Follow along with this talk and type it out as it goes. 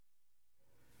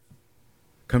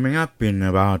Coming up in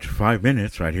about 5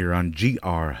 minutes, right here on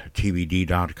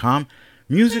grtvd.com,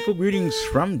 musical greetings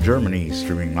from Germany,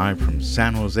 streaming live from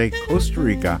San Jose, Costa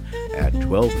Rica at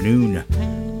 12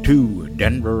 noon to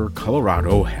Denver,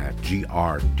 Colorado at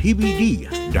grtvd.com.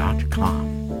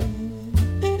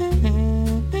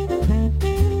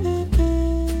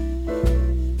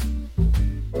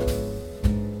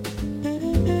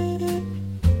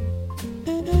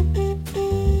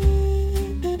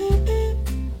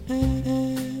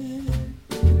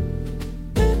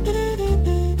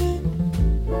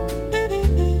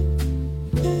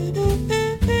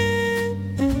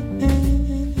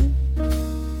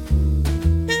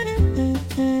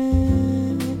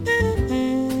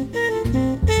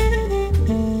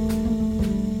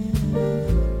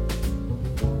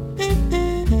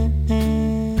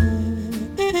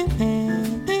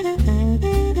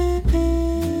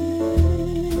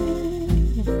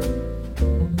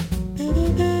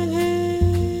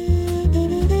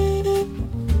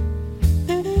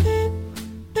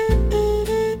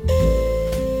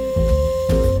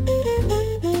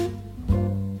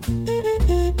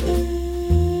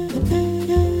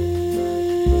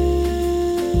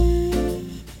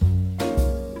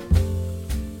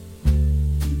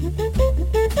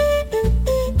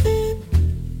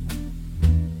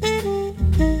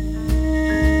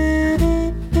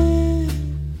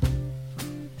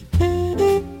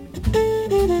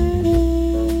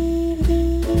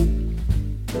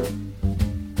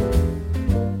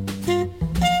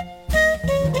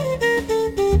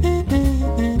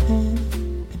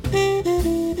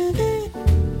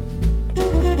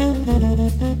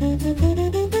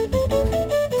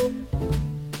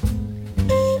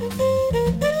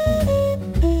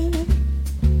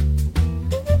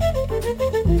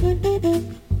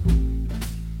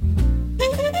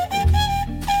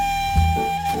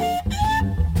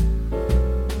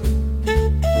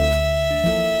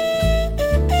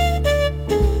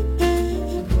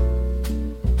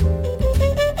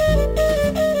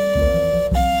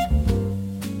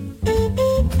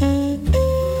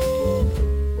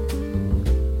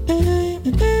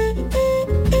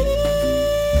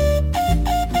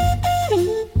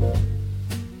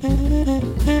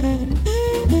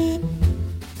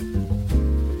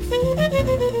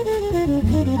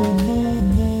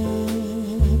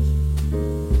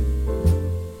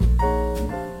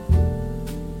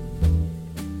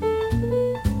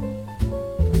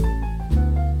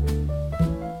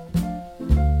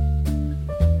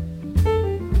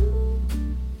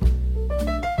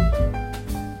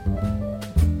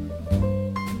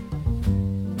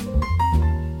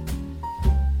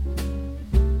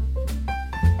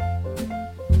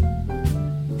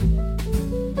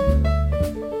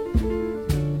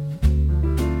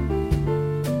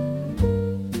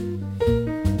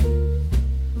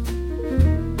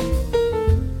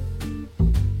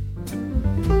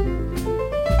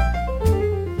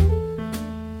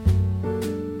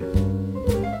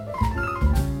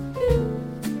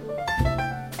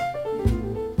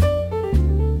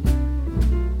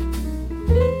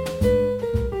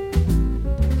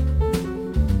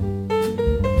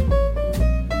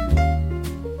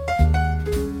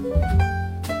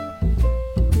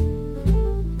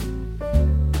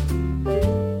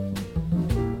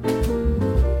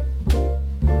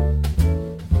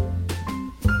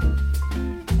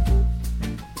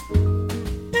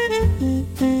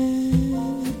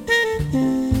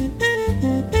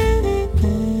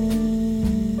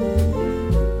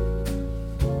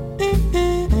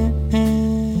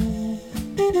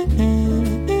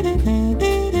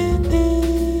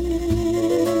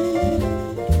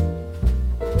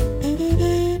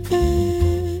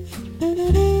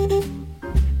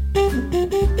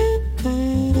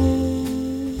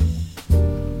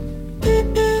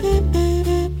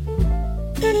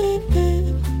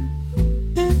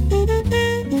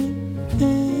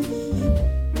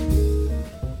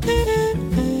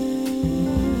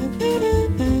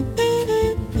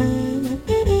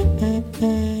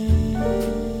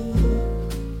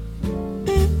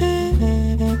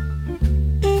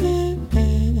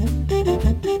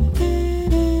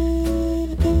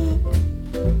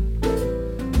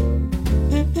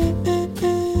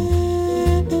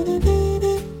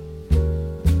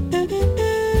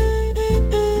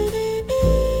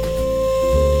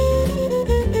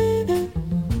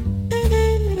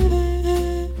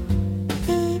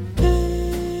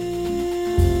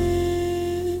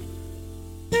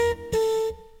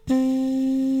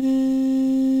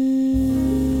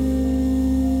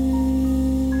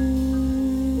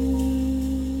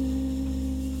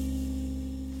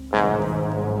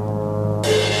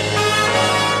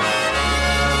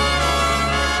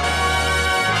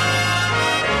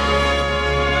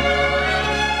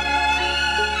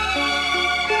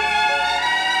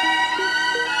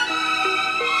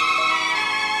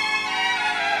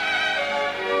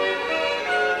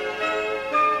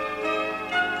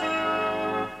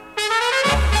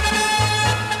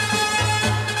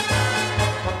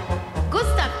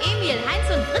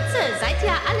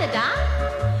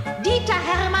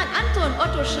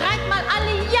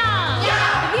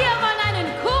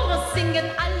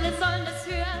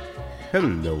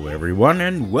 Hello, everyone,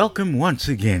 and welcome once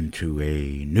again to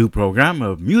a new program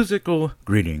of musical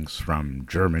greetings from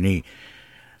Germany.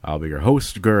 I'll be your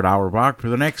host, Gerd Auerbach, for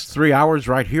the next 3 hours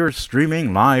right here,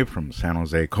 streaming live from San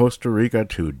Jose, Costa Rica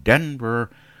to Denver,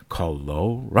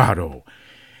 Colorado.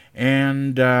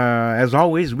 And as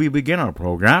always, we begin our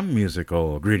program,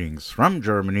 Musical Greetings from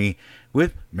Germany,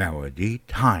 with Melody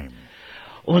Time.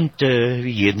 Und wie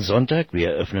jeden Sonntag,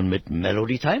 wir eröffnen mit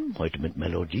Melody Time, heute mit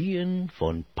Melodien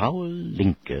von Paul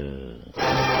Linke.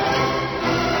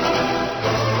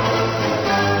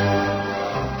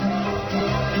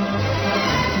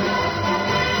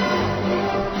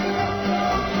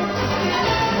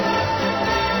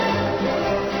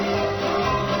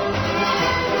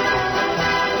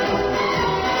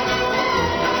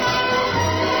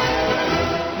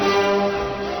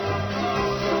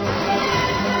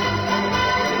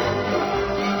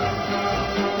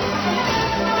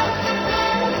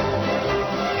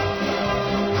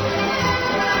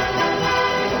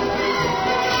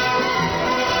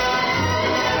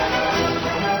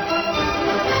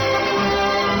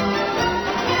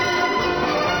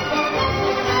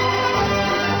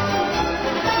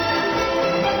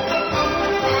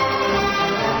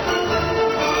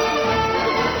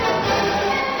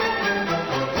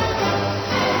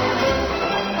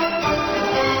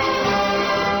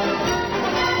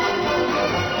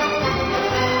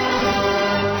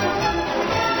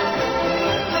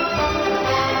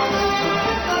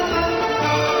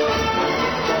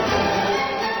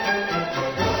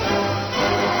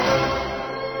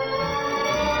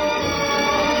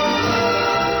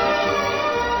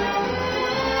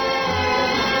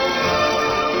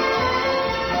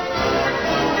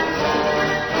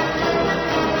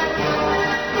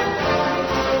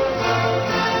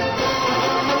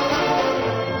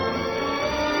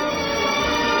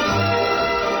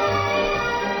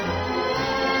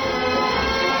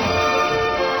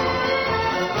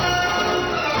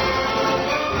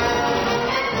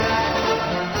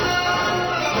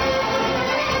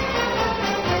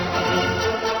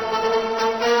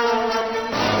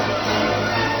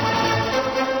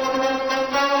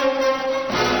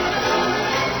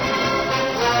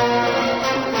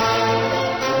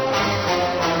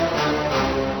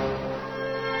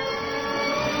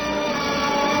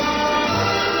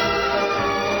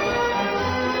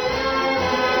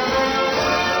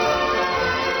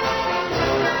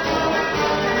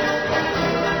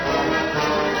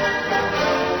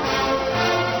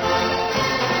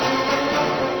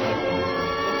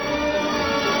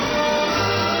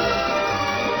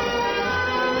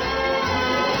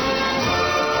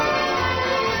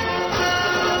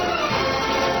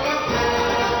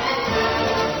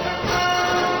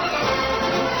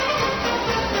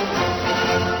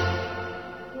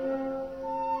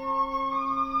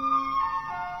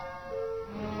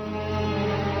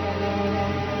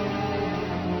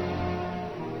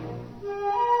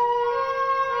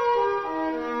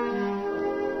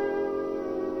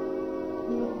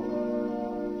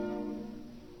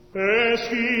 Es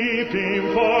gibt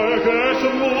im Volkes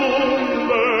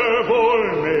Munde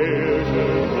wohl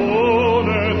Märchen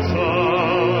ohne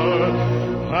Zahl,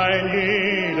 ein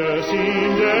jedes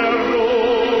in der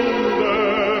Runde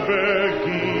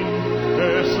beginnt,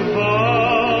 es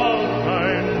war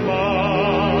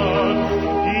einmal.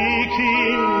 Die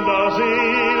Kinder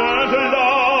singen,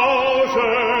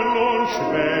 lauschen und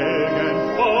schwelgen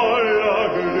voller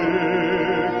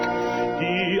Glück,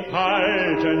 die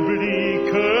alten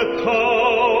Blicke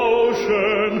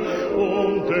tauschen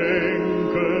und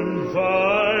denken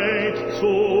weit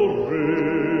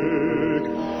zurück.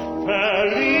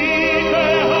 Verliebte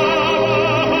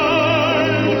aber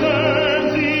halten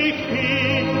sich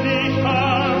kindlich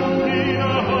Hand in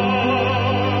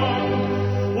Hand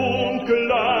und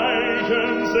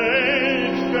gleichen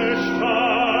selbst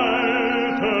Gestalten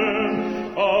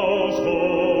aus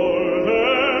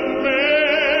holden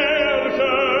Märchenland.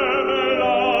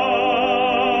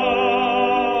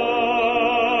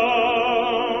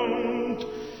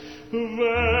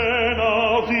 Wenn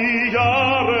auch die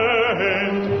Jahre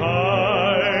entheilen,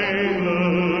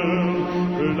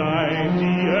 bleibt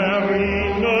die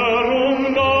Erinnerung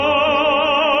nach,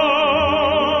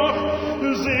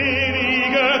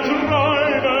 selige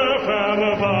Träume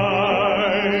verweilen,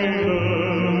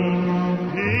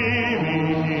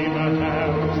 ewig im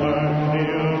Herzen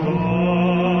irrwach.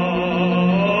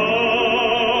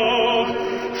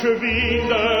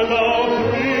 Schwindel auch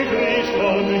glücklich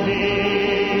von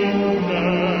hinten,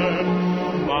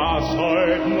 was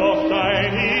heut noch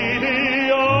dein Ideal,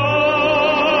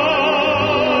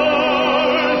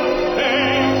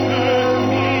 ächzet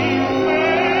im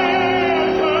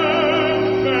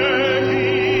Märchen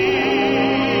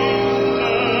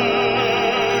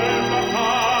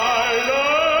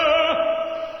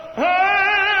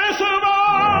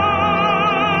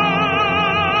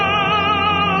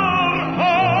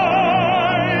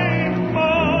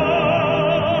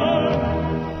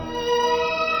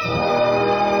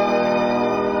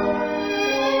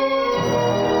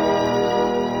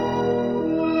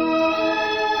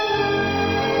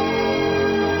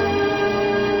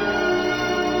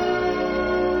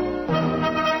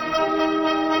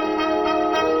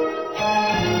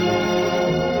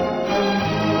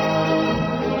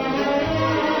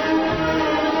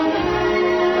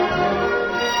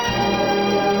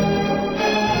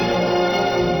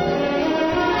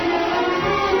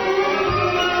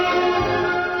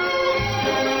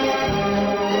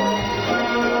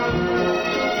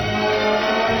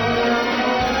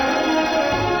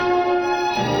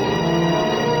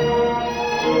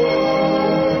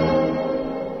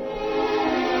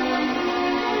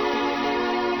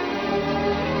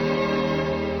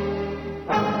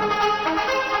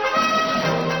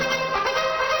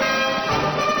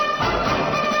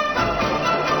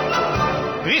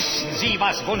Wissen Sie,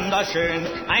 was wunderschön,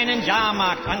 einen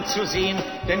Jahrmarkt anzusehen,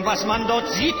 denn was man dort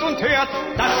sieht und hört,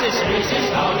 das ist richtig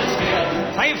staunenswert.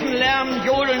 Pfeifen, Lärm,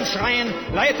 Johlen, Schreien,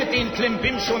 leitet den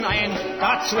Klimbim schon ein,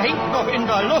 dazu hängt noch in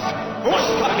der Luft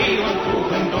Wurstkaffee und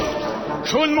Kuchenduft.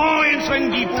 Schon morgens,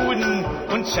 wenn die Buden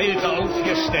und Zelte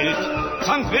aufgestellt,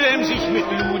 St. Wilhelm sich mit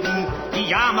Luden, die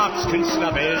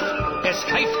Jahrmarktskünstlerwelt. Es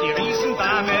keift die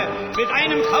Riesendame mit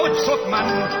einem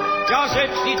Kautzuckmann, ja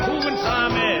selbst die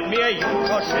Trubensame mehr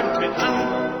Jungfer schwimmt mit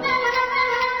an.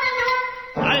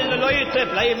 Alle Leute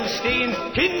bleiben stehen,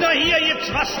 Kinder, hier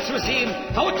gibt's was zu sehen.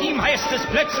 Tauteam heißt es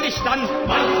plötzlich dann,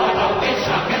 man verdaut den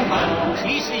Schlangenmann.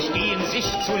 Schließlich gehen sich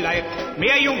zu Leib,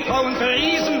 Meerjungfrau und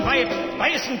Riesenweib,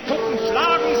 weißen Puppen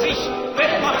schlagen sich,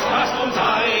 Wettmachtsgast und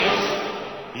Reich.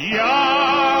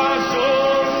 Ja,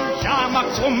 so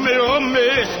Jahrmarktsrummel,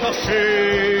 Rummel ist doch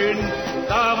schön,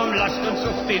 darum lasst uns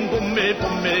auf den Bummel,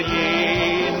 Bummel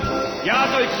gehen. Ja,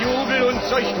 solch Jubel und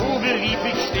solch Trubel lieb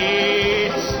ich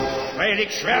stets, weil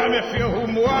ich schwärme für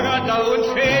Humor, Radau und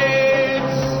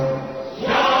Fets.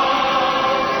 Ja!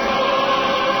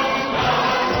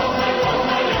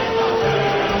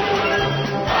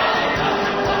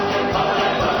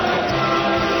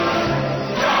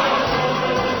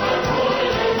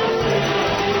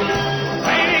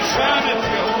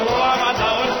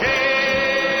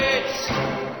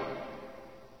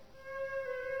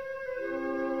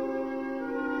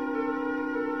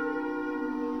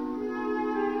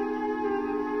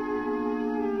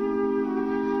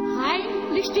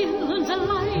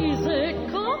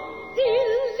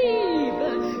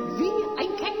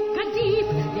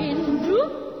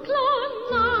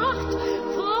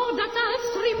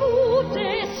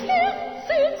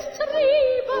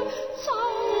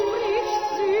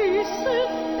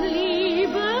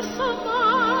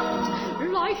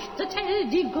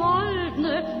 Die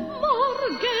goldene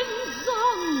Morgensonne,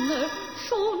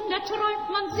 schon erträumt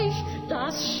man sich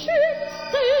das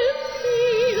schönste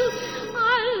Ziel.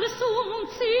 Alles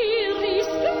Ceres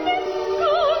Glück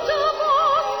und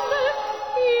Wonne,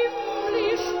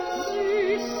 himmlisch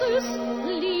süßes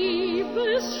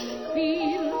Liebesspiel.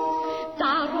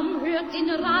 Darum hört den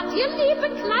Rat, ihr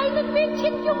lieben kleinen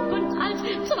Mädchen, jung und alt,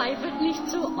 zweifelt nicht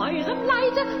zu eurem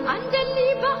Leide an der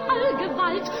Liebe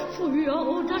Allgewalt. Früher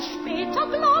oder später,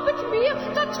 glaubet mir,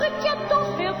 da tritt ja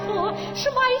doch hervor,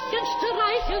 schmeichelnd,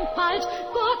 streichelnd bald,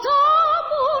 Gott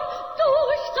Amor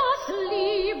durch das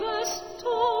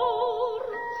Liebestor.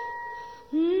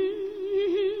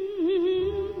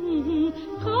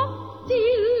 Kommt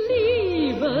die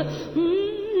Liebe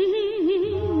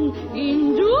in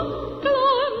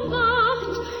dunkler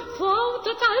Nacht,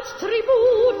 fordert als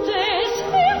Tribut des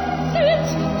Herzens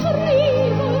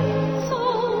Triebe,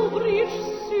 zaubrisch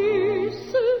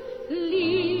süße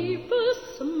Liebesmacht.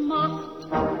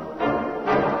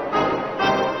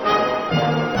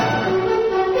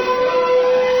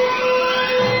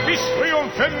 Bis früh um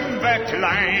 5,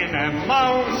 kleine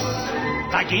Maus,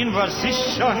 da gehen wir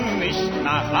sicher nicht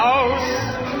nach Haus.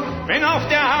 Wenn auf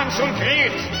der Hahn schon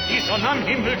kräht, die Sonne am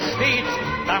Himmel steht,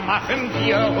 da machen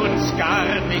wir uns gar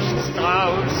nichts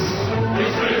draus.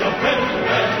 Bis früh um 5,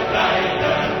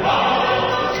 kleine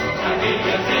Maus, da gehen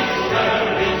wir sicher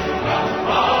nicht nach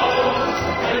Haus.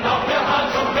 Wenn auf der Hahn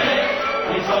schon kräht,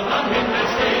 die Sonne am Himmel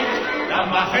steht, da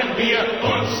machen wir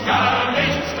uns gar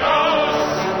nichts draus.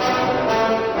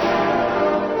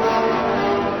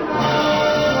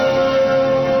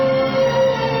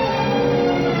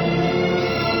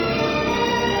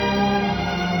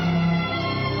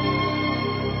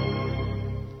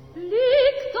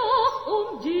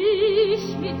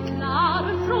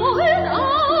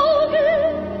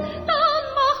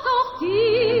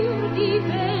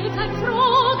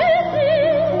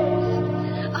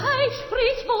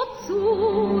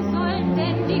 Wozu sollen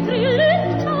denn die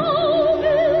Grillen taugen?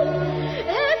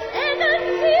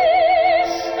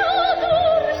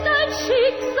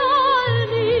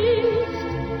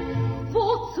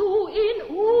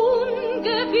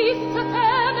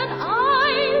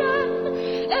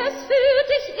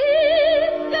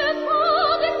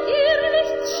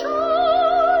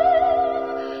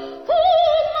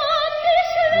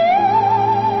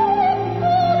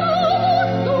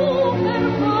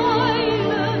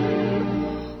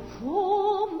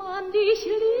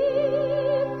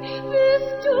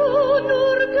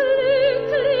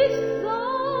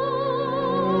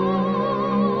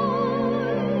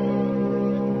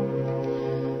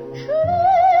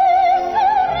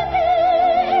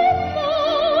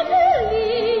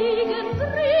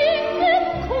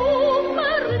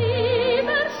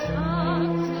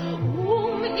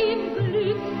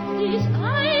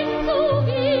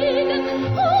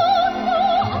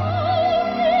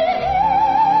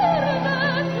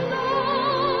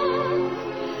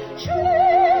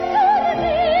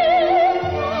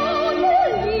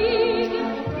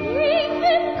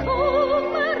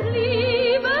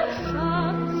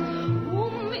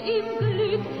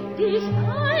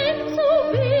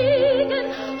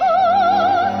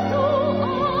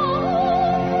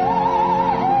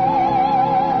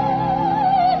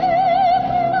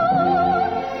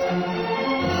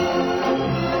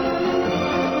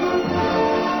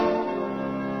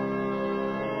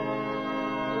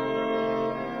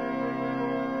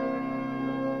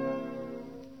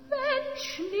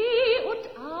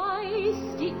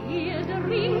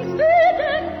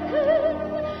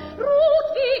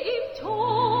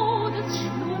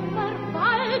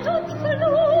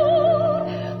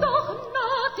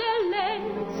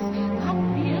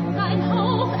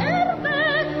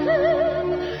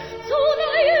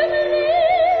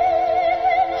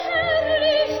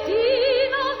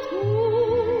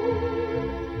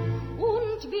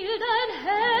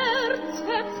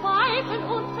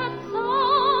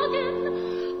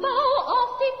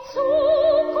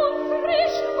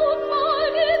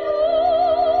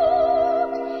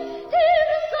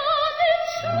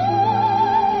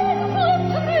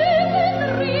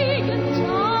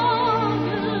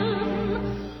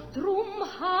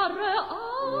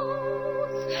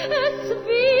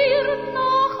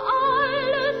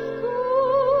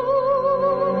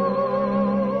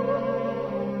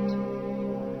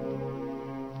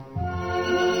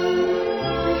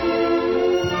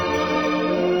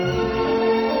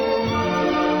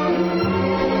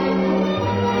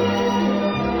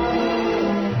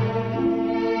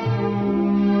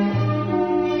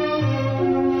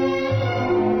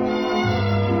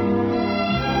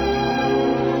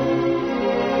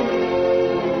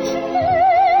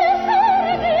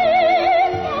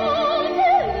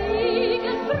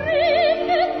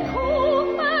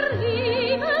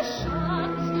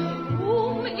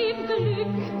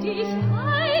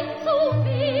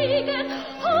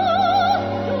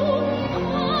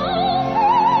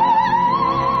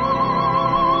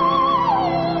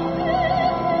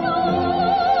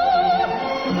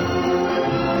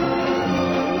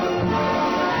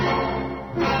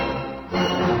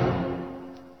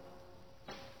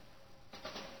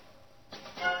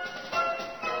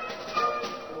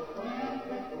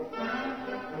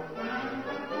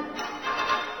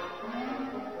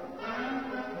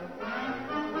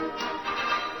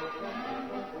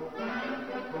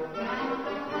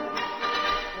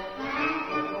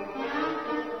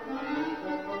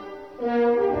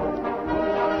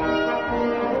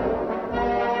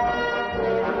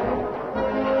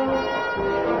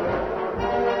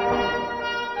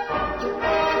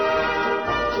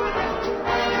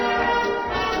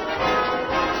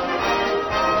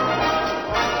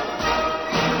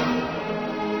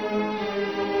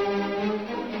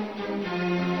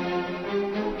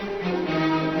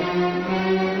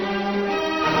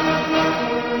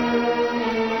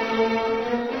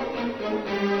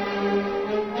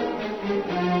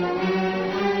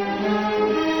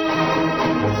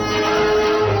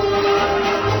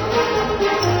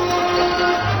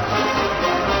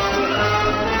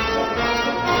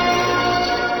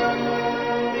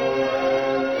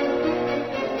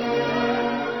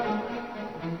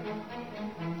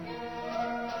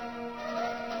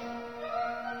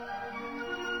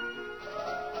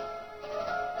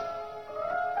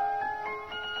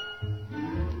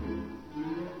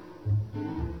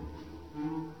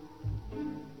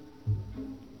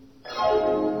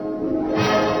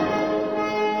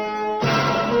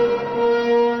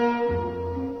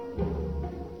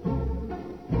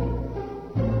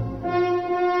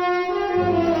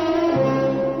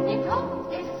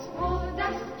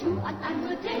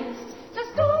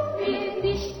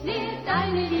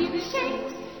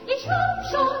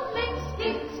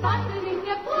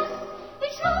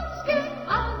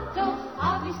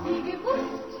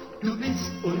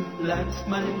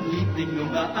 mein Liebling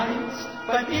Nummer 1.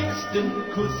 Beim ersten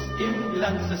Kuss im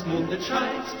Glanz des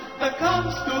Mondenscheins, da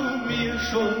kamst du mir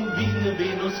schon wie eine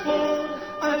Venus vor,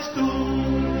 als du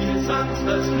mir sangst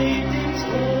das Lied ins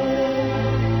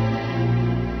Ohr.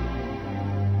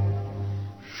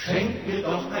 Schenk mir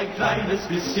doch ein kleines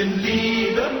bisschen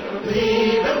Liebe,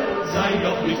 Liebe, sei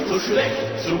doch nicht so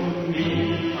schlecht zu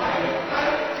mir.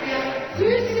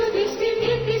 Fühlst du dich wie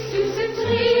mir die süße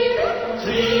Triebe,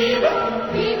 Triebe,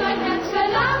 wie mein Herz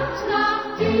verlangt nach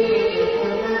dir?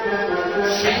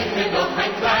 schenk mir doch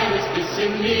ein kleines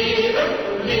bisschen Liebe,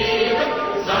 Liebe,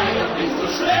 sei doch nicht so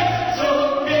schlecht zu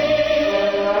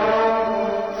mir.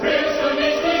 Fühlst du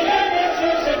nicht wie mir die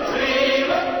süße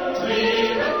Triebe,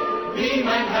 Triebe, wie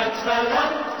mein Herz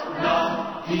verlangt nach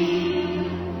dir?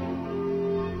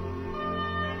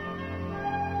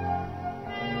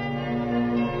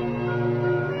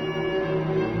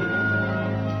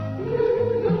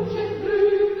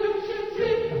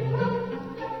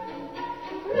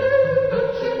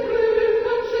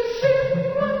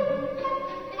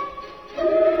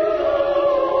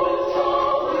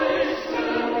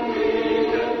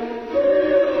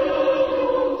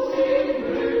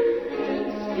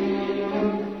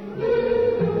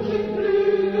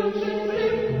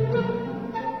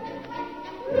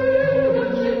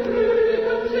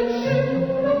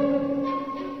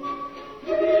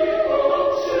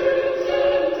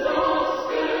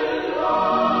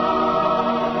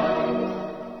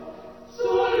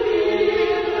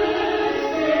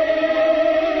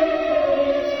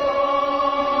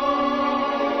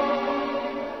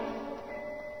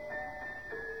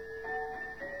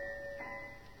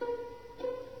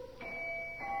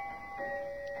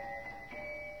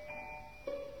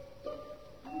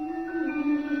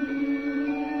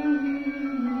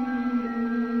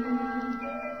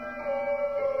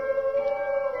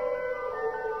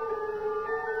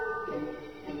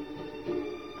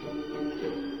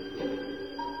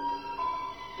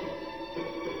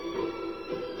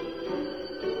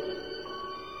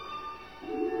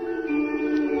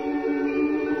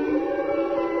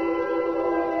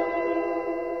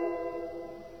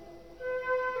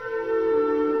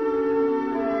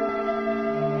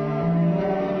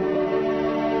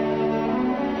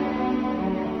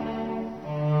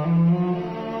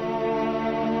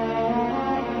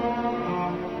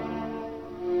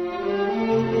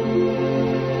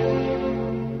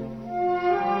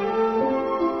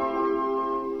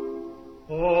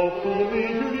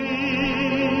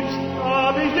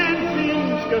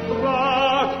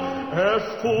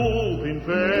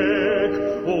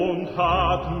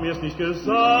 Nicht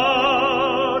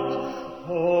gesagt,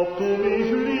 ob du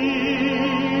mich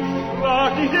liebst,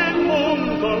 frag ich den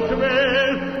Mund und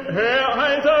Quell, er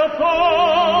eilte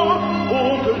fort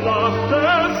und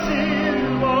lachte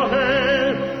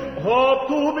silberhell. Ob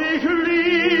du mich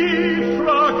liebst,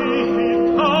 frag ich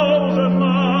ihn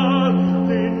tausendmal,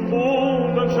 den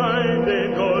Mondenschein,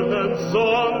 den goldenen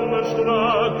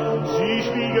Sonnenstrahl, sie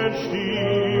schwiegen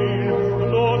still,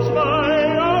 nur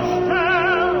zweier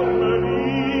Sterne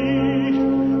Licht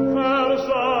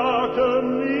versagte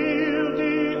mir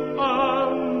die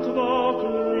Antwort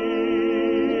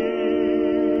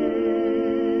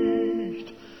nicht.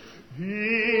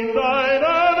 In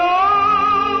deinen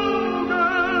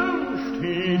Augen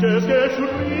steht es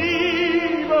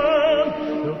geschrieben,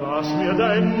 was mir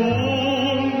dein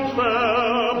Mund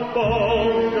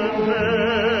verborgen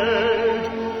hält.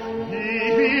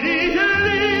 Ich will dich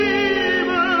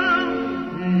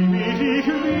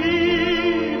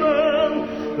lieben,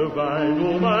 weil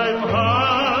du mein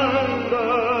Handes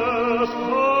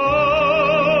auferweckt.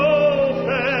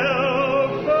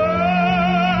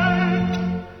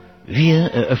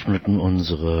 Wir eröffneten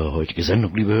unsere heutige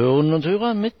Sendung, liebe Hörerinnen und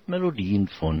Hörer, mit Melodien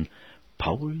von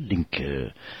Paul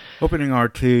Linke. Opening our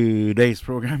today's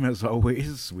program as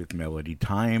always with Melody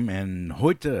Time, and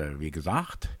heute, wie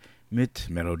gesagt, mit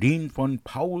Melodien von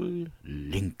Paul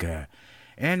Linke.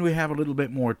 And we have a little bit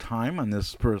more time on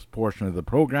this first portion of the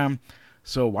program,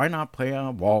 so why not play a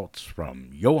waltz from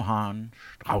Johann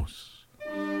Strauss?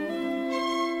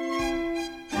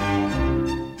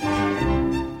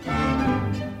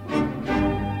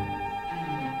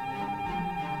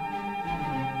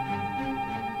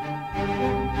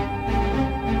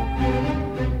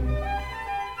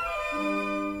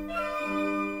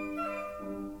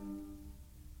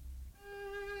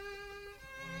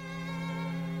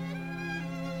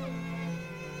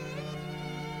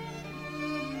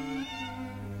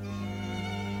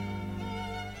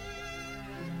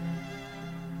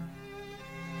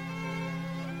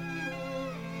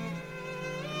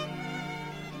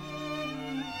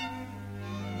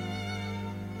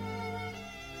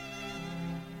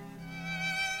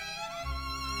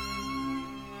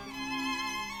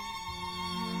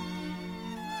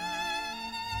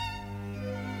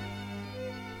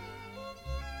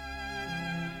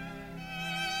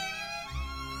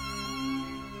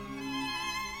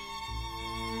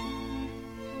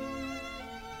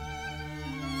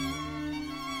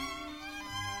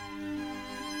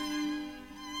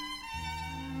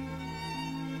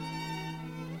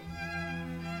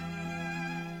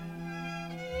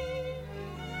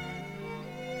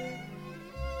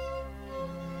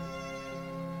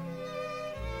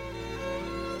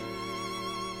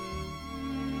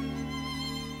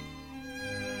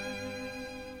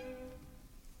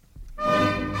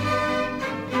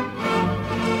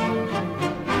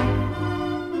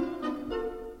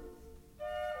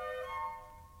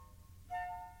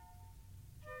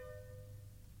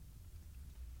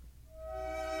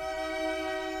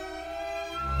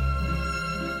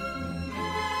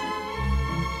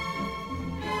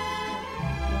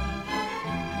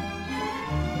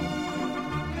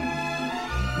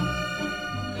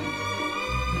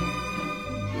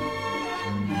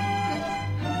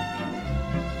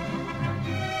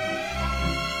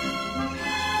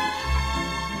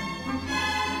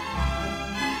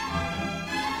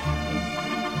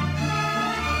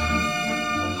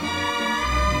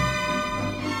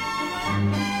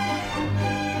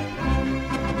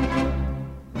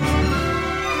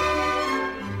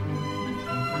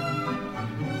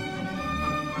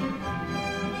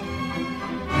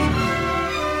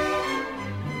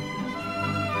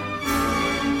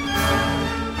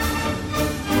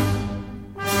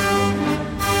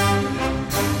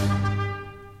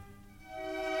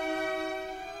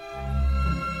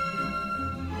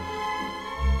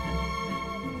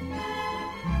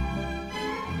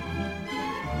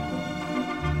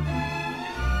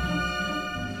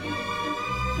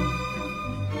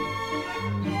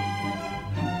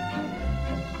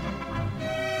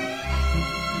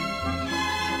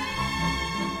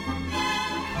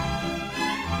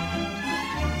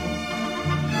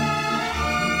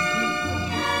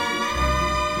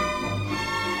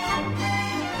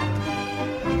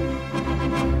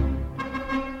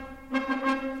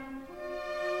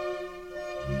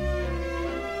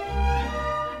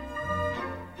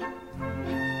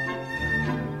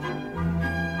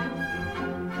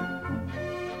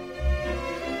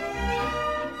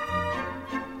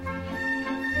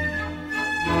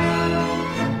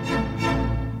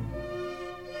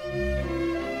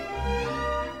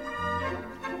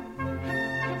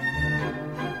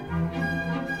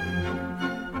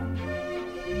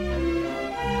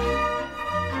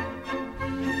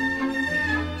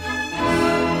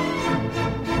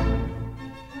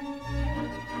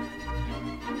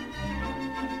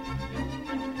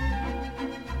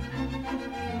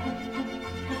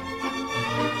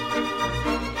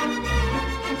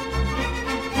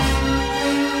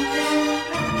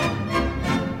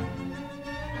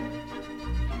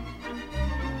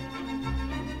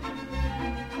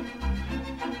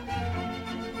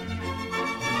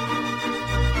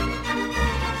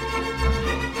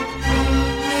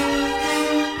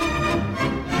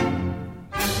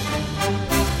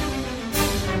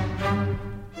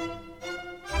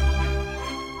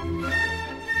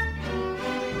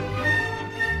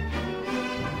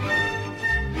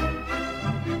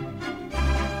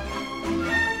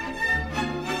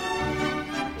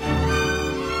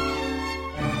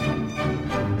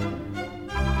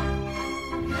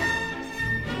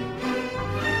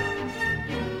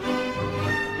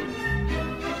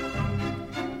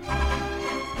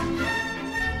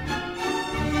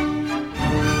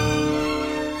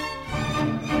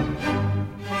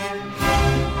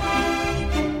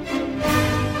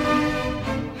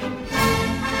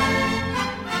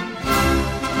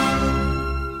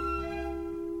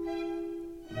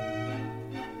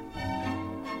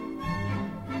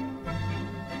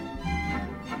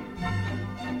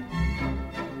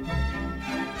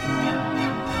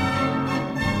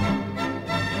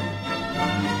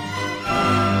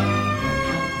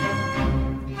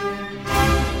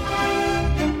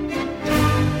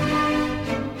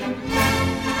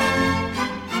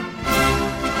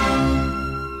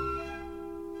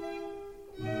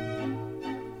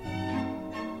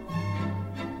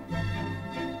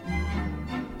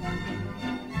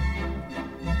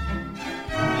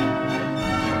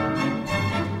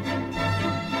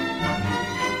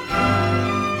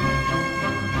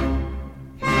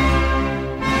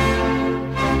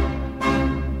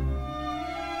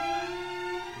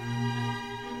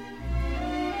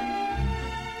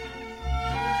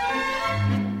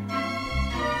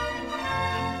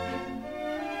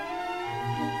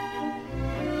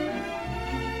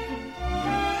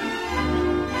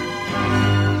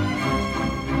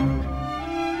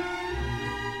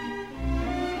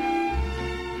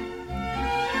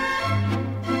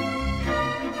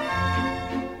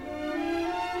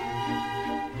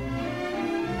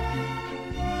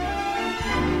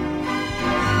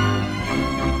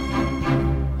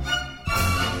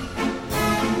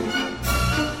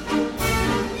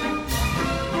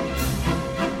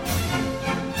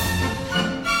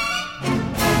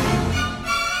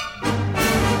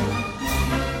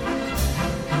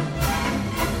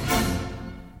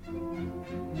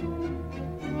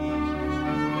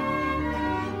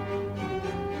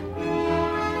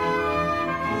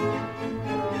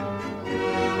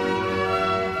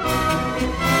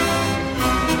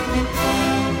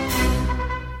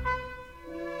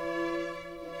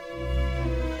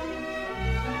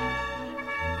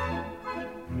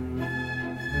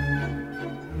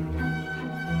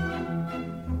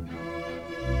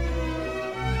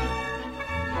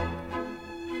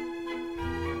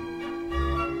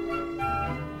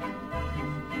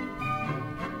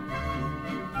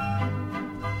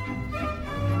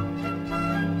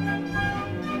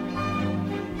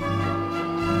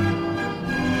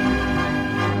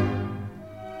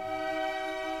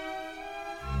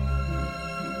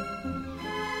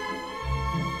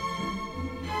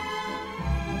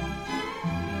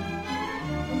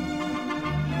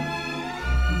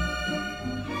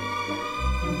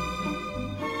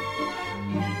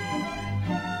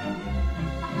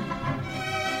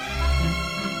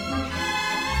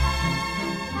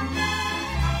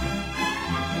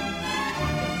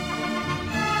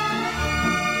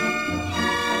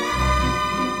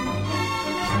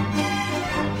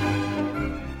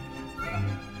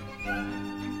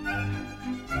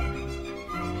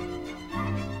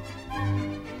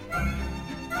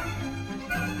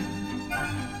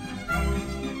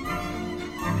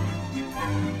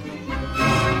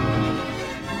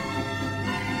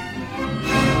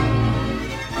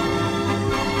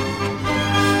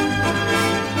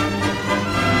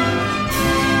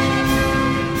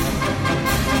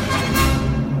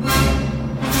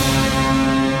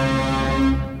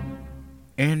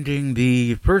 Ending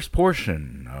the first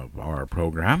portion of our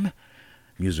program,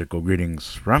 musical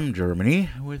greetings from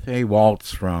Germany, with a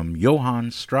waltz from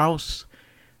Johann Strauss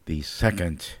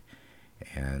II.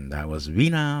 And that was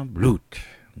Wiener Blut.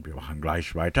 Wir machen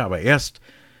gleich weiter, aber erst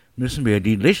müssen wir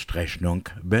die Lichtrechnung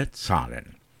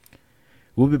bezahlen.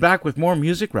 We'll be back with more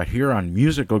music right here on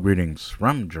Musical Greetings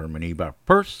from Germany, but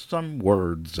first some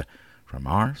words from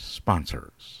our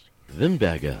sponsors.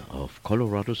 Wimberger of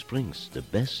Colorado Springs, the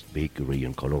best bakery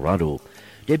in Colorado.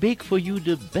 They bake for you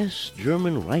the best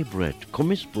German rye bread,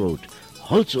 Kommissbrot,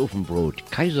 Holzofenbrot,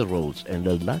 Kaiser rolls, and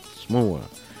a lot more.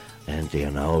 And they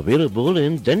are now available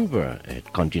in Denver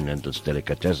at Continental's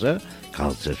Delicatessen,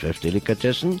 Carl's FF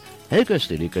Delicatessen, Helga's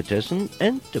Delicatessen,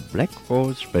 and the Black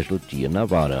Horse Specialty in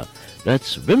Nevada.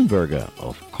 That's Wimberger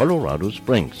of Colorado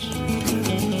Springs.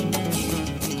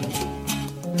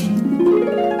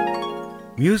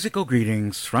 Musical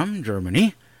greetings from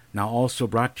Germany, now also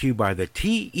brought to you by the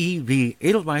TEV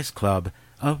Edelweiss Club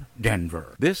of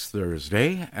Denver. This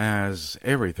Thursday, as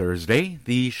every Thursday,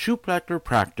 the Schuhplatter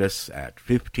practice at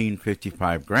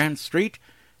 1555 Grand Street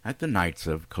at the Knights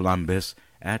of Columbus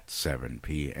at 7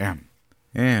 p.m.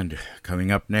 And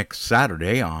coming up next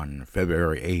Saturday on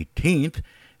February 18th,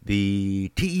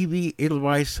 the TEV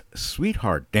Edelweiss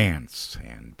Sweetheart Dance,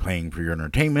 and playing for your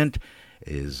entertainment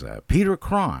is Peter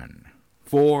Cron.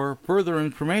 For further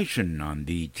information on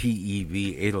the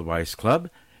TEV Edelweiss Club,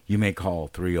 you may call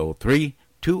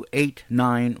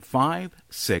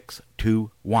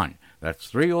 303-289-5621.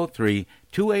 That's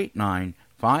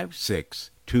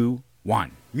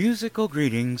 303-289-5621. Musical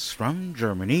greetings from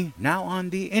Germany, now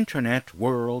on the internet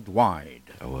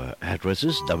worldwide. Our address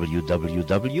is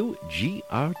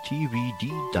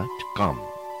www.grtvd.com.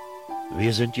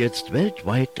 Wir sind jetzt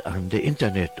weltweit an der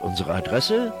Internet. Unsere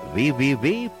Adresse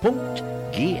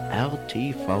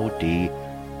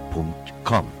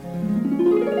www.grtvd.com.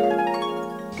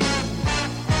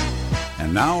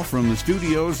 And now from the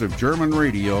studios of German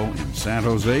Radio in San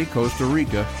Jose, Costa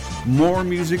Rica, more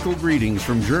musical greetings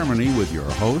from Germany with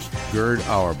your host, Gerd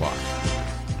Auerbach.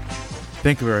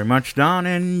 Thank you very much, Don,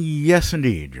 and yes,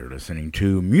 indeed, you're listening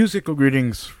to Musical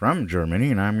Greetings from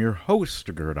Germany, and I'm your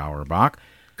host, Gerd Auerbach,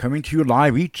 coming to you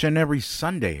live each and every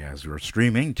Sunday as we're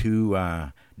streaming to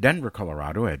Denver,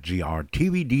 Colorado at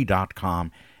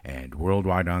grtvd.com and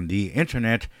worldwide on the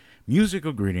internet.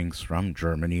 Musical greetings from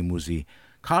Germany,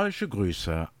 musikalische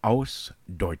Grüße aus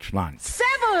Deutschland.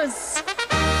 Servus,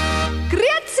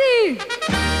 Grüezi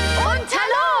und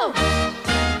Hallo.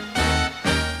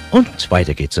 Und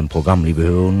weiter geht's im Programm, liebe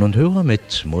Hörerinnen und Hörer,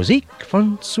 mit Musik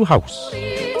von zu Haus.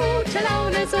 Gute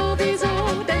Laune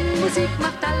sowieso, denn Musik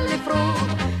macht alle froh.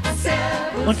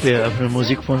 Und wir öffnen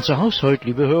Musik von zu Hause heute,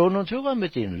 liebe Hörerinnen und Hörer,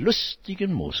 mit den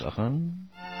lustigen Moosachern.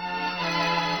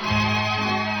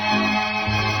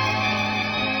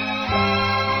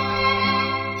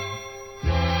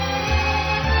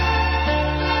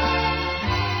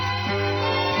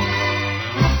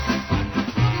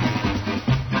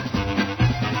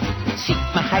 Sieht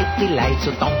man heut die Leute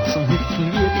so tanzen,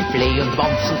 hüpfen wir die Fleh und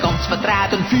wanzen, ganz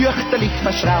verdraht und fürchterlich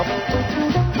verschraubt.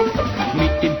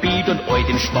 Mit dem Beat und all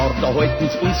dem Sport, da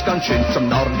halten's uns ganz schön zum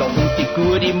Narren, da und die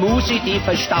gute Musik, die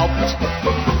verstaubt.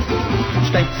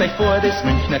 Stellt euch vor, das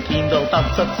Münchner Kindl,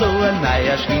 das hat so ein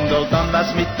neuer Schwindel, dann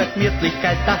was mit der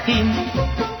Gemütlichkeit dahin.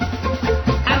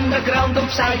 Underground und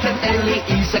Psychedelli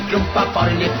ist ein Klump auf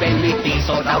alle Fälle, die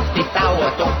soll auf die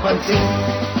Dauer doch keinen Sinn.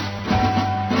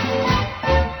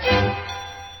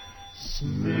 Das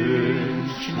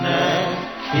Münchner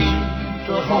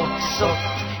Kindl hat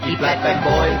gesagt, ich bleib beim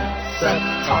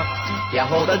Bolzertakt. Der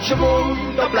hat einen Schwung,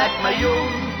 da bleibt man jung,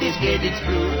 das geht ins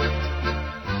Blut.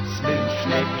 Das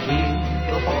Münchner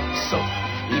Kindl hat gesagt,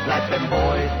 ich bleib beim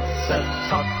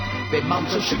Bolzertakt. Wenn man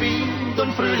so schwingt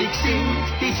und fröhlich singt,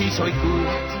 das ist halt gut.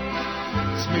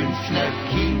 Das Münchner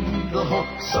Kindl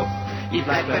hat gesagt, ich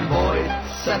bleib beim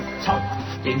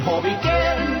Bolzertakt. Den hab ich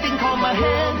gern, den kann man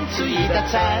hören zu jeder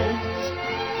Zeit.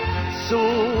 So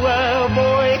ein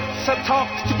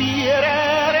Bolzertakt, wie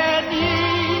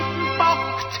nie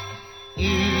packt,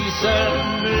 ist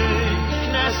ein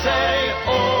Münchner sei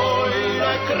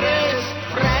allergrößt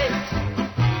breit.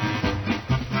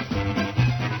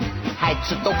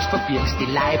 Heutzutage verbirgst die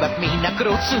Leiber, Männer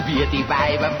grad so wie die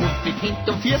Weiber, und mit Hint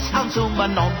und Fürs haben's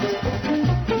umeinander.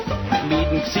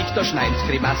 Mit dem Gesicht, da schneiden's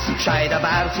Grimassen, gescheiter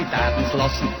war sie taten's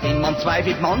lassen, denn man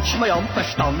zweifelt manchmal am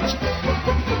Verstand.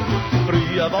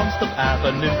 Früher war's doch auch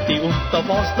vernünftig und da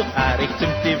war's doch auch recht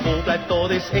zünftig, wo bleibt da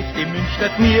das echte Münchner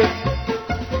mir?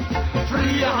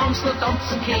 Früher haben's noch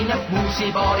tanzen können,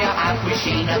 Musik war ja auch viel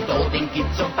schöner, da denk ich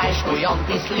zum Beispiel an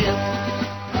das Lied.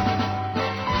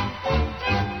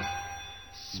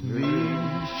 Das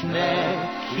Münchner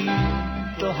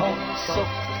Kinderhocksock,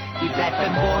 die bleibt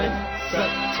beim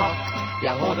Bolzertakt.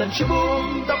 Der hat einen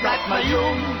Schwung, da bleibt man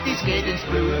jung, dies geht ins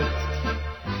Blut.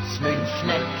 Das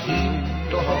Münchner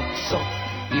Kinderhocksock,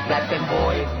 die bleibt beim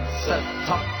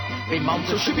Bolzertakt. Wenn man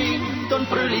so schwimmt und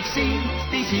fröhlich singt,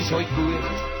 das ist halt gut.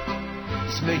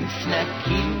 Das Münchner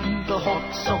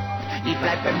Kinderhocksock, die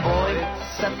bleibt beim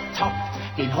Bolzertakt.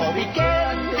 Den hab ich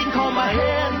gern, den kann man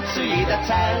hören zu jeder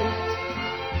Zeit.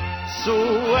 So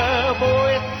ein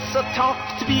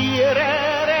Walzertakt, wie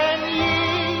in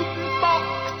jeden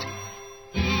packt.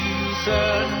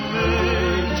 Dieser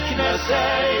Münchner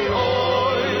sei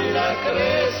aller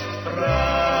Christfrei.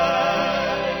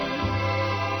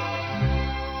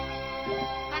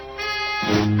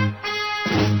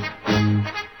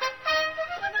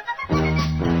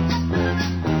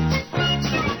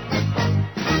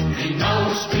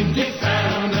 Hinaus in die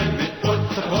Ferne mit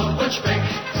Butter und Speck.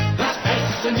 Das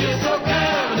essen wir so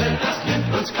gerne, das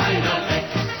nimmt uns keiner weg.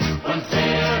 Und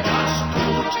wer das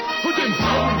tut, und dem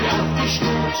hauen wir auf die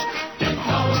Schnut, dem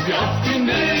hauen wir auf die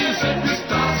Nase, bis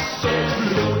das so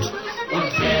blut.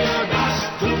 Und wer das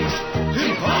tut,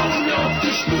 dem hauen wir auf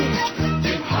die Schnut,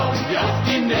 dem hauen wir auf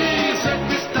die Nase,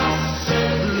 bis das so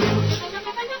blut.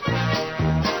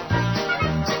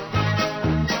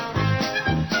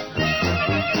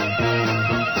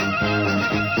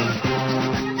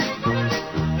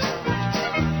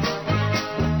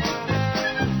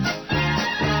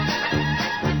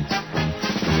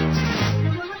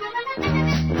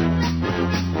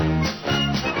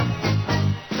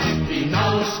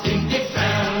 Hinaus in die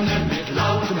Ferne mit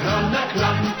lautem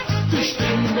Hörnerklang, die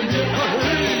Stimmen wir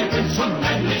erheben zum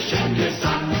männlichen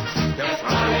Gesang. Der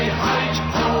Freiheit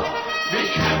Hauch, wie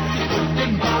kräftig und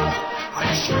im Bauch,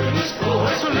 ein schönes,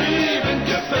 frohes Leben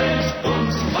gefällt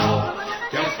uns auch.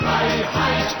 Der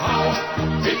Freiheit Hauch,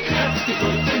 wie kräftig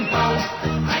und im Bauch,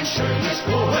 ein schönes,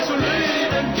 frohes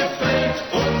Leben gefällt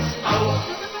uns auch.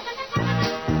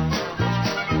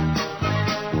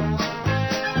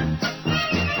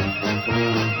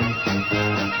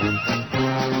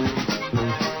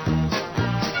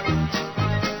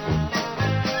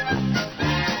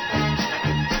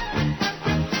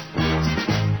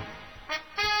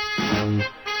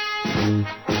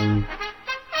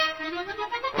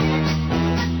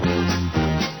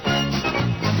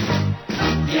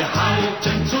 Wir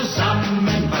halten zusammen,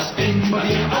 was immer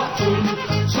wir auch tun,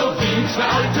 so wie zwei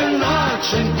alte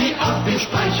Latschen, die auf dem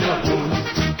Speicher ruhen.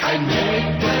 Kein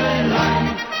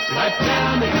Mägdelein bleibt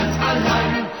gerne ganz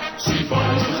allein, sie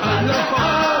wollen uns alle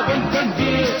haben, wenn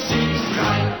wir sie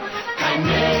frei. Kein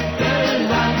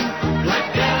Mägdelein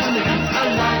bleibt gerne ganz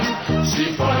allein,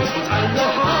 sie wollen uns alle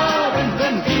haben,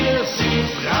 wenn wir sie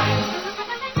frei.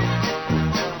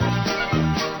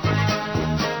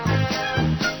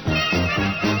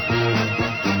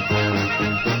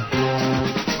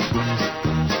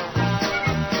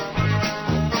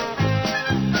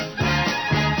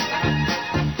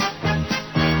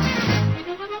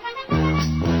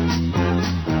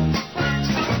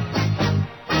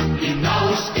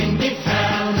 Hinaus in die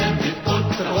Ferne mit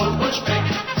Butter und Speck,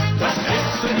 das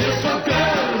essen wir so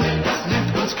gerne, das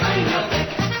nimmt uns keiner weg.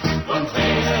 Und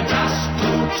wer das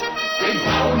tut, dem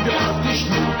hauen wir auf die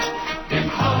Schnut, dem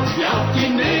hauen wir auf die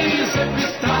Nase,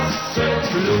 bis das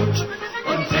blut.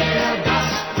 Und wer das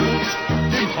tut,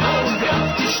 dem hauen wir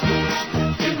auf die Schnut,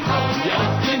 dem hauen wir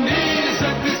auf die Nase,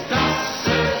 bis das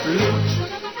blut.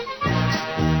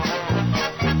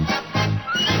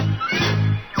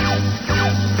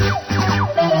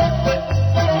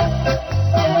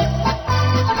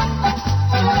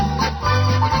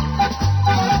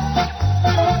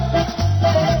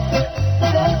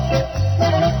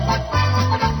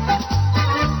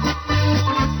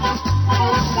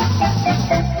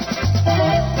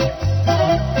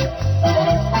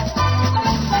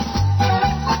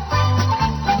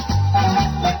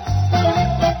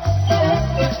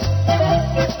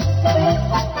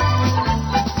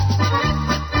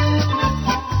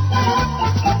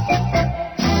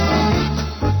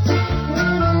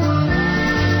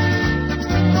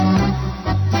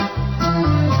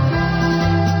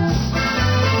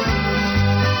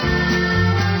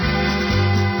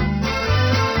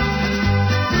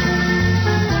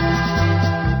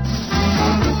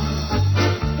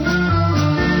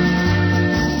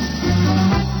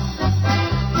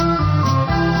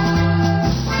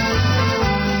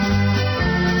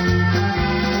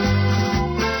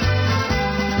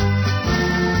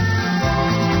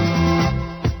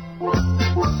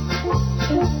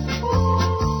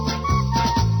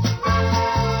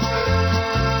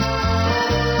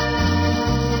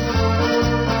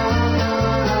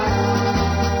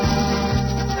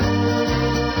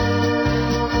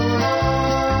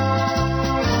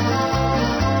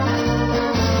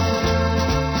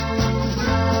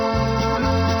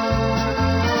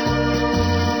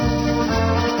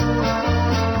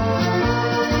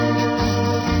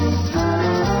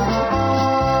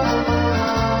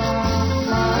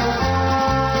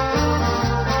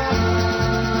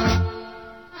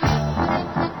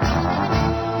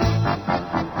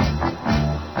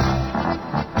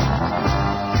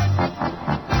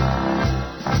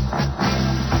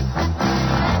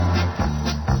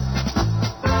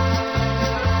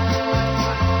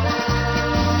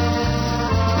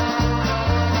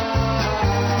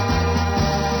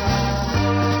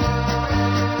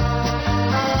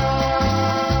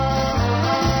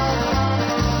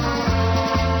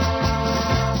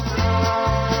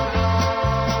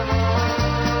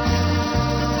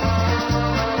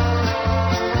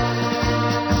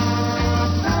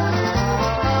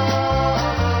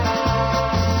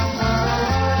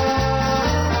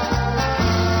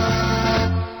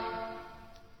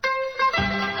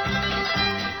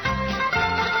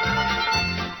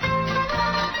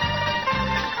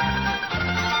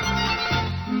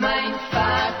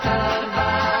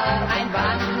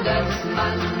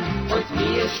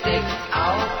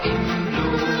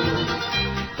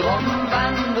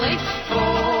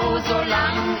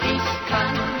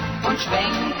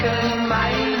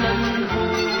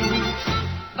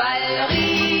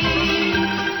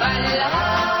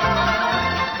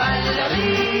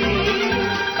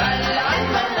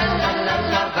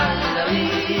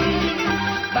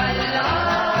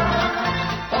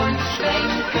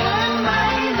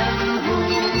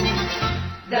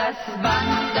 das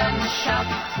Wandern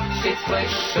schafft, stets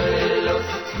frische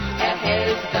Lust,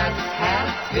 erhält das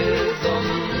Herz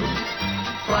gesund.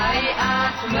 Frei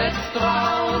atmet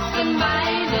draußen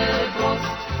meine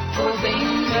Brust, so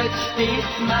singet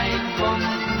stets mein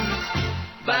Wunsch.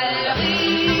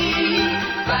 Ballerie,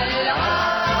 Ballera,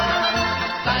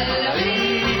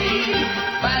 Ballerie,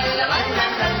 Ballera, la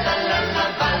la la la la,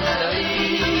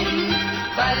 Ballerie,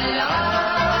 Ballera,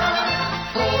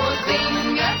 so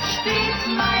singet stets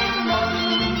mein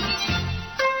Mund.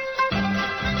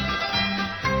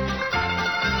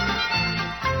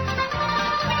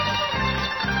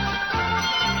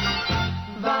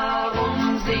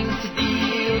 Warum singt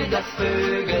dir das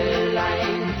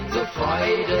Vögelein so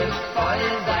freudevoll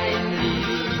sein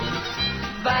Lied?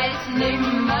 Weil's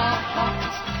nimmer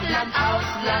hockt, Land aus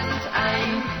Land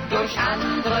ein, durch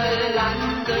andere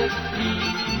Lande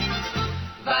flieht.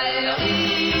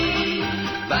 Ballerie,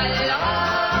 Ballera,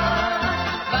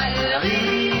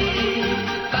 Ballerie,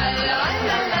 Ballera,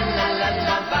 la la la la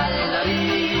la,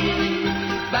 Ballerie,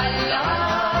 Ballera,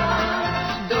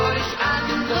 durch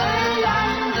andere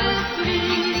Lande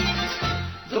flieht.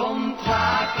 Drum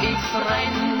trag ich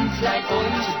Ränzlein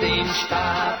und den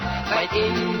Stab weit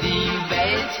in die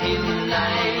Welt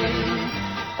hinein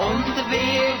und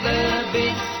werde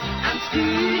bis ans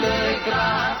kühle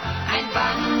Grab ein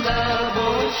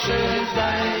Wanderbursche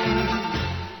sein.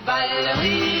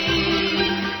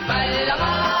 Ballerie,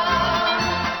 Ballera,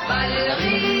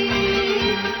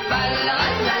 Ballerie, Ballera,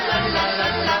 la la la la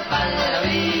la,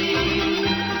 Ballerie,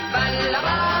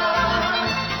 Ballera,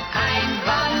 ein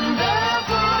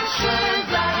Wanderbursche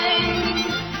sein,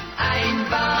 ein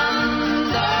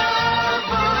Wanderbursche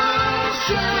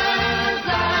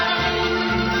sein.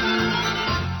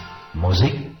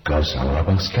 Musik aus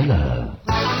Auerbachs Keller.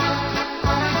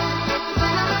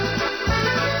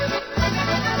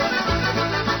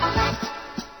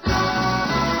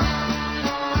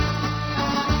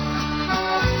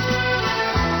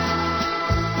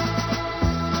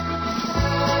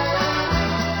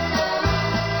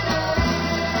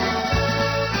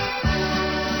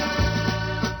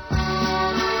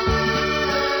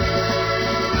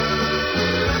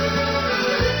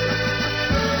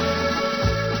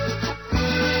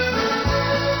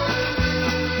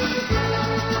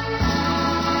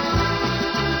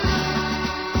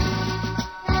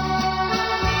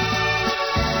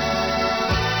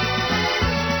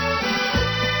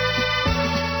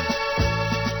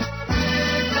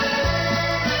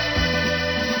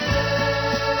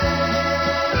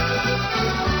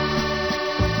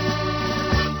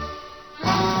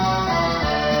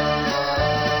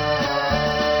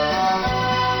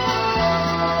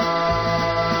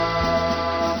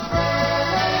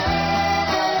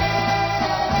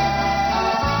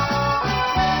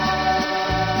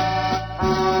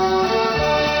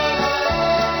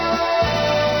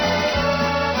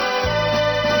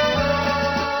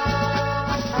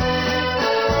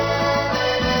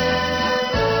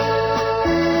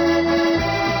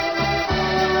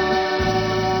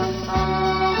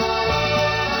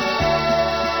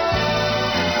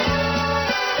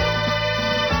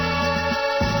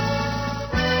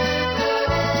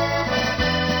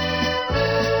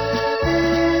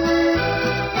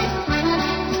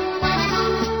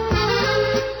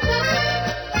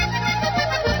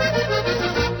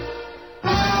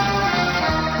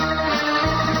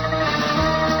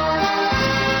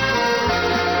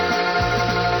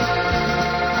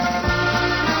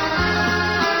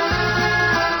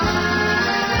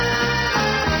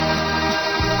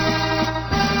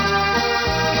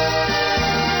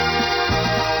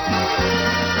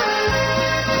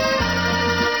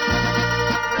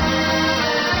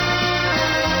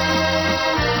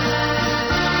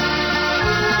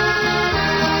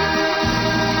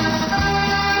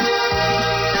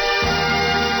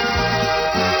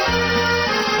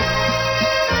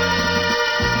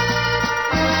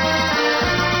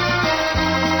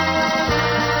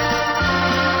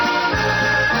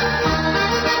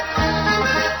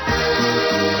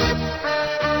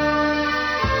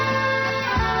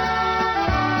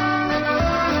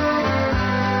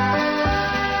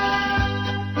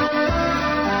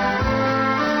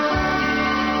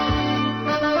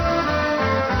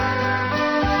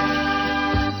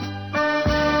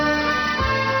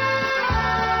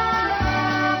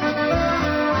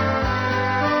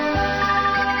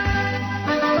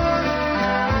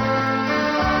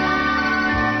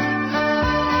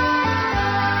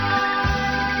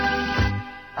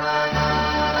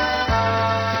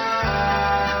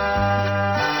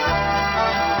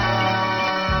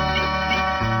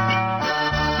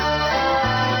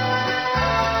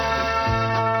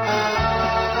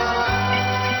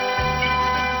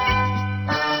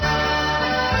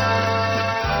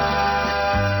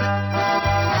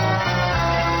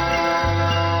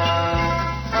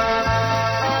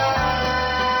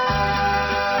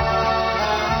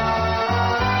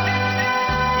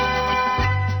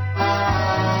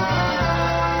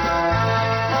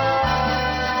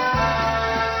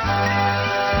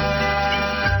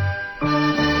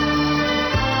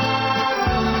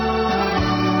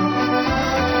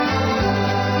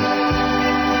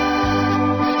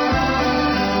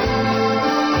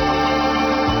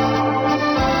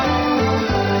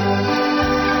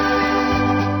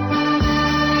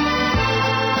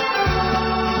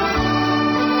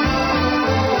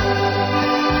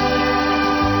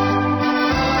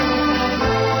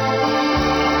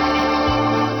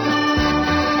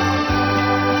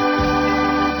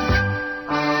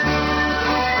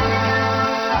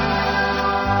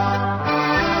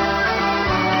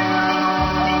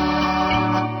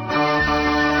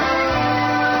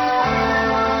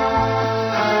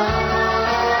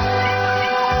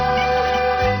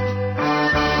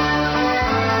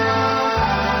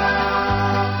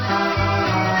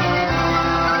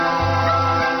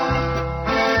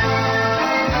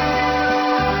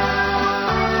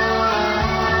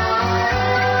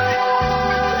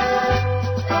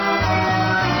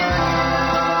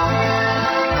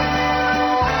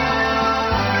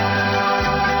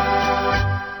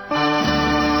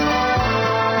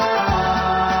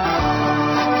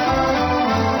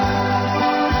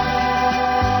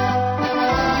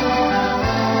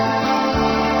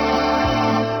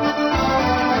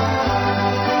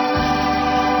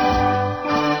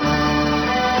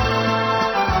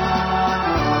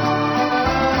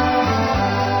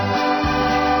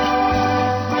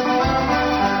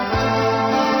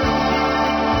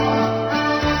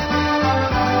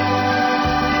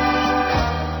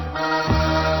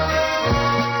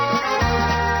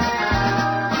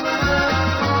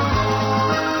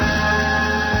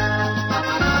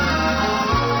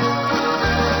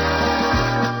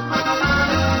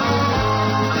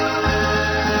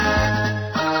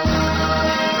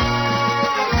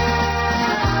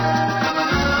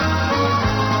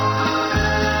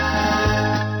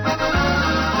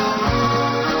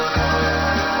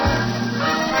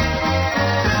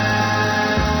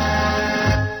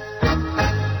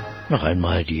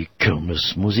 einmal die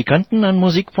Kirmesmusikanten an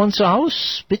Musik von zu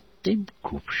Haus mit dem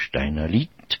Kufsteiner Lied.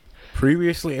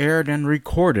 Previously aired and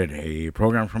recorded a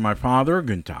program from my father,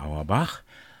 Günther Auerbach,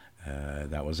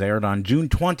 that was aired on June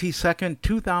 22nd,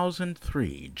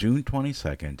 2003. June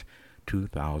 22nd,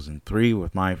 2003,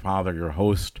 with my father, your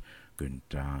host,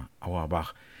 Günther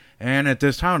Auerbach. And at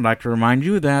this time, I'd like to remind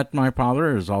you that my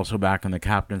father is also back in the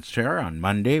captain's chair on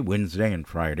Monday, Wednesday, and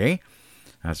Friday.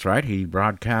 That's right, he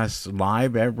broadcasts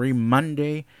live every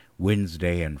Monday,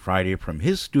 Wednesday, and Friday from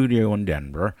his studio in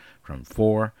Denver from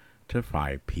 4 to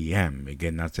 5 p.m.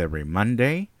 Again, that's every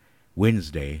Monday,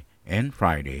 Wednesday, and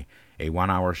Friday. A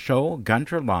 1-hour show,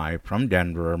 Gunter Live from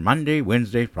Denver, Monday,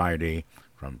 Wednesday, Friday,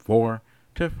 from 4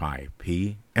 to 5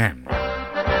 p.m.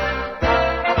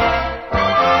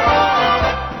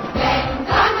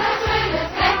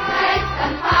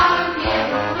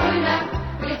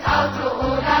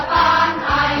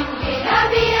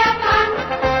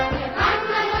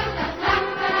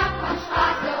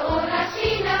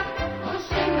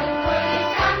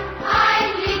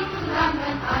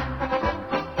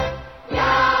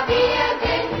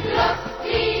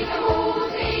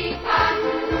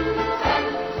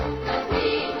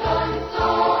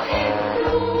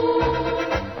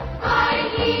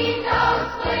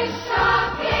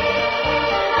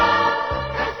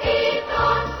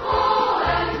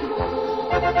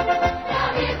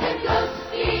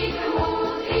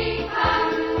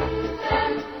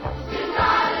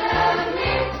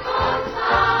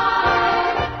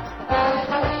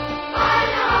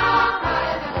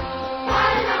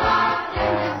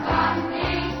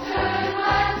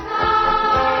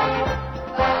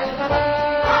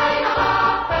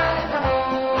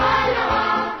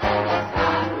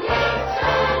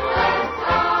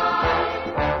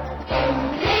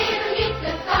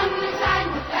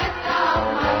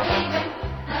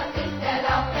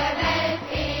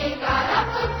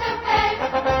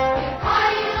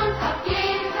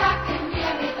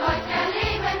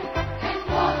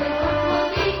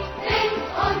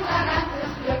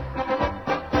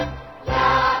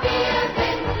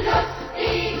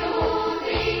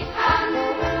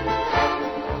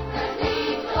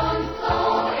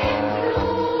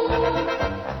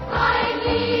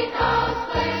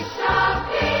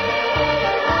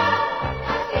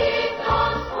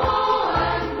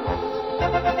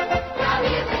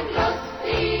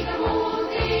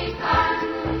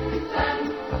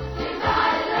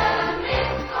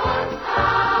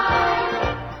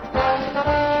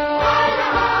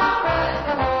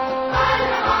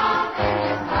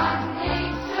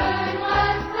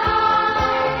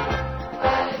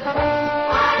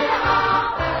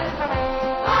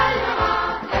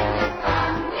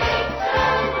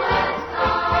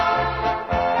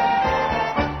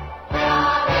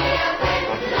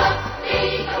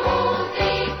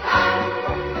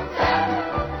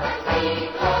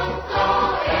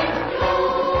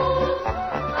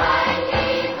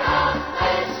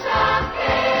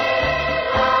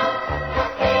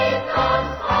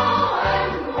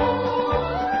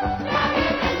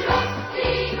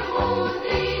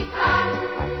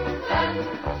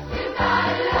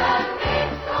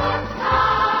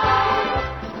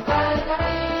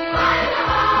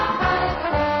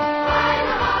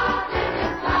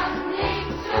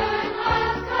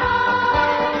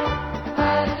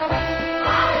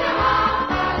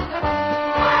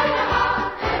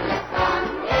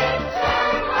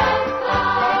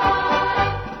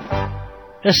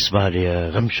 Das war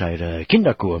der Remscheider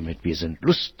Kinderchor mit Wir sind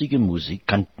lustige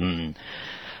Musikanten.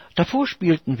 Davor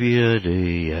spielten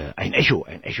wir ein Echo.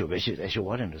 Welches Echo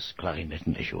war denn das?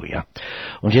 Klarinettenecho, ja.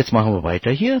 Und jetzt machen wir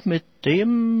weiter hier mit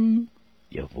dem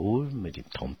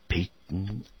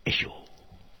Trompetenecho.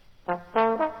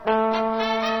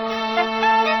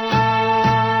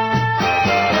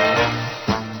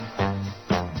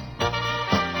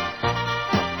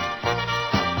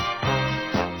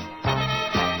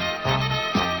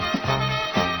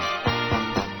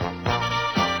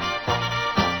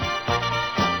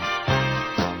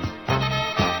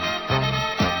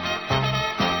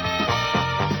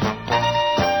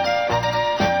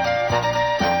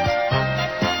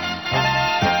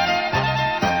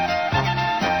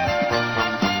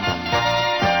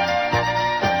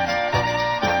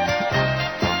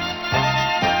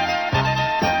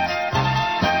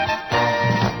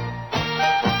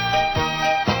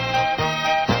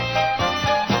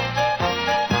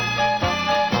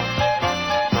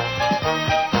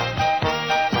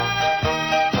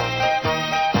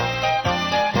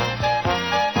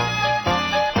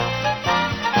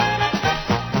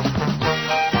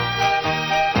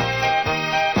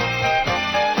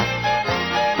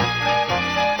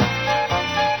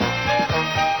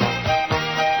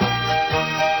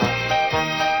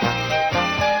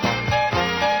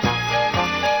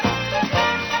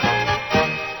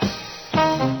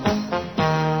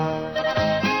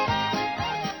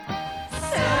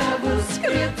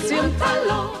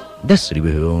 Das,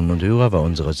 liebe Hörerinnen und Hörer, war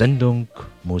unsere Sendung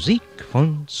Musik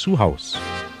von zu Haus.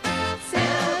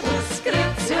 Servus,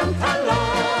 Grüezi und Hallo.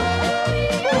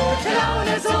 Gute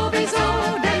Laune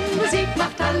sowieso, denn Musik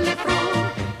macht alle froh.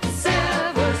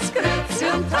 Servus, Grüezi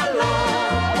und Hallo.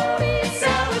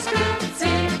 Servus,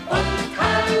 Grüezi und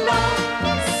Hallo.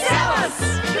 Servus,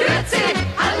 Grüezi,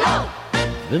 Hallo.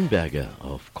 Wimberger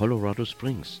of Colorado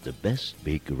Springs, the best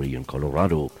bakery in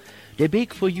Colorado. They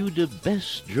bake for you the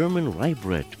best German rye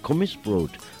bread,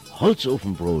 Kommissbrot,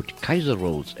 Holzofenbrot, Kaiser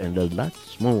rolls, and a lot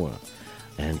more.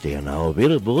 And they are now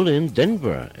available in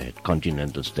Denver at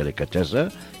Continental's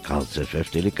Delicatessen, Carl's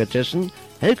FF Delicatessen,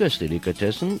 Helga's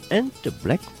Delicatessen, and the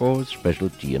Black Forest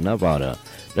Specialty in Nevada.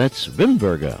 That's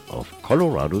Wimberger of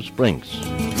Colorado Springs.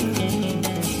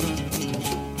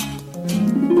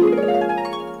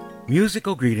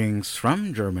 Musical greetings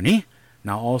from Germany,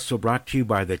 now also brought to you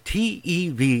by the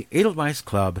TEV Edelweiss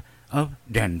Club of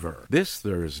Denver. This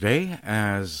Thursday,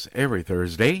 as every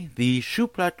Thursday, the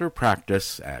Schuhplatter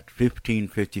practice at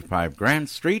 1555 Grand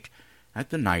Street at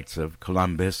the Knights of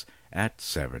Columbus at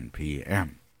 7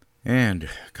 p.m. And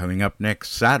coming up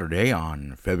next Saturday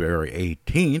on February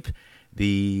 18th,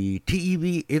 the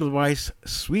TEV Edelweiss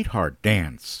Sweetheart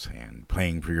Dance, and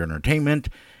playing for your entertainment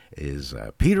is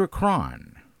Peter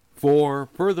Cron. For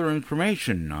further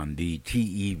information on the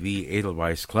TEV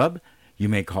Edelweiss Club, you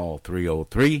may call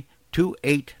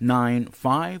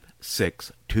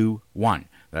 303-289-5621.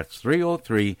 That's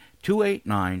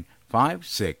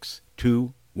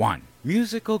 303-289-5621.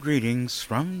 Musical greetings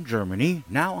from Germany,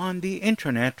 now on the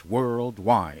internet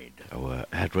worldwide. Our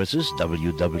address is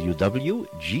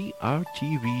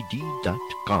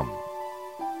www.grtvd.com.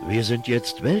 Wir sind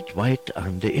jetzt weltweit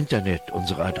an der Internet.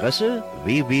 Unsere Adresse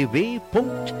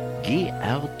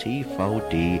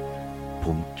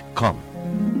www.grtvd.com.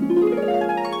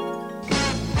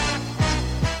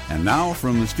 And now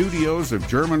from the studios of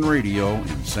German Radio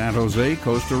in San Jose,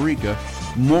 Costa Rica,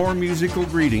 more musical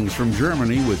greetings from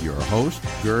Germany with your host,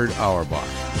 Gerd Auerbach.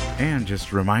 And just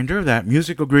a reminder that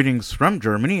Musical Greetings from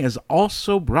Germany is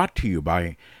also brought to you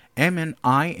by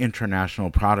M&I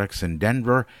International Products in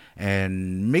Denver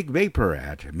and Mgvapor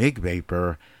at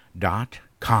mgvapor.com.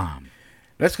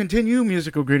 Let's continue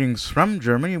Musical Greetings from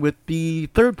Germany with the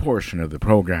third portion of the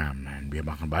program. Und wir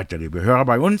machen weiter, liebe Hörer,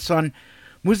 bei uns an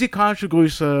musikalische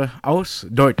Grüße aus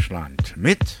Deutschland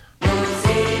mit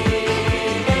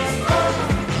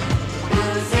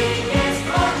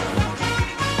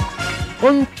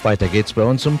Und weiter geht's bei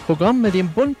uns im Programm mit dem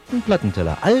bunten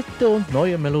Plattenteller. Alte und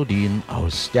neue Melodien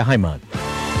aus der Heimat.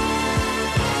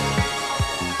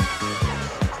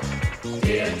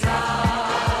 Der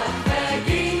Tag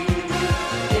verging,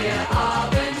 der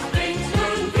Abend bringt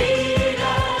nun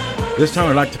wieder. This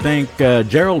time I'd like to thank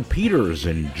Gerald Peters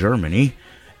in Germany,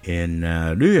 in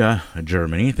Lühe,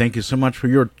 Germany. Thank you so much for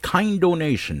your kind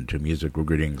donation to Musical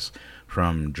Greetings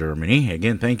from Germany.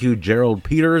 Again, thank you, Gerald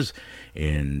Peters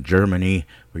in Germany,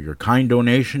 for your kind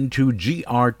donation to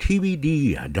grtvd.com.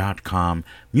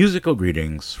 Musical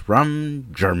Greetings from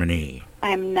Germany.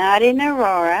 I'm not in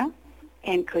Aurora,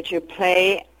 and could you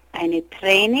play Eine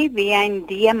Träne wie ein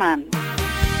Diamant?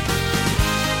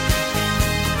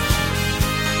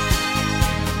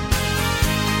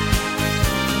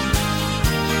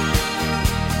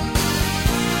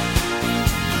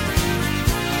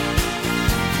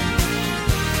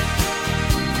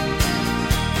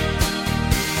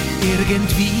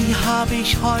 Irgendwie habe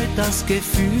ich heute das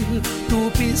Gefühl, du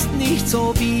bist nicht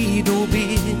so wie du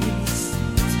bist.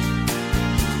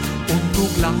 Und du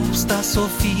glaubst, dass so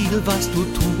viel, was du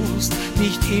tust,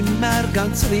 nicht immer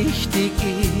ganz richtig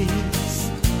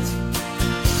ist.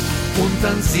 Und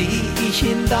dann sehe ich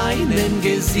in deinem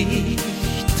Gesicht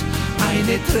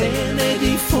eine Träne,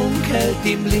 die funkelt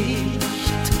im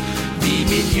Licht, wie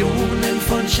Millionen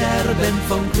von Scherben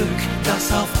vom Glück,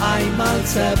 das auf einmal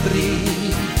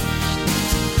zerbricht.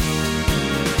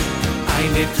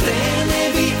 Eine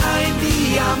Träne wie ein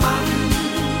Diamant,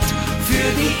 für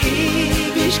die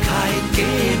Ewigkeit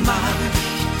gemacht,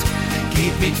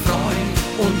 geht mit Freud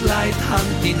und Leid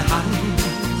Hand in Hand,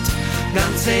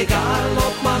 ganz egal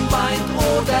ob man weint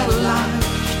oder lacht.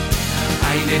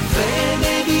 Eine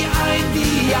Träne wie ein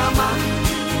Diamant,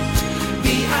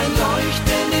 wie ein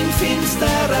Leuchten in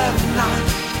finsterer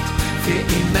Nacht, für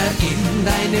immer in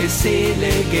deine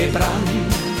Seele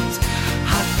gebrannt,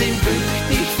 hat dem Glück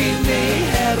dich viel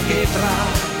näher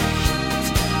gebracht.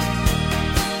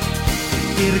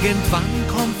 Irgendwann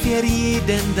kommt für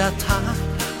jeden der Tag,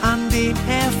 an dem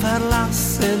er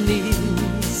verlassen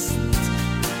ist.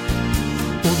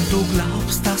 Und du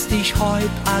glaubst, dass dich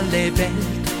heut alle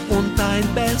Welt und dein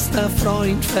bester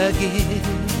Freund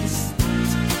vergisst.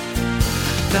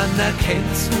 dann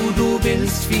erkennst du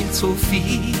willst viel zu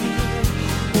viel.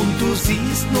 Und du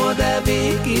siehst nur, der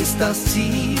Weg ist das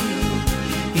Ziel.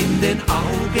 In den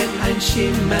Augen ein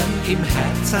Schimmern, im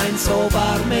Herz ein so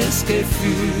warmes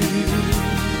Gefühl.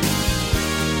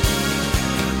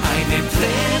 Eine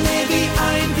Träne wie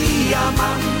ein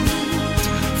Diamant,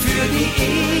 für die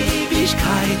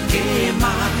Ewigkeit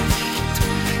gemacht.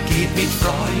 Geht mit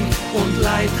Freud und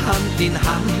Leid Hand in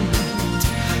Hand,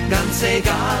 ganz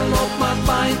egal ob man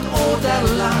weint oder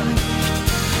lacht.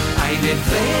 Eine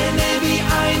Träne wie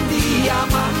ein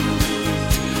Diamant,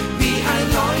 wie ein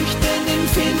Leuchten in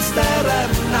finsterer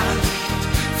Nacht,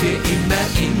 für immer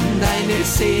in deine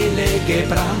Seele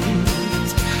gebrannt,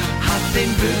 hat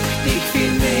dem Glück dich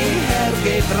viel näher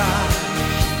gebracht.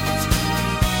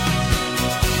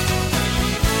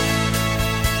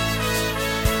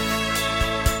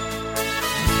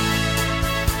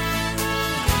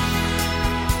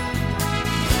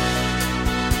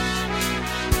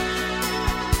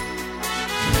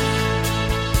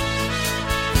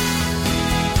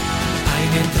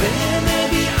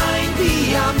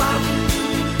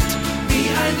 Wie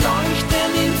ein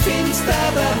Leuchten in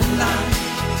finsterer Nacht,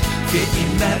 für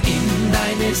immer in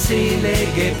deine Seele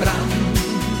gebrannt,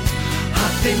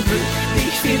 hat dem Glück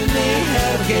dich viel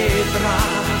näher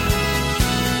gebracht.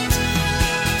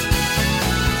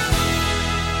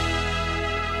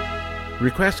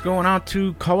 Request going out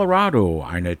to Colorado,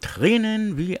 eine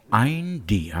Tränen wie ein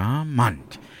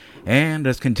Diamant. And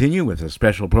let's continue with a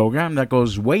special program that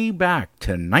goes way back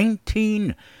to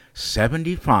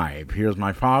 1975. Here's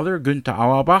my father, Günther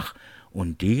Auerbach,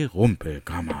 und die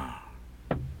Rumpelkammer.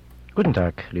 Guten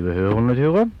Tag, liebe Hörerinnen und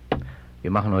Hörer.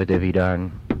 Wir machen heute wieder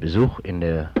einen Besuch in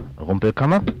der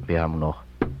Rumpelkammer. Wir haben noch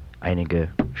einige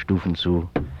Stufen zu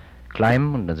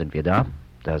climben und dann sind wir da.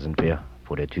 Da sind wir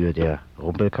vor der Tür der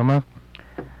Rumpelkammer.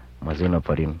 Mal sehen, ob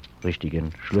wir den richtigen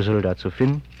Schlüssel dazu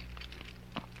finden.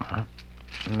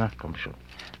 Na, komm schon.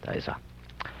 Da ist er.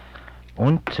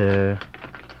 Und,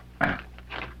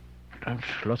 das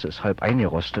Schloss ist halb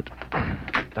eingerostet.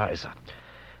 Da ist er.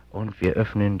 Und wir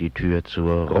öffnen die Tür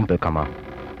zur Rumpelkammer.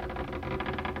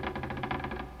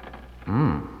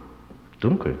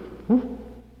 Dunkel.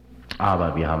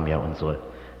 Aber wir haben ja unsere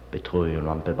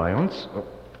Petroleumlampe bei uns.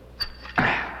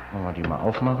 Wollen wir die mal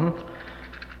aufmachen.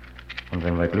 Und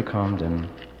wenn wir Glück haben, dann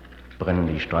brennen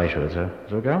die Streichhölzer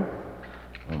sogar.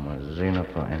 Und mal sehen,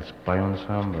 ob wir eins bei uns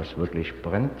haben, was wirklich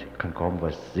brennt. Ich kann kaum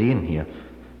was sehen hier.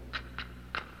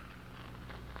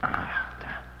 Da.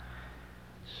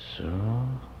 So,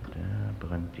 da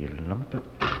brennt die Lampe.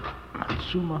 Mal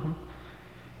zumachen.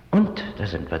 Und da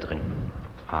sind wir drin.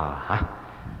 Aha,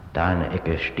 da in der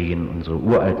Ecke stehen unsere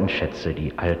uralten Schätze,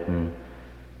 die alten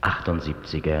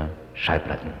 78er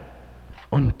Schallplatten.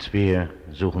 Und wir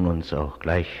suchen uns auch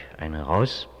gleich eine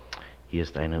raus. Hier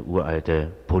ist eine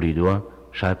uralte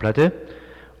Polydor-Schallplatte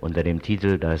unter dem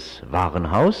Titel Das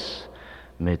Warenhaus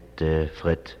mit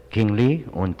Fred Kingley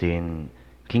und den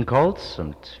King Coles.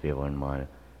 Und wir wollen mal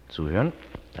zuhören.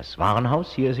 Das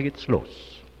Warenhaus, hier geht's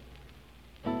los.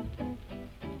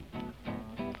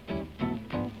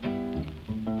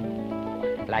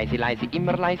 Leise, leise,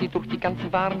 immer leise durch die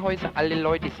ganzen Warenhäuser. Alle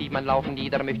Leute sieht man laufen,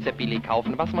 jeder möchte sehr billig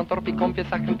kaufen. Was man dort bekommt für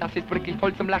Sachen, das ist wirklich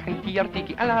voll zum Lachen. Die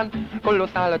Artikel allerhand,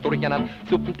 kolossaler Durcheinander.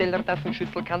 Suppenteller, Tassen,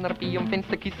 Schüssel, Kanarbium,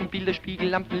 Fensterkissen, Bilder, Spiegel,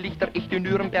 Lampen, Lichter, echte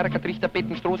Nürnberger, Trichter,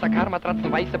 Betten, Strohsack, Matratzen,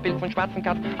 weißer Bild von schwarzen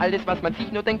Katzen. Alles, was man sich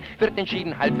nur denkt, wird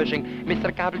entschieden halb verschenkt.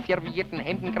 Messer, Gabel, Servietten,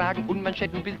 Hemden, Kragen,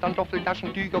 Unmanschetten, Bildpantoffeln,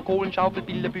 Taschen, Tücher, Kohlen, Schaufel,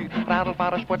 Bilderbücher,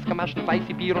 Radlfahrer, Sportskamaschen,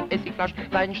 weiße Bier und Essigflaschen,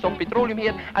 Leidenstoff,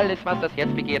 Petroleumherd, alles, was das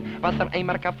Herz begehrt. Wasser,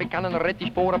 Eimer, Kaffeekannen,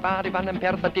 Rettich, Bohrer, Badewannen,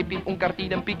 Perser, Teppich und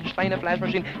Gardinen, Bickelsteine,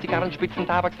 Fleischmaschinen, Zigarren, Spitzen,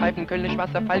 Tabakspfeifen, Kölnisch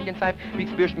Wasser, Falkenseife,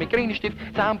 Wichsbürsten mit Grünstift,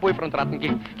 Samenpulver und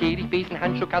Rattengift, Gehrig, Besen,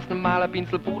 Handschuhkasten,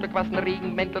 Malerpinsel, Puderquasten,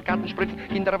 Regenmäntel, Kartenspritzen,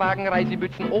 Kinderwagen,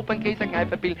 Reisemützen, Opernkäse,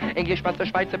 Kneiferbild, Englischwasser,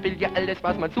 Schweizer Bild, ja alles,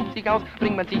 was man sucht sich aus,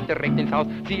 bringt man sich direkt ins Haus.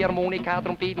 Ziehharmonika,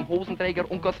 Trompeten, Hosenträger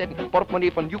und Korsetten,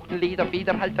 Portemonnaie von Juchtenleder,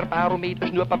 Federhalter, Barometer,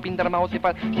 Schnurrpapinder,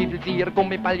 Mausefall, Stiefelsieher,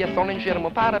 Gummiball, ja Sonnenschirm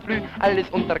und Parapluie, alles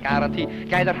unter Garantie.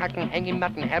 Kleiderhacken,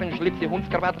 Hängematten, Herrenschlipse,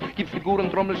 Hundskrawatten,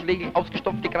 Gipsfiguren, Trommelschläge,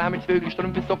 ausgestopfte Kramelsvögel,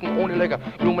 Strümpfe, Socken ohne Löcher,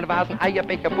 Blumenvasen,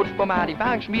 Eierbecher, Putzpomade,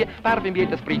 Wagenschmier,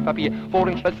 parfümiertes Briefpapier,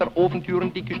 Vorhängeschlösser,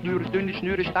 Ofentüren, dicke Schnüre, dünne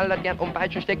Schnüre, Stallatern und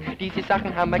Peitschensteck, diese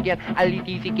Sachen haben wir gern, alle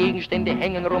diese Gegenstände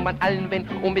hängen rum an allen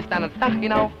Wänden und bis dann ans Dach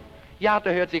hinauf, ja, da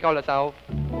hört sich alles auf.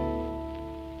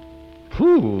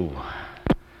 Puh.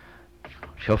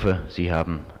 Ich hoffe, Sie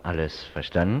haben alles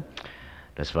verstanden.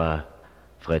 Das war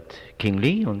Fred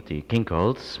Kingley und die King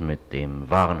Coles mit dem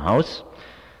Warenhaus.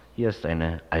 Hier ist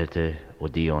eine alte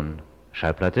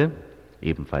Odeon-Schallplatte,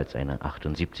 ebenfalls eine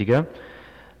 78er,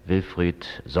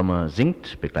 Wilfried Sommer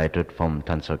singt, begleitet vom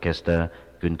Tanzorchester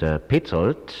Günter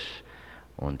Petzold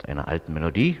und einer alten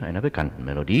Melodie, einer bekannten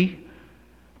Melodie,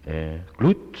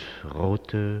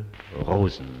 Glutrote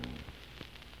Rosen.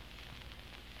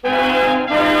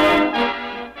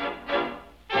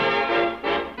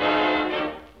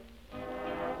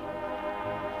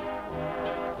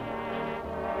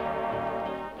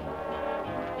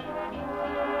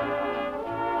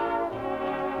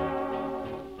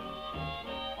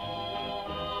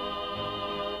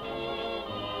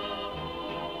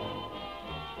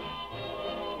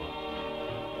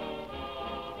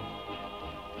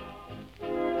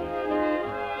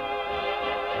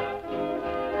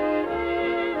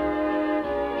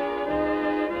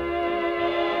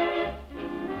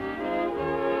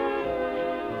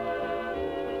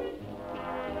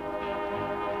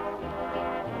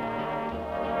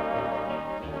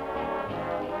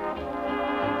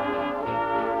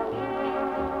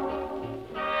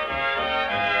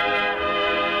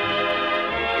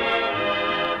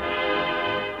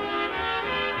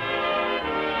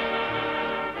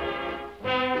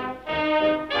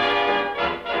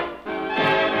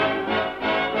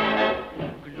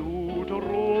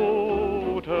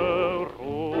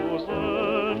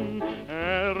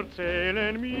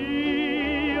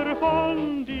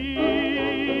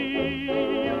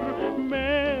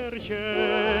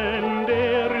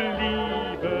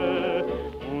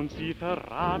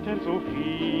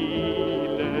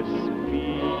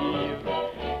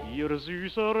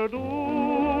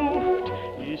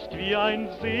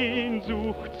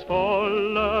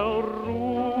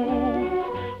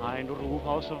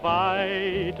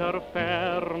 Weiter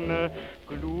Ferne,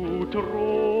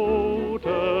 glutrote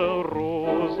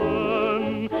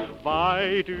Rosen,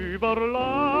 weit über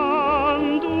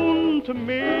Land und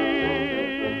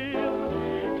Meer,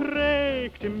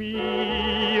 trägt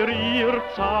mir ihr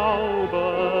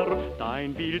Zauber,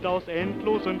 dein Bild aus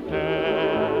endlosen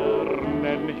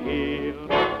Fernen her.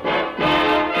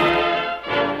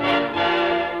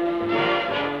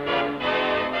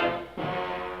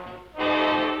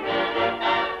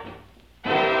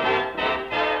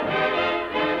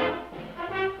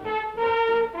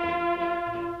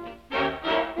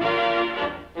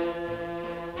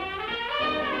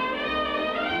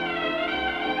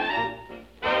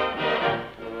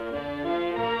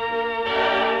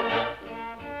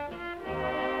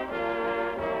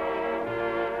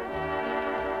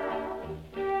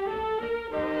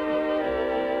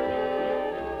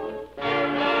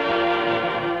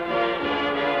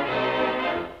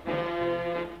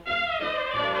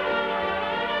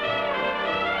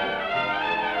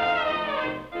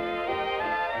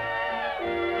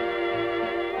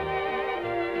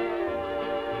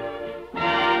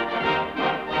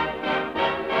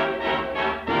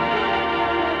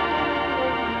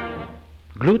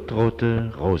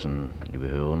 Glutrote Rosen, liebe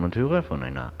Hörerinnen und Hörer, von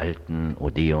einer alten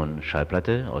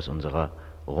Odeon-Schallplatte aus unserer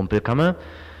Rumpelkammer,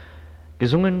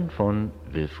 gesungen von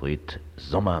Wilfried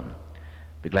Sommer,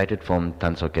 begleitet vom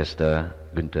Tanzorchester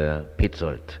Günter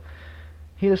Petzold.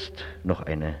 Hier ist noch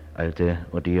eine alte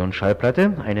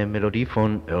Odeon-Schallplatte, eine Melodie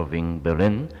von Irving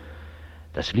Berlin,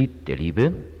 das Lied der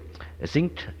Liebe. Es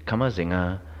singt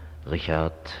Kammersänger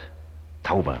Richard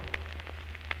Tauber.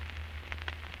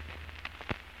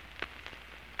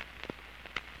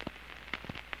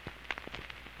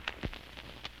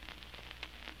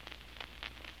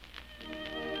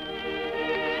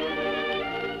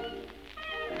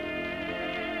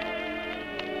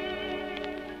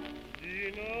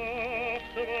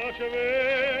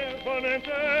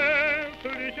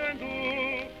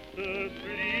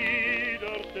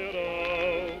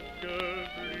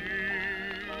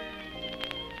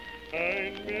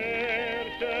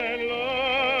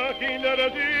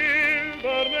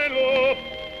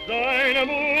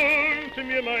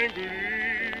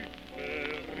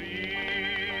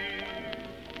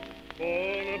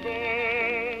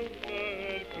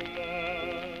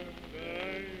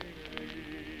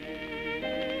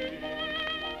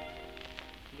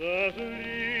 Das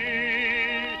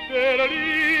Lied der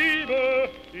Liebe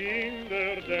in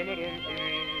der Dämmerung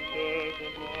klingt es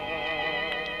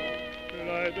nah,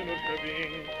 leise nur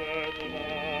schwingt es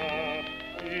nah,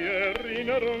 die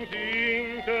Erinnerung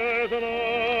singt es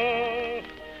nach,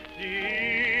 die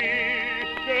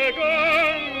ist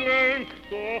gegangen,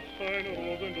 doch ein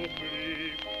Rosenduft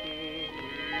blieb zurück,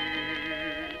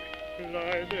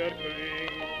 leise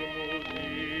erklingt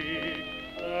Musik.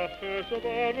 Ach, es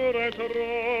war nur ein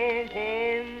Traum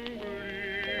von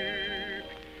Glück,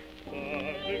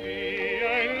 das wie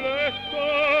ein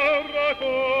letzter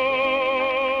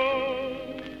Akkord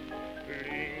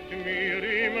klingt mir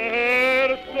im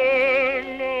Herzen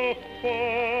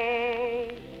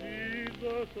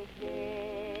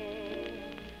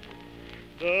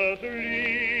das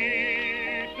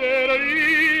Lied der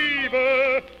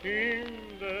Liebe, in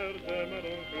der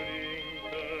Dämmerung klingt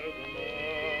es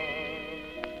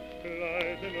nach,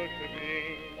 leise nur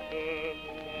schwingt es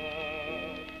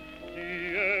nach,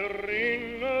 die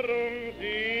Erinnerung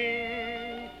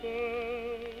singt es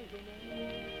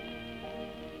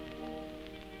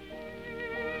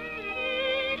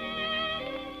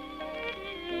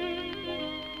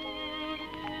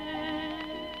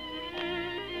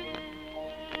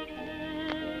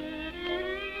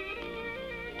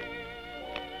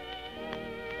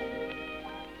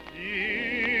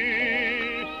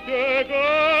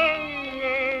gegangen,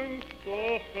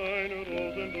 doch ein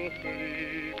Rosenduft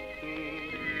blieb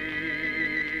zurück.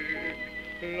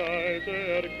 Leise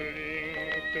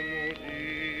erklingt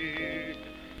Musik,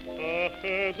 ach,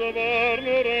 es war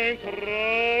nur ein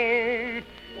Traum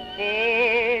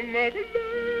vom Glück.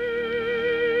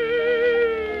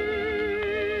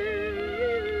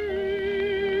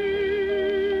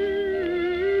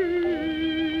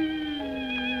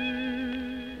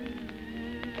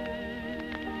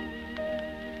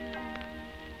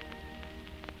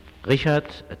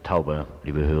 Richard Tauber,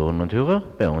 liebe Hörerinnen und Hörer,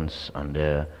 bei uns an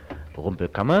der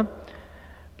Rumpelkammer,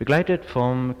 begleitet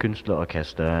vom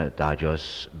Künstlerorchester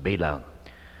Dajos Bela.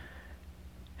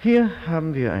 Hier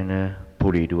haben wir eine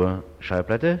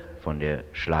Polydur-Schallplatte von der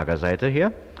Schlagerseite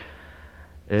her.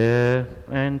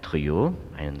 Ein Trio,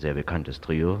 ein sehr bekanntes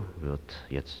Trio, wird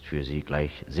jetzt für Sie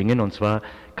gleich singen, und zwar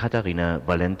Katharina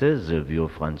Valente, Silvio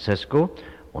Francesco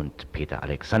und Peter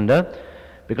Alexander,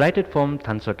 begleitet vom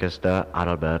Tanzorchester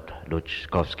Adalbert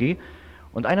Lutschkowski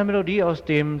und einer Melodie aus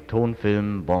dem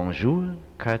Tonfilm Bonjour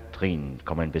Catherine.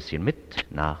 Komm ein bisschen mit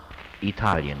nach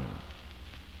Italien.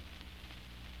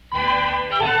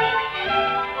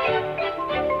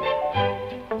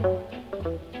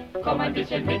 Komm ein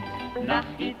bisschen mit nach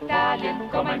Italien,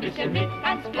 komm ein bisschen mit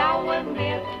ans blaue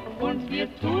Meer. Und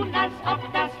wir tun, als ob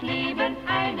das Leben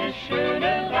eine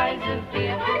schöne Reise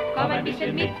wäre. Komm ein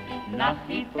bisschen mit nach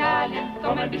Italien,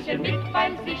 komm ein bisschen mit,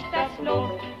 weil sich das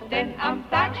lohnt. Denn am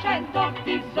Tag scheint dort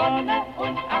die Sonne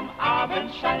und am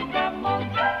Abend scheint der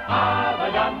Mond. Aber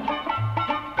dann,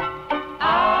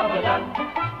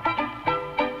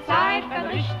 zeigt ein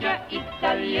richtiger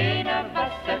Italiener,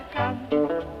 was er kann.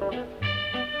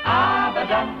 Aber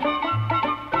dann,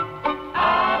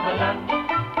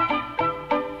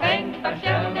 fängt beim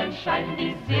Sternenschein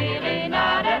die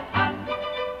Serenade an.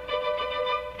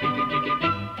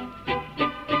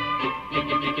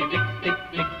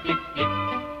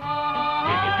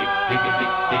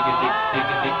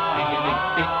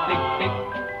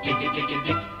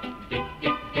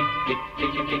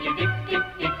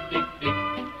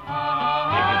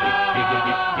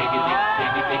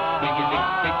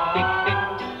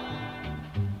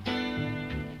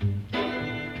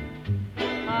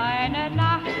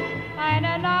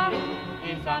 Eine Nacht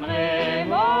in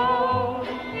Sanremo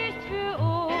ist für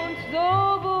uns so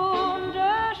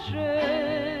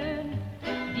wunderschön.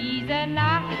 Diese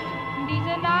Nacht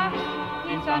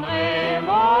in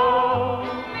Sanremo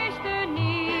müsste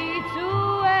nie zu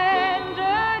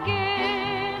Ende gehen.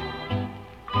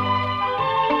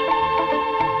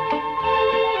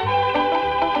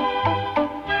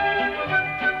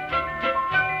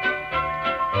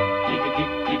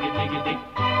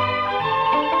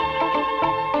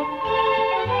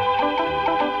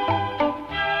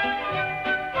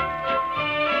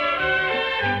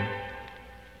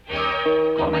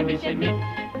 Komm ein bisschen mit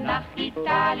nach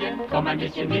Italien, komm ein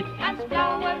bisschen mit ans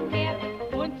blaue Meer.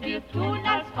 Und wir tun,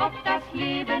 als ob das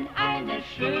Leben eine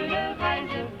schöne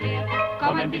Reise wäre.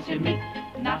 Komm ein bisschen mit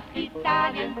nach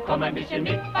Italien, komm ein bisschen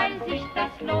mit, weil sich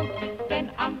das lohnt.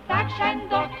 Denn am Tag scheint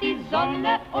dort die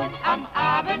Sonne und am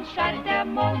Abend scheint der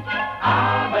Mond.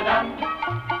 Aber dann,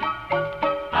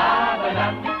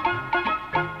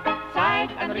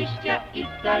 zeigt ein richtiger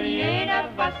Italiener,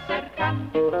 was er kann.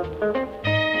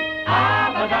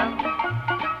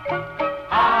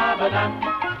 Aber dann,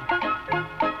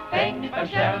 fängt beim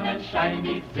Sternenschein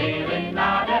die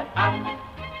Serenade an.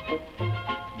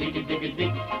 Digge, digge,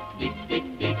 dick, dick,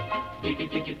 dick, dick, digge,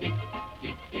 digge, dick,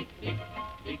 dick, dick, dick,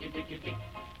 digge, digge, dick,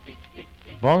 dick, dick,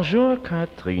 dick. Bonjour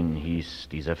Catherine hieß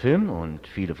dieser Film, und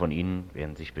viele von Ihnen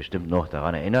werden sich bestimmt noch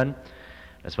daran erinnern.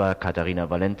 Es war Katharina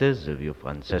Valente, Silvio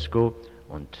Francesco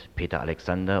und Peter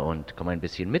Alexander, und komm ein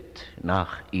bisschen mit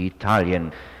nach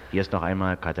Italien. Hier ist noch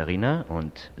einmal Katharina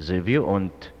und Silvio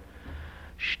und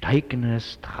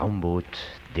Steigendes Traumboot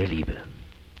der Liebe.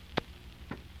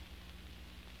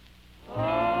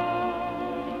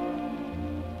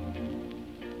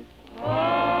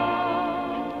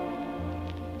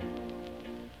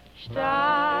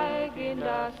 Steig in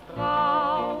das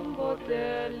Traumboot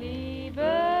der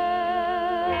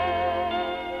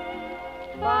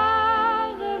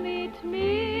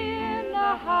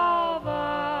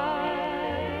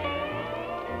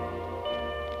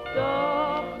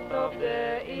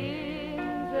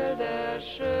Insel der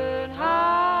Schönheit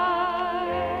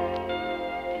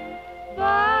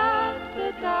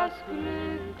wartet das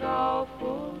Glück auf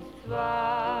uns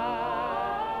zwei.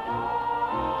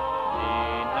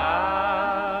 Die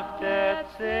Nacht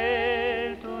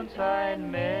erzählt uns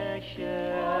ein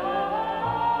Märchen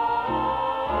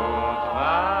und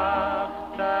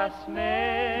macht das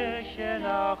Märchen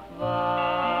auch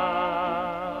wahr.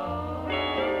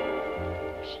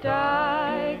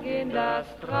 Steig in das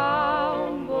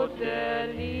Traumboot der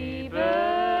Liebe,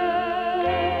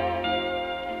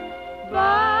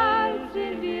 bald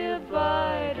sind wir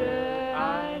beide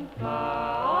ein Paar.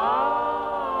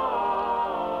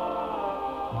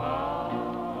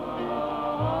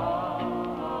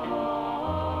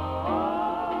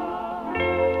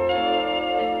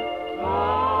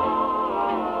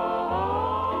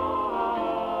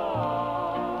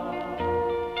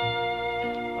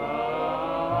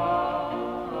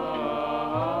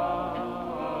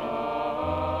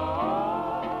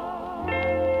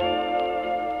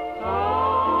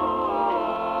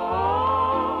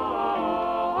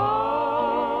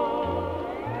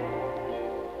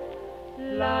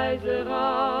 Leise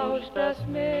rauscht das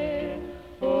Meer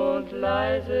und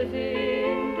leise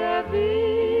singt der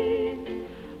Wind,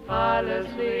 alles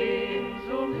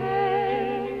ringsumher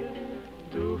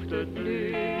duftet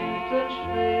blütenschwer.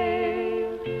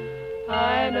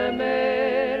 Eine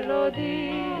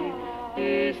Melodie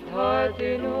ist heute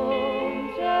in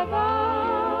uns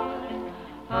erwacht,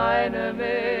 eine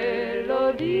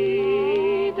Melodie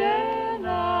der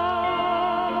Nacht.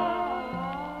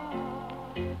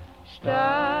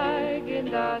 Steig in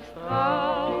das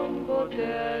Traumboot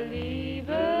der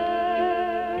Liebe,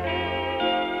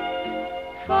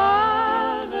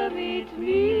 fahre mit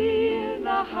mir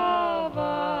nach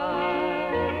Hawaii.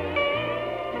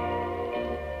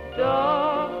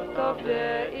 Dort auf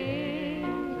der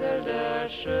Insel der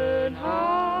Schönheit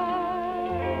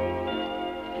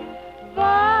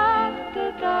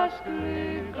wartet das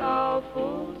Glück auf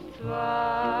uns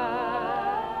zwei.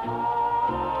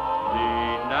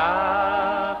 Die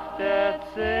Nacht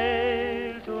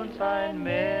erzählt uns ein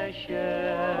Märchen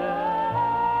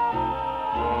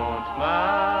und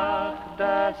macht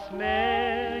das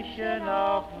Märchen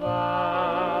auch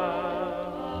wahr.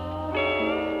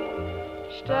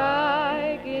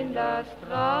 Steig in das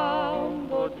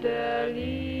Traumboot der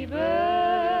Liebe,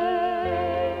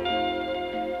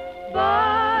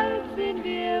 bald sind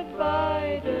wir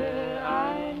beide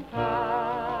ein Paar.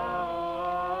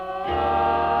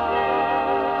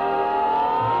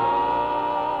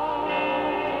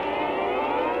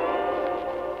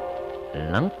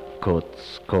 Lang,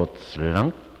 kurz, kurz,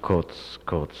 lang, kurz,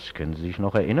 kurz. Können Sie sich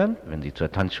noch erinnern, wenn Sie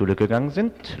zur Tanzschule gegangen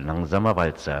sind? Langsamer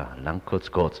Walzer, lang,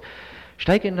 kurz, kurz.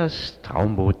 Steig in das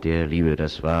Traumboot der Liebe.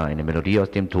 Das war eine Melodie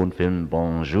aus dem Tonfilm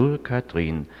Bonjour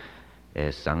Catherine.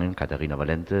 Es sangen Katharina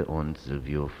Valente und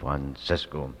Silvio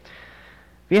Francesco.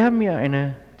 Wir haben hier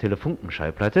eine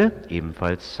Telefunkenschallplatte,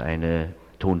 ebenfalls eine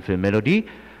Tonfilmmelodie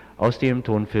aus dem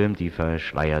Tonfilm Die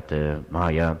verschleierte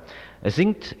Maya. Es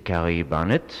singt Carrie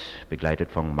Barnett,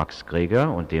 begleitet von Max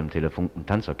Greger und dem Telefunken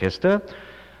Tanzorchester.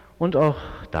 Und auch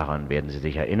daran werden Sie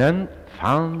sich erinnern,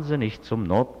 fahren Sie nicht zum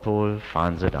Nordpol,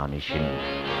 fahren Sie da nicht hin.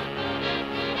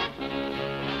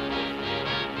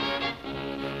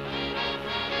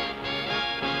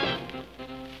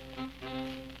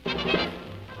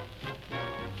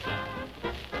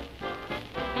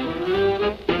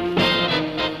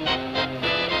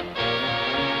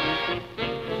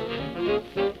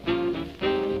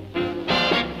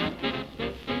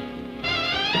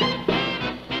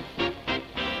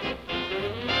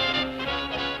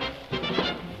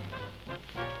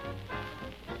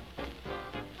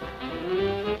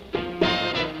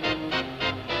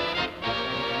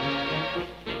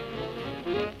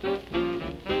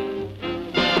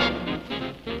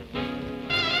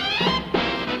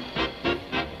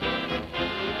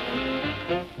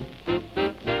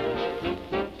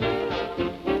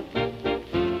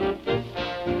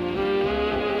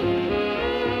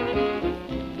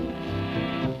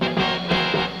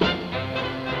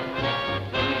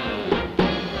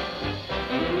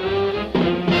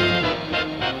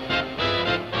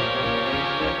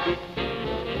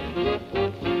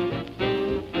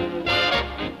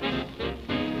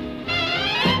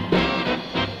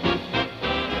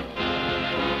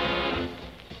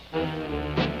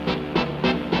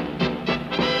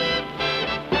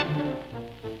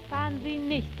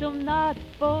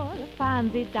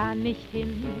 Fahren Sie da nicht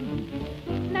hin.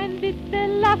 Nein, bitte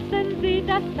lassen Sie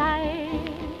das sein.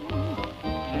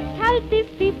 Kalt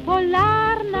ist die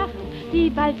Polarnacht, die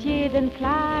bald jeden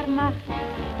klar macht.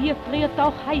 hier friert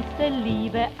auch heiße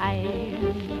Liebe ein.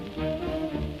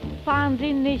 Fahren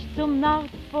Sie nicht zum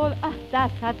Nordpol, ach,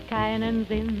 das hat keinen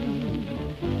Sinn.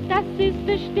 Das ist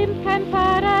bestimmt kein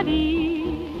Paradies.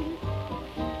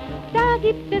 Da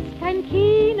gibt es kein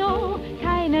Kino,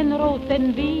 keinen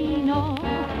roten Vino,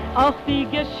 auch die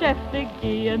Geschäfte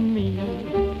gehen mies.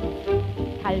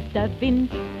 Kalter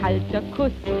Wind, kalter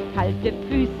Kuss, kalte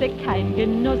Füße, kein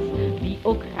Genuss. Wie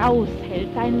o Kraus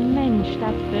hält ein Mensch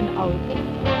das denn aus?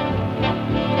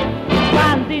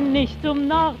 Fahren Sie nicht zum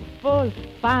Nordpol,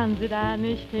 fahren Sie da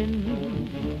nicht hin.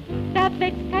 Da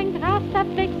wächst kein Gras, da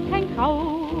wächst kein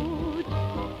Kraut.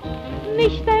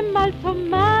 Nicht einmal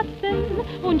Tomaten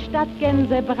und statt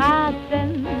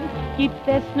Gänsebraten gibt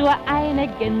es nur eine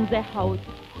Gänsehaut.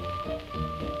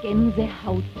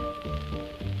 Gänsehaut.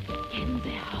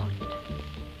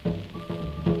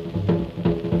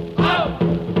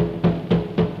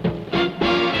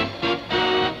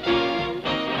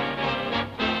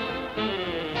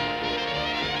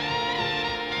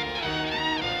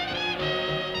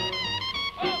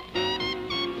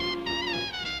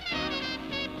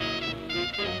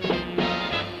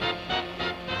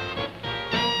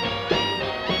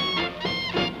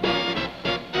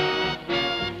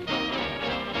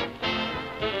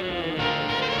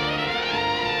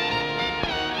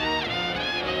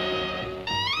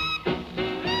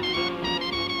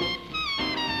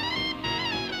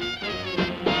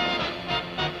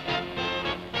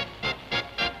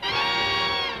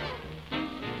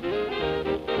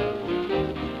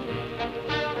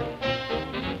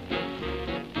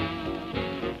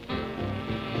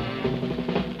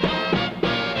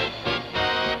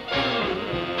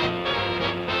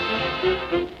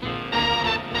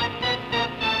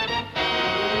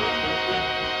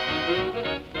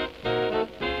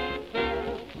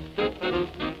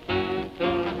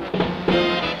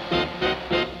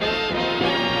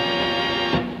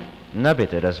 Na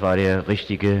bitte, das war der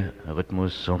richtige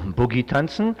Rhythmus zum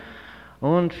Boogie-Tanzen.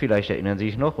 Und vielleicht erinnern Sie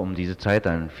sich noch, um diese Zeit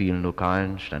an vielen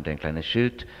Lokalen stand ein kleines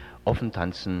Schild, offen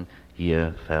tanzen,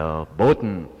 hier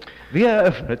verboten. Wir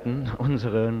eröffneten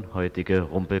unsere heutige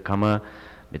Rumpelkammer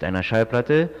mit einer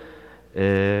Schallplatte.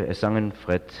 Es sangen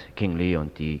Fred Kingley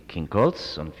und die King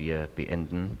Coles und wir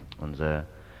beenden unsere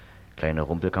kleine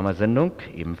Rumpelkammer-Sendung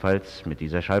ebenfalls mit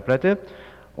dieser Schallplatte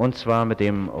und zwar mit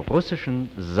dem russischen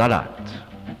Salat.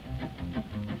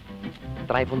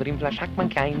 3 von Rindfleisch hackt man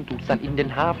klein, tut's dann in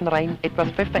den Hafen rein, etwas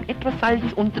Pfeffer, etwas Salz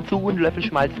und dazu ein Löffel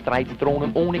Schmalz, 3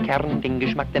 Zitronen ohne Kern, den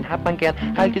Geschmack, den hat man gern,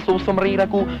 kalte Soße vom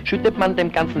Reragu, schüttet man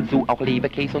dem Ganzen zu, auch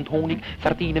Leberkäse und Honig,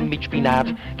 Sardinen mit Spinat,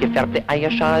 gefärbte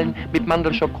Eierschalen mit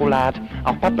Mandelschokolade,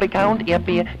 auch Paprika und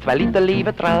Erdbeer, 2 Liter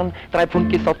Lebertran, 3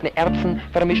 Pfund gesottene Erbsen,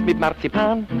 vermischt mit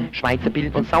Marzipan, Schweizer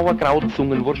Pillen und Sauerkraut,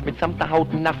 Zungenwurst mit samter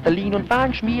Haut, Naphthalin und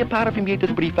Warnschmier,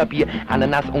 parfümiertes Briefpapier,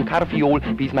 Ananas und Karfiol,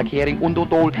 Bismarck-Hering und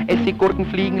Odol, Essig, Gurken,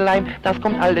 Fliegenleim, das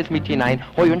kommt alles mit hinein.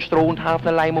 Heu und Stroh und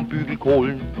Hafnerleim und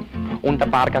Bügelkohlen. Und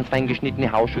ein paar ganz fein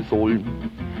geschnittene Hausschuhsohlen.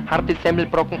 Harte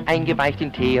Semmelbrocken eingeweicht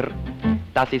in Teer.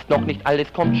 Das ist noch nicht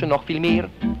alles, kommt schon noch viel mehr.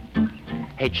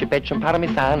 Hätschebätsch und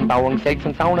Parmesan, Bauernselks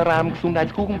und Saunerahmen,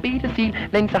 Gesundheitskuchen, Petersil,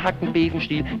 Lenzer, Hacken,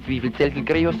 Besenstiel, Zwiebelzeltel,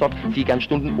 Creosote,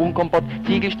 Ziegernstunden und Kompott,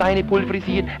 Ziegelsteine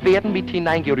pulverisiert, werden mit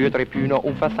hineingerührt, Repüner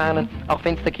und Fasanen, auch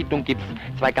Fensterkittung gibt's,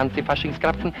 2 ganze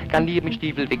Faschingskrapfen, garniert mit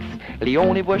Stiefelwix,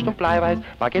 Leone, Wurst und Bleiweiß,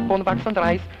 Baguette, Bonwachs und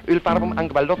Reis, Ölfarbe und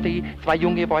Angwalotti, 2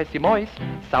 junge weiße Mäus,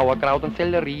 Sauerkraut und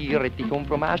Sellerie, Rettich und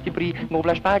Fromage de Brie,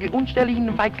 Nobler Spargel und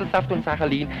Sterlin, Weichselsaft und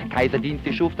Sachalin,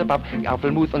 Kaiserdienste, Schufterbab,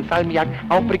 Apfelmus und Salmiak,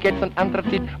 auch Briketts und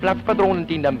Anthrazit, Platzpatronen,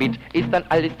 Dynamit, ist dann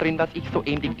alles drin, was ich so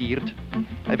eben diktiert.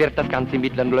 Wird das Ganze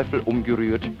mit einem Löffel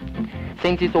umgerührt.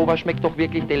 Sehen Sie, sowas schmeckt doch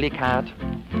wirklich delikat.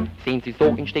 Sehen Sie, so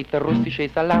entsteht der russische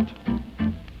Salat.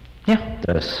 Ja,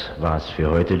 das war's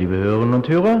für heute, liebe Hörerinnen und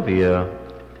Hörer. Wir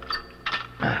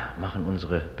machen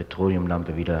unsere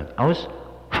Petroleumlampe wieder aus.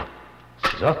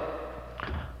 So.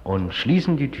 Und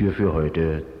schließen die Tür für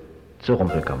heute zur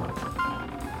Rumpelkammer.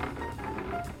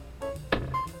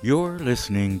 You're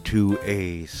listening to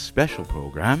a special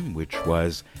program which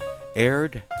was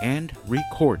aired and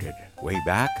recorded way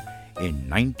back in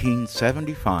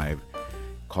 1975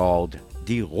 called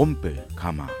Die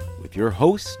Rumpelkammer with your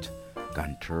host,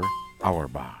 Gunter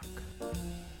Auerbach.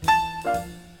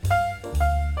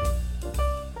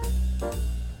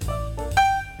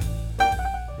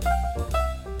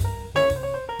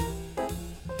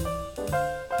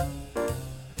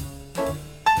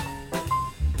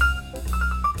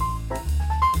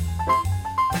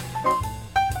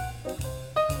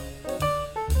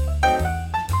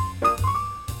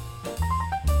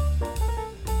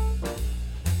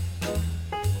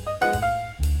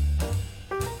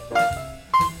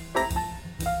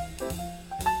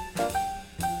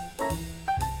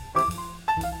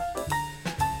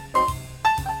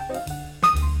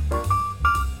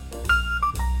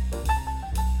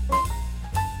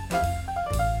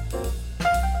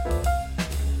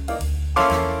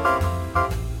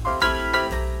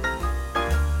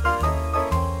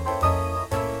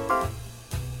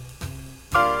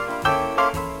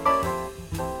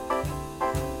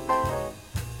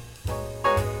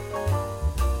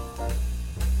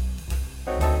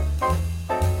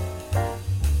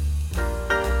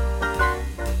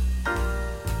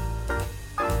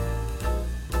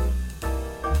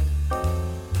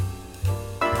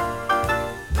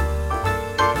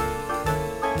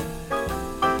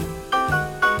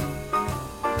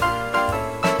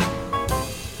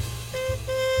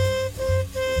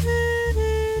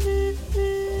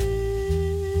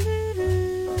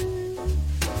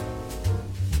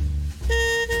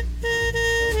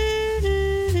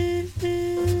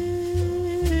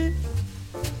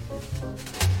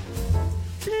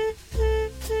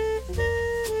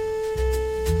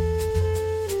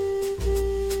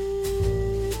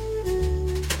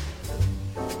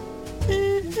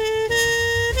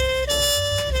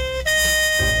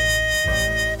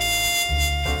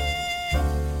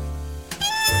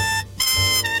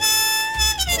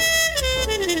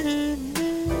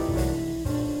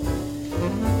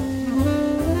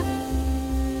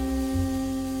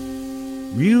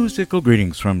 musical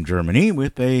greetings from Germany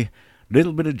with a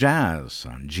little bit of jazz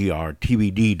on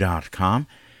grtvd.com.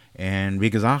 And wie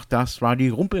gesagt, das war die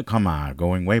Rumpelkammer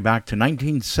going way back to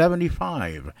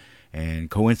 1975. And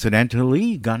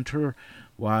coincidentally, Gunter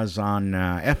was on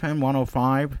FM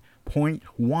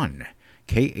 105.1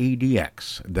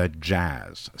 KADX, the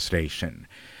jazz station.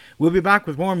 We'll be back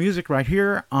with more music right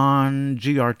here on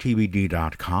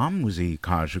grtvd.com.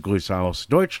 Musikalische Grüße aus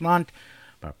Deutschland.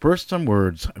 But first, some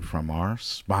words from our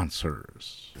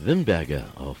sponsors. Wimberger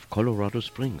of Colorado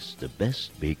Springs, the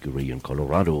best bakery in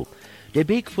Colorado. They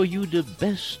bake for you the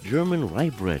best German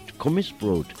rye bread,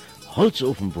 Kommissbrot,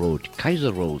 Holzofenbrot,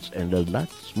 Kaiser rolls, and a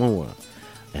lot more.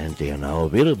 And they are now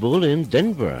available in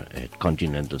Denver at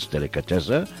Continental's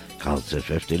Delicatessen, Carl's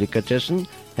FF Delicatessen,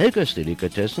 Helga's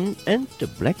Delicatessen, and the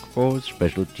Black Forest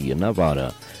Specialty in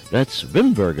Nevada. That's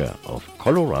Wimberger of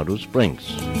Colorado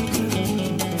Springs.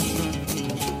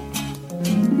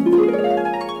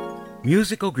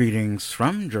 Musical greetings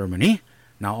from Germany,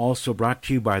 now also brought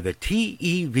to you by the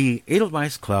TEV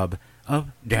Edelweiss Club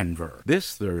of Denver.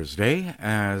 This Thursday,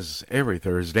 as every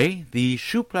Thursday, the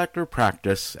Schuhplatter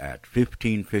practice at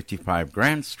 1555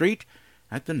 Grand Street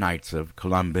at the Knights of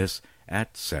Columbus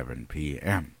at 7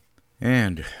 p.m.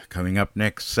 And coming up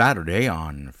next Saturday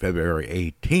on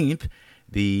February 18th,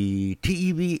 the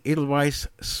TEV Edelweiss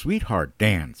Sweetheart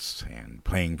Dance, and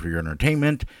playing for your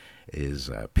entertainment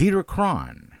is Peter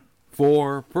Cron.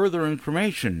 For further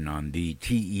information on the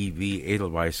TEV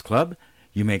Edelweiss Club,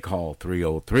 you may call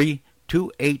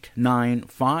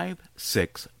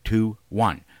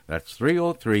 303-289-5621. That's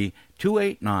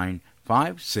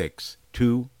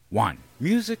 303-289-5621.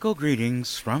 Musical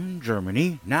greetings from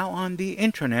Germany, now on the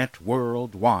internet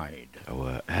worldwide.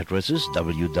 Our address is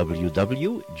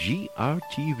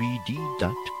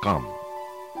www.grtvd.com.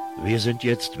 Wir sind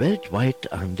jetzt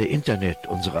weltweit an der Internet.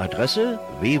 Unsere Adresse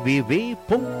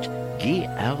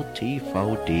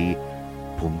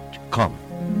www.grtvd.com.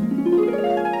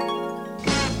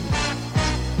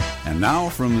 And now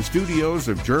from the studios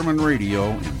of German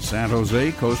Radio in San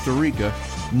Jose, Costa Rica,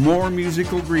 more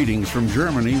musical greetings from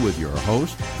Germany with your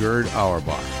host, Gerd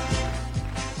Auerbach.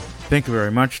 Thank you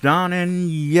very much, Don, and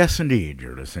yes, indeed,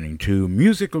 you're listening to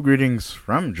Musical Greetings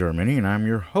from Germany, and I'm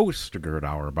your host, Gerd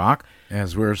Auerbach,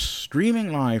 as we're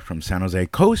streaming live from San Jose,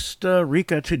 Costa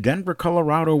Rica to Denver,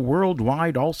 Colorado,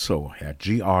 worldwide also at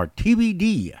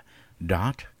grtvd.com.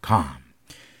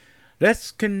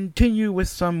 Let's continue with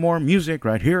some more music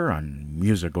right here on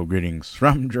Musical Greetings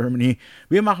from Germany.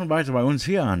 Wir machen weiter bei uns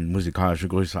hier an Musikalische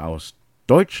Grüße aus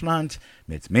Deutschland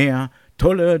mit mehr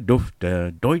tolle,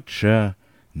 dufte deutsche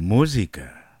Musik.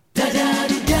 Da da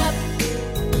du da,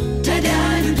 da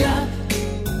da du da,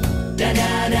 da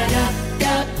da da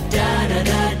da, da da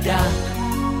da da.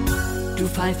 Du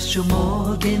pfeifst schon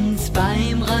morgens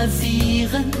beim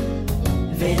Rasieren,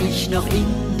 wenn ich noch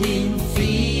in den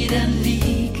Federn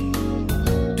lieg.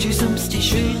 Du summst die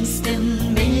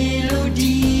schönsten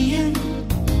Melodien,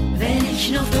 wenn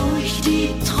ich noch durch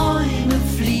die Träume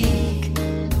flieg.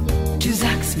 Du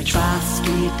sagst, mit Spaß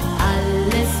geht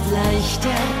alles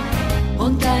leichter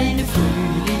und deine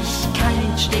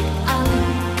Fröhlichkeit steckt an.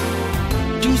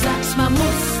 Du sagst, man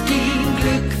muss dem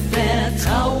Glück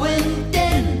vertrauen,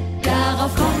 denn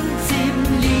darauf kommt's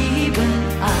im Leben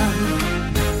an.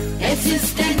 Es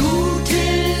ist ein gute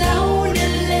Laune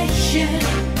Lächeln,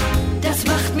 das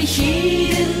macht mich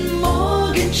jeden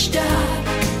Morgen stark.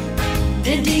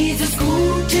 Denn dieses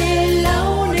gute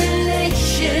Laune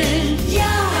Lächeln,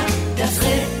 ja, das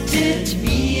rettet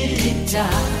mir den Tag.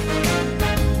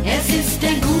 Es ist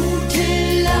ein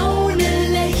gute Laune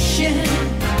Lächeln,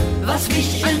 was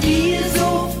mich an dir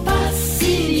so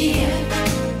fasziniert.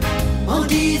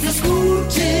 Und dieses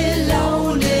gute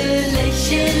Laune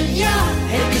Lächeln, ja,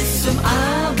 hält bis zum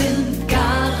Abend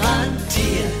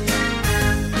garantiert.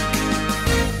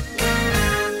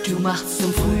 Du machst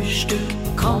zum Frühstück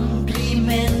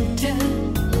Komplimente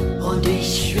und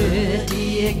ich höre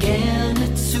dir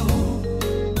gerne zu.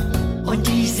 Und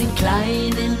diesen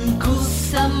kleinen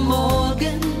Kuss am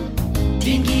Morgen,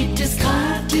 den gibt es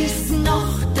gratis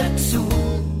noch dazu.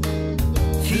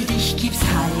 Für dich gibt's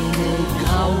keine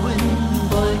grauen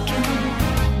Wolken,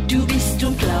 du bist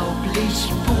unglaublich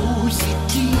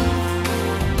positiv.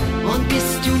 Und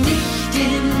bist du nicht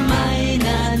in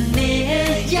meiner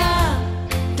Nähe, ja,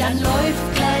 dann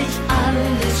läuft gleich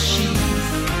alles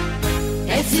schief.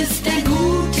 Es ist ein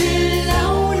gute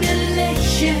Laune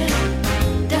Lächeln,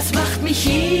 das macht mich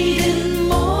jeden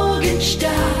Morgen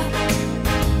stark.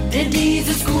 Denn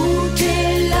dieses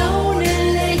gute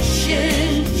Laune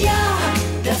Lächeln, ja,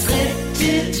 das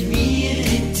rettet mir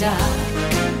den Tag.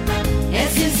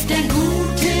 Es ist ein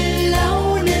gute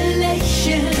Laune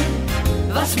Lächeln,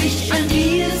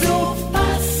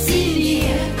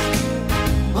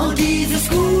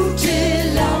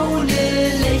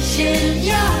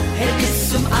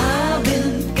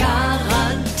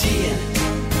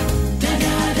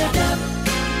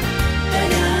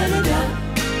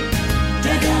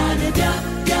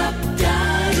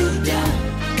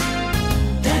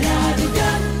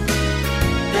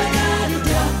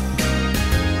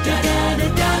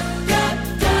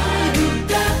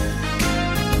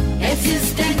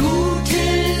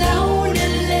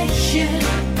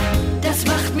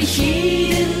 ich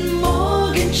jeden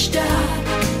Morgen stark,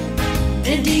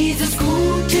 denn dieses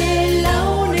gute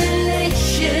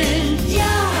Laune-Lächeln,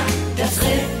 ja, das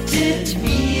rettet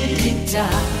mir den Tag.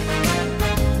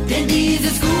 Denn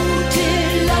dieses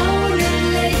gute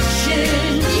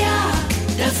Laune-Lächeln, ja,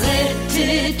 das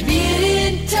rettet mir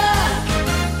den Tag.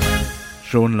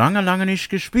 Schon lange nicht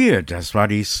gespielt. Das war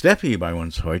die Steffi bei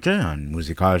uns heute. Eine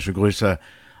musikalische Grüße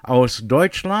aus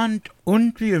Deutschland.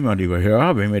 Und wie immer, liebe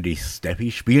Hörer, wenn wir die Steffi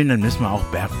spielen, dann müssen wir auch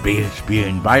Bert Behl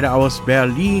spielen. Beide aus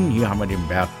Berlin. Hier haben wir den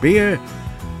Bert Behl.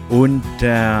 Und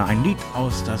ein Lied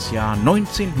aus das Jahr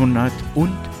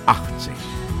 1980.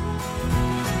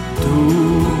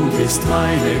 Du bist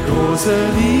meine große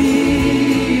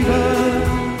Liebe,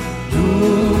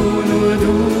 nur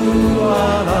du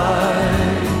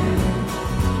allein.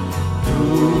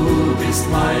 Du bist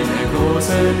meine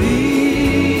große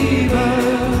Liebe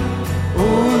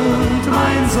und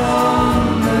mein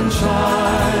Sonnenschein.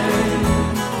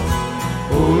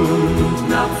 Und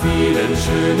nach vielen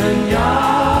schönen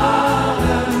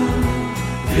Jahren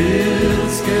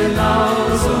wird's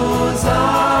genauso sein.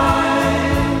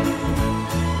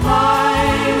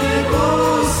 Meine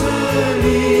große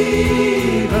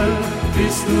Liebe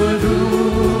bist nur du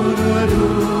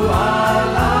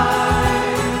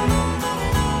allein.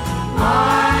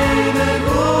 Meine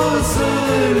große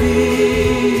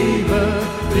Liebe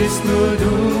bist nur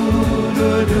du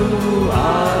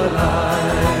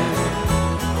allein.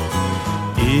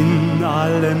 In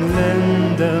allen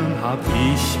Ländern hab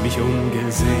ich mich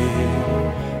umgesehen,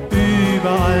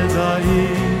 überall sah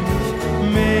ich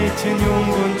Mädchen jung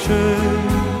und schön,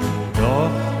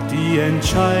 doch die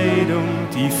Entscheidung,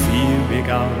 die fiel mir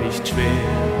gar nicht schwer,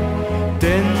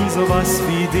 denn sowas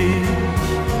wie dich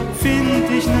find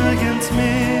ich nirgends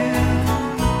mehr.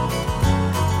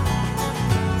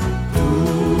 Du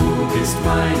bist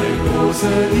meine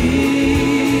große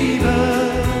Liebe,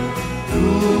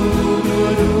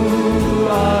 nur du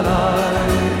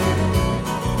allein.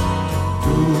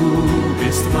 Du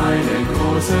bist meine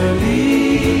große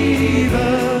Liebe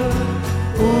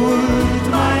und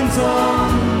mein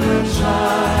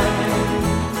Sonnenschein.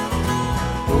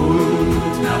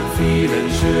 Und nach vielen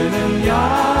schönen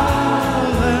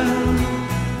Jahren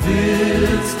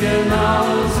wird's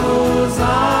genauso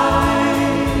sein.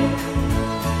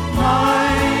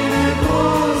 Meine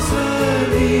große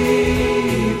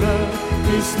Liebe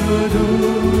bist nur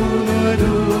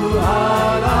du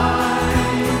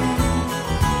allein.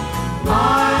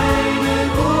 Meine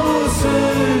große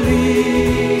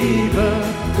Liebe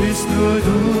bist nur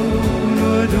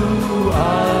du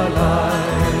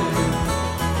allein.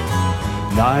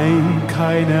 Nein,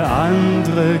 keine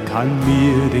andere kann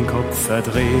mir den Kopf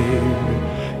verdrehen,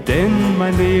 denn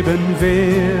mein Leben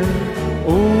wär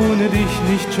ohne dich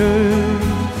nicht schön.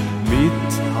 Mit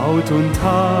Haut und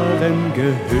Haaren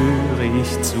gehöre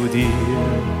ich zu dir.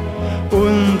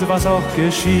 Und was auch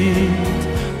geschieht,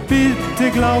 bitte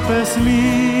glaub es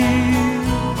mir.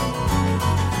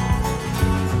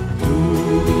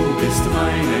 Du bist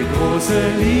meine große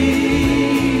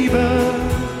Liebe,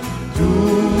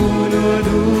 nur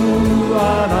du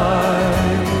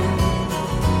allein.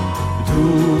 Du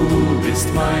bist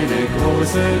meine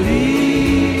große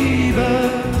Liebe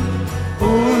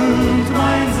und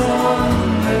mein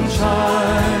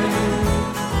Sonnenschein.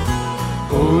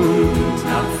 Und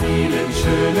nach vielen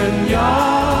schönen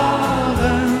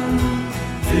Jahren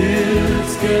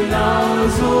wird's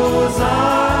genauso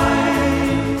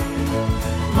sein.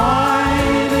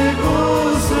 Meine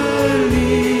große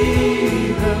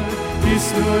Liebe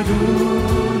bist nur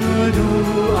du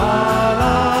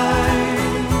allein.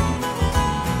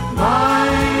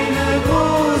 Meine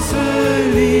große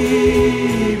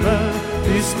Liebe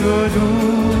bist nur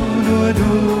du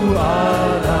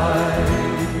allein.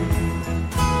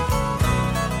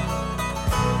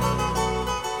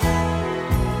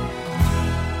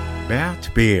 Bert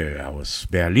Behl aus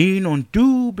Berlin und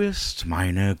du bist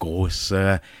meine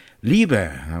große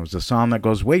Liebe. That was a song that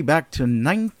goes way back to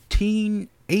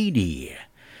 1980.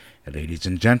 Ladies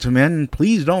and gentlemen,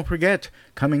 please don't forget,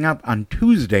 coming up on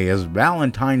Tuesday is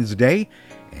Valentine's Day.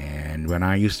 And when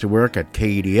I used to work at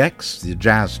KDX, the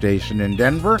jazz station in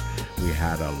Denver, we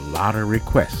had a lot of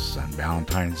requests on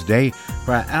Valentine's Day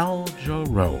for Al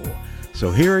Jarreau.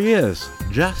 So here he is,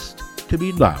 Just to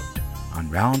Be Loved, on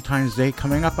Valentine's Day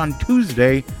coming up on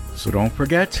Tuesday. So don't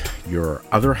forget your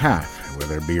other half,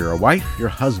 whether it be your wife, your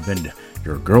husband,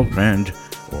 your girlfriend,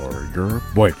 or your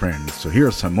boyfriend. So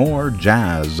here's some more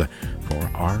jazz for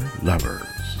our lovers.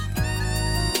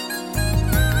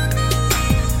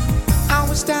 I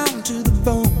was down to the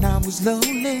bone, I was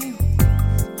lonely.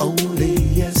 Only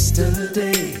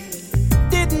yesterday,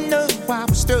 didn't know I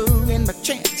was through.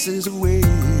 paces away.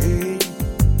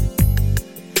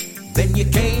 Then you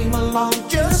came along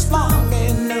just long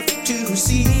enough to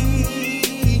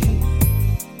see,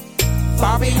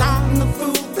 far beyond the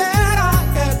fool that I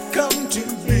had come to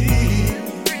be.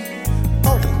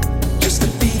 Oh, just to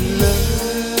be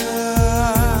loved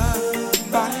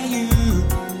by you.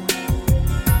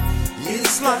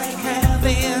 It's like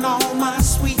having all my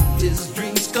sweetest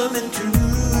dreams coming true.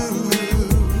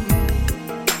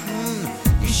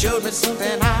 You showed me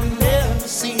something I've never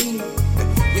seen.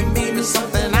 You made me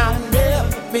something I've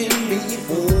never been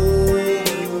before.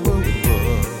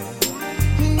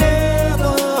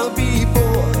 Never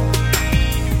before.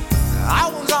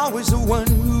 I was always the one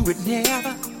who would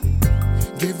never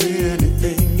give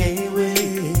anything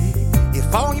away.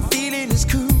 If all you're feeling is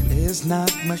cool, there's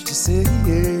not much to say.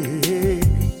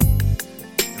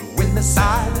 When the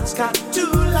silence got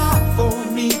too loud for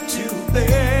me to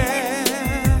bear,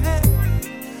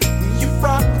 you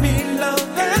brought me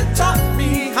love and taught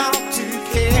me how to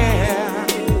care.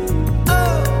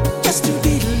 Oh, just to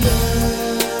be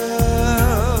loved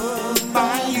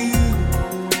by you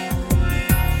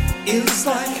is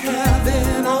like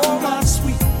having all my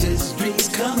sweetest dreams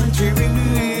coming true.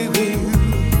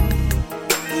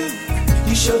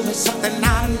 You showed me something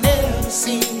I've never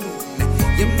seen.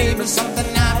 You made me something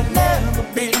I've never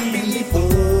been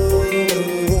before.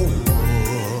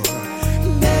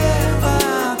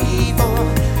 Never before.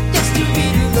 Just to be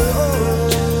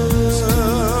loved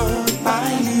by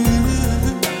you.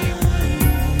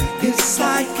 It's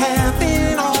like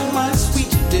having all my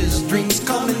sweetest dreams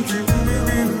coming true.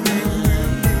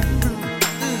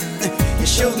 You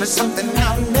showed me something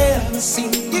I've never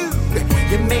seen.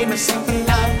 You made me something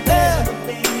I've never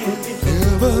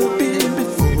been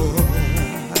before.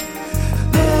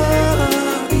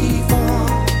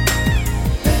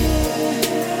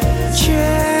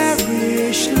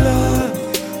 Cherish love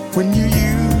when you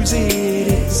use it,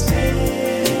 it's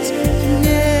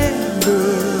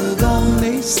never gone.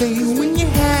 They say when you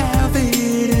have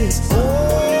it, it's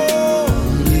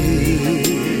only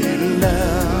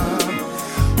love,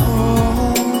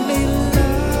 only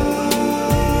love.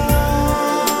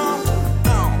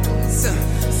 So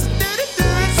did it do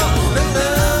it for the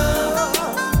love?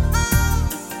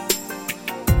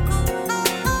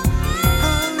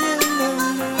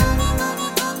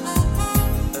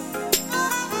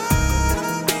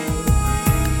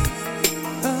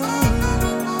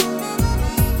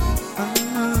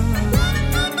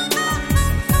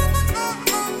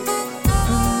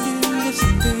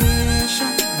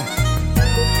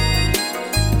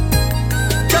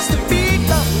 Just to be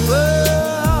loved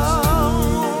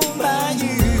by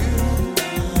you,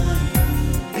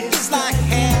 it's like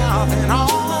having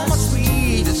all my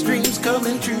sweetest dreams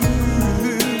coming true.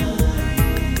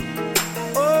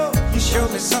 Oh, you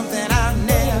showed me something I've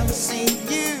never seen.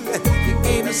 You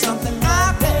gave me something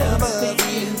I've never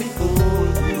seen before.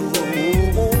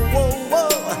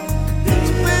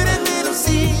 Pretty little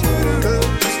seed.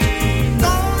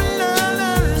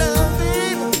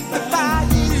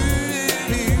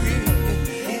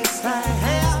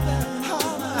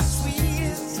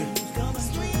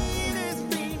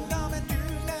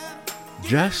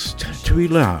 Just to be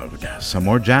loved. Some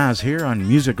more jazz here on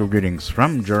Musical Greetings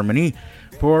from Germany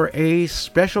for a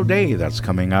special day that's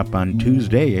coming up on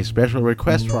Tuesday. A special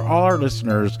request for all our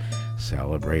listeners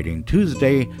celebrating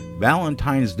Tuesday,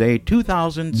 Valentine's Day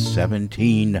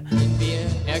 2017. Wir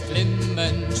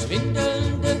erklimmen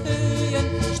schwindelnde Höhen,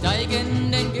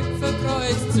 steigen den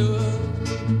Gipfelkreuz zu.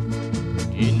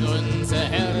 In unser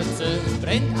Herze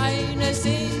brennt eine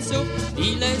Sehnsucht,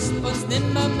 die lässt uns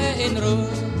nimmermehr in Ruhe.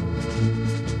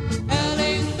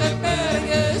 Herrliche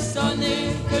Berge,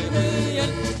 sonnige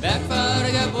Höhen,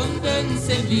 bergverbunden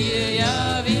sind wir,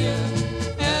 ja wir.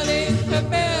 Herrliche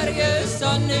Berge,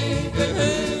 sonnige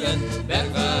Höhen,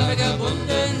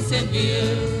 bergverbunden sind wir.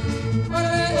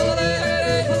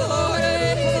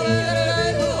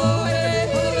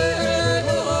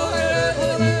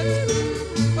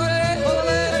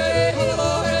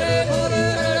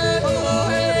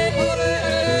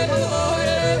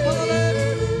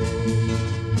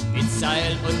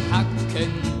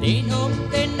 Den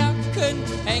den Nacken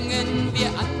hängen wir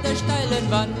an der steilen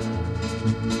Wand.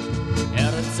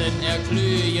 Herzen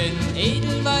erglühen,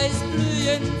 edelweiß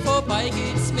blühen, vorbei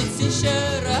geht's mit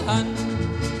sicherer Hand.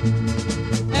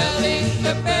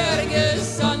 Herrliche Berge,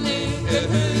 sonnige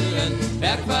Höhen,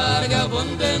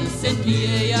 bergverbunden sind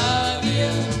wir, ja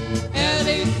wir.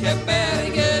 Herrliche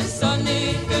Berge,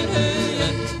 sonnige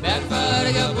Höhen,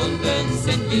 bergverbunden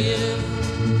sind wir.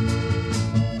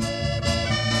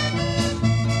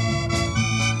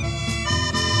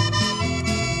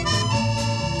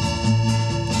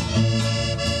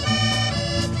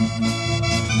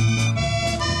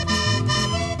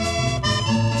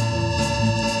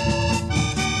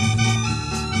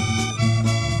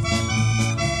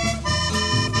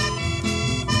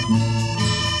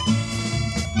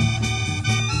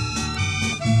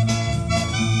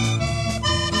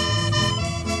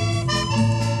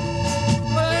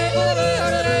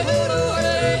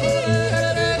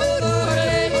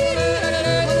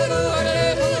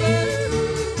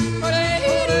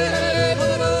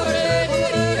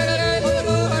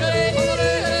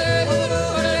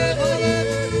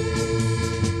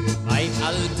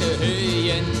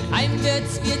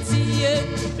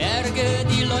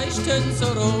 sie leuchten so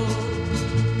rot.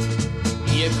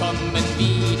 Wir kommen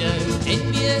wieder, denn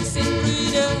wir sind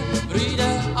Brüder,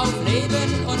 Brüder auf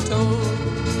Leben und Tod.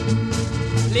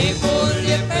 Leb wohl,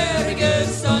 ihr Berge,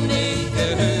 sonnige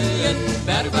Höhen,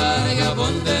 Bergwerker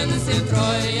Wunden sind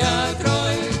treu, ja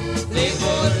treu. Leb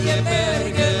wohl, ihr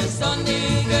Berge,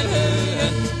 sonnige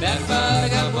Höhen,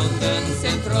 Bergwerker Wunden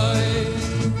sind treu.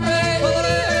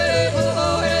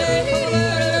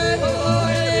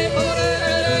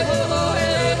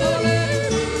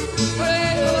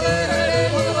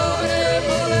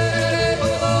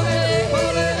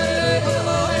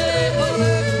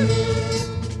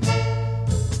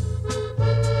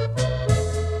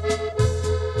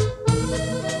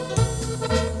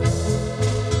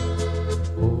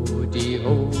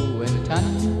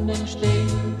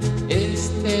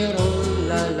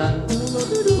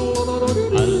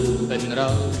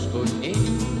 Rausch und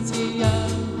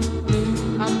Enzian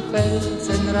am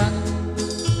Felsenrand.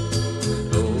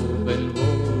 Oben, wo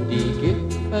die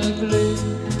Gipfel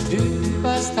glühen,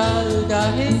 übers Tal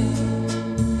dahin.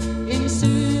 Im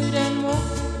Süden, wo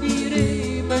die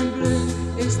Reben blühen,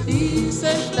 ist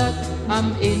diese Stadt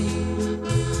am Inn.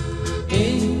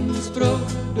 Innsbruck,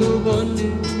 du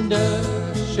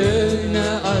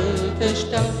wunderschöne alte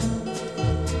Stadt,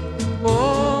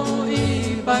 wo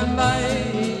ich beim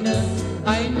Weinen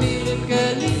ein Mädel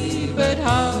geliebet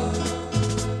hab,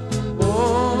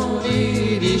 wo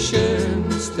ich die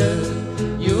schönste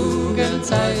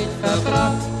Jugendzeit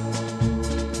verbracht.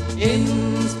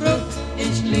 Innsbruck,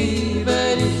 ich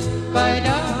liebe dich bei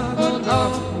Tag und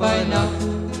auch bei Nacht.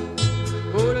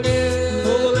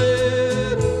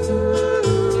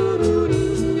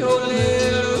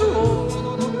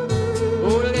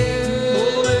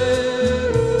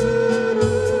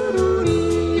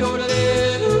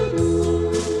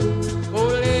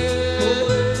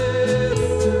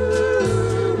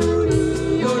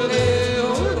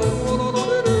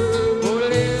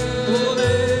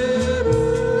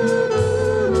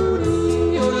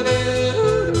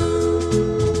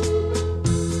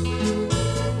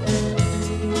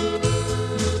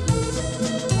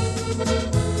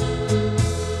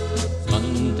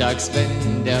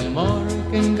 Wenn der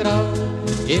Morgen graut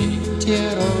im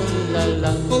Tiroler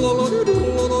Land,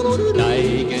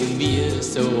 steigen wir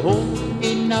so hoch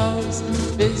hinaus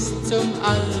bis zum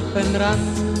Alpenrand.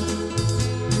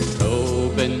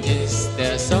 Oben ist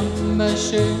der Sommer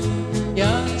schön,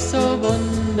 ja so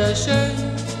wunderschön.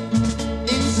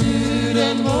 Im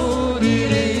Süden, wo die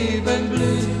Reben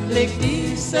blühen, liegt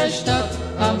diese Stadt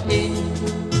am Inn.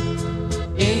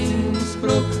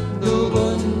 Innsbruck, du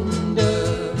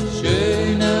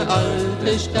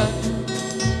alte Stadt,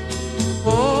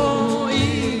 wo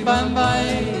ich beim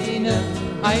Weinen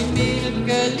ein Mädel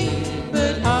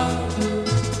geliebet hab,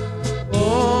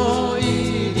 wo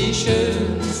ich die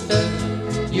schönste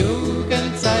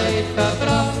Jugendzeit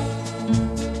verbracht.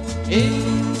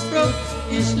 Innsbruck,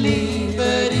 ich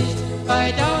liebe dich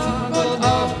bei Tag und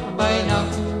auch bei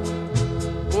Nacht.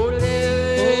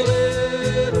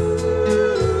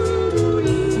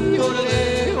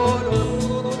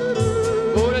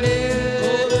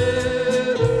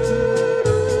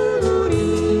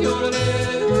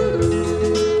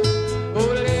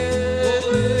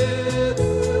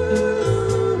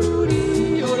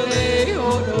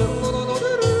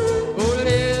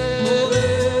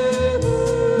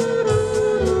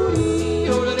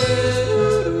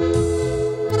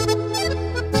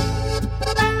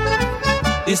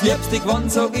 Das Liebste gewonnen,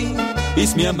 sag ich,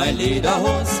 ist mir mein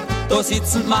Lederhos. Da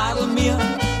sitzen Madel mir,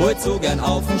 halt so gern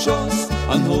auf dem Schoß.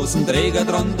 Ein Hosenträger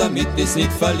dran, damit ich's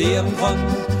nicht verlieren kann.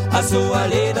 A so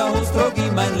ein Lederhos trag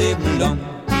ich mein Leben lang.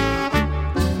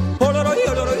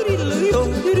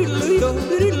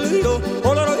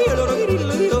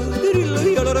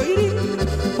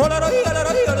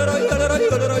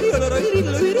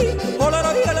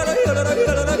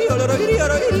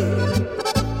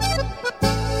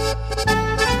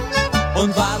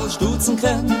 Und Wadelstutzen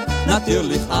können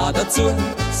natürlich auch dazu.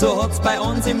 So hat's bei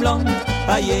uns im Land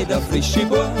auch jeder frische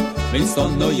Bub. Wenn's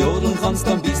dann noch jodeln kannst,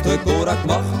 dann bist du halt gar ein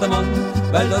gemachter Mann,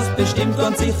 weil das bestimmt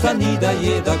ganz sicher nie der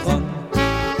jeder kann.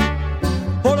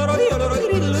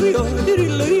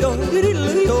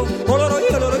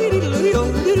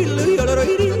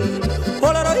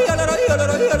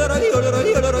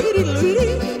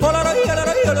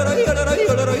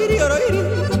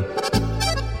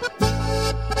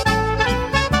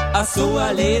 Ach so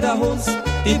ein Lederhos,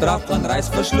 die braucht keinen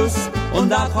Reißverschluss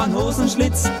und auch keinen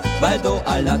Hosenschlitz, weil da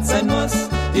allat sein muss.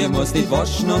 Die muss nicht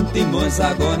waschen und die muss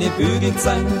auch gar nicht bügelt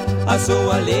sein. Ach so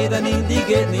ein Lederni, die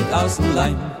geht nicht aus dem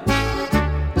Leim.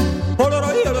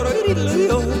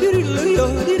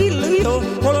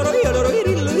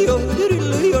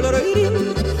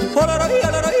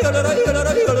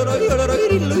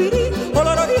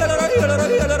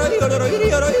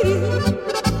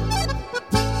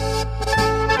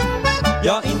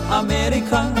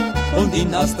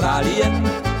 in Australien,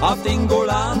 auf den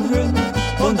Golanhöhen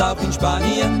und auch in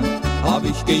Spanien hab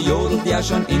ich gejodelt, ja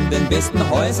schon in den besten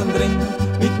Häusern drin.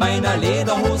 Mit meiner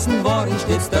Lederhosen war ich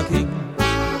stets der King.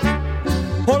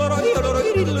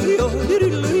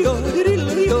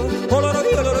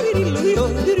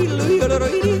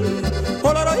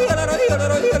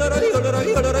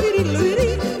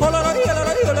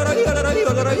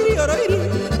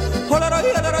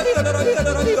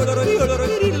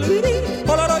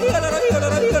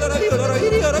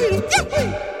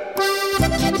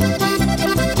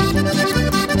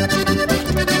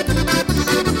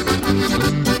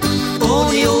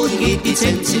 Ohne Jodel geht die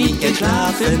Zenzi nicht gern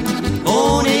schlafen,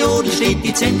 ohne Jodel steht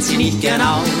die Zenzi nicht gern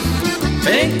auf.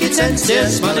 Fängt die Zenzi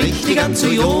erst mal richtig an zu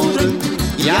jodeln,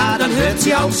 ja, dann hört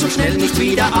sie auch so schnell nicht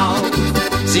wieder auf.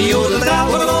 Sie jodelt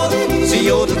rauf, sie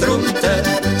jodelt runter,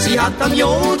 sie hat am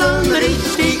Jodeln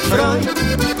richtig Freude.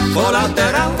 Vor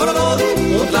lauter rauf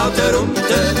und lauter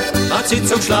runter hat sie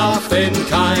zum Schlafen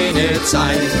keine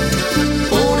Zeit.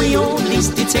 Ohne Jodeln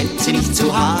ist die Zenzi nicht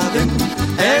zu haben,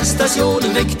 erst das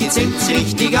Jodeln weckt die Zenzi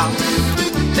richtig auf.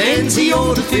 Denn sie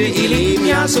jodelt für ihr Leben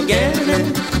ja so gerne,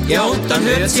 ja und dann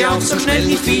hört sie auch so schnell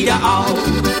nicht wieder auf.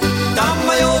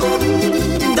 Damma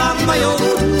jodeln, damma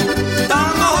jodeln,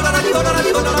 damma holaladi,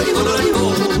 holaladi, holaladi, holaladi,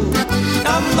 ho.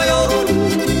 Damma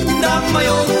jodeln, damma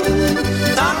jodeln,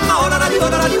 damma holaladi,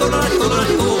 holaladi, holaladi,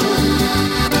 holaladi, ho.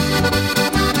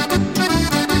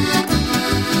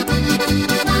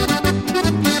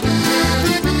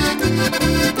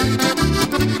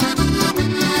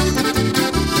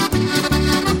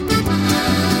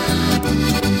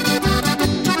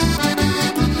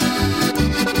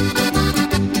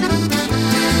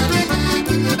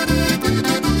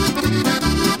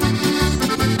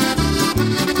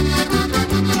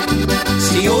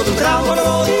 Sie jodelt rauf,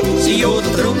 sie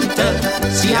jodelt runter,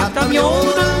 sie hat am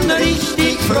Jodeln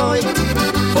richtig Freude.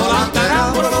 Vor lauter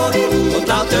rauf und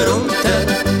lauter runter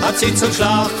hat sie zum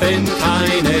Schlafen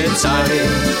keine Zeit.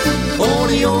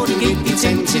 Ohne Jodeln geht die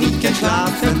Zenzi nicht gern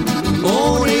schlafen,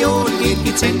 ohne Jodeln geht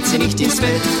die Zenzi nicht ins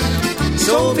Bett.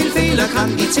 So viel Fehler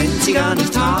kann die Zenzi gar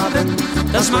nicht haben,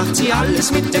 das macht sie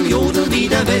alles mit dem Jodeln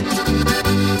wieder wett.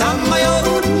 Damma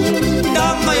jodeln,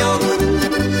 damma jodeln,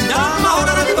 damma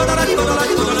holaladi, holaladi,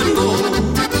 holaladi, holaladi, ho.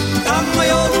 Damma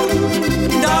jodeln,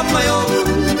 damma jodeln,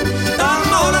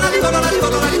 damma holaladi, holaladi,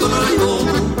 holaladi, holaladi, ho.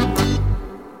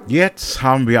 Jetzt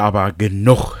haben wir aber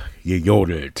genug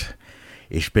gejodelt.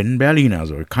 Ich bin Berliner,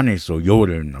 so kann ich so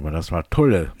jodeln, aber das war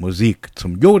tolle Musik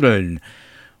zum Jodeln.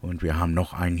 Und wir haben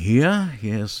noch einen hier.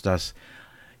 Hier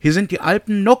sind die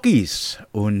Alpen Nokis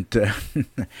und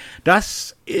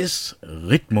das ist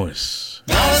Rhythmus.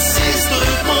 Das ist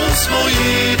Rhythmus, wo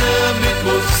jeder mit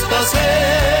muss, das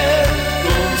hält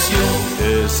uns jung.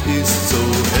 Es ist so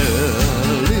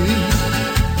herrlich,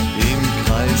 im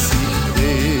Kreis sich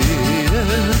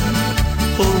drehen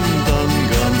und dann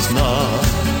ganz nah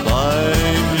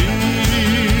beim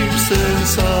Liebsten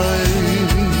sein.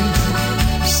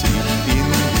 Sich in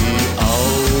die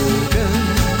Augen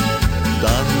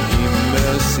dann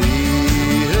immer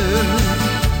sehen,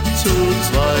 zu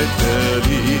zweit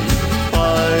verliebt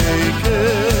bei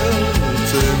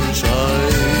Kerzenschein.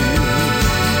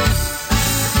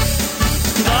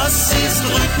 Das ist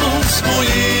Rhythmus, wo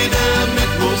jeder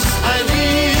mit muss, ein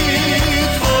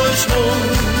Lied voll Schwung.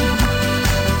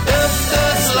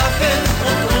 Öfters lachen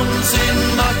und Unsinn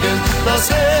machen, das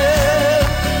hält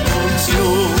uns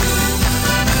jung.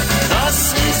 Das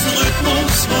ist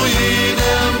Rhythmus, wo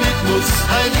jeder mit muss,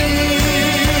 ein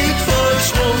Lied voll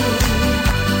Schwung.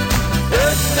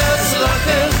 Öfters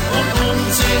lachen und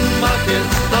Unsinn machen,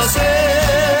 das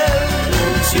hält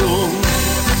uns jung.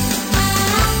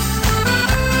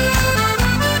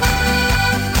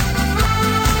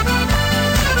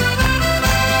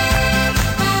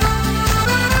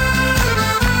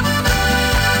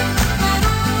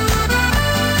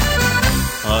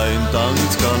 Ein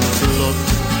Tanz kann flott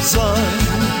sein,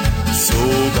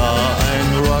 sogar ein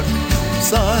Rock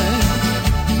sein,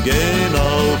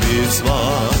 genau wie es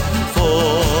war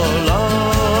vor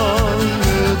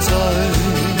langer Zeit.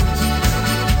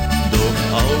 Doch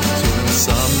auch zum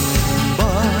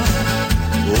Samba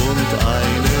und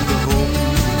einen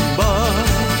Humba,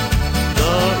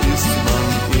 da ist man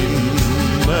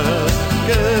immer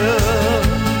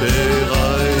gern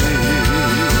bereit.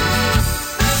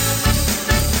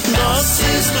 Das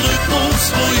ist Rhythmus,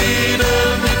 wo jeder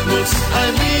mit muss,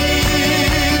 ein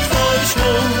Lied voll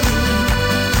Schwung.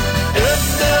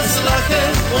 Öfters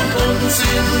lachen und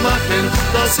Unsinn machen,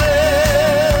 das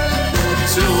hält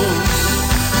uns jung.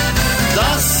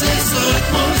 Das ist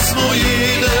Rhythmus, wo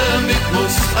jeder mit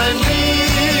muss, ein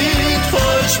Lied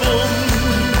voll Schwung.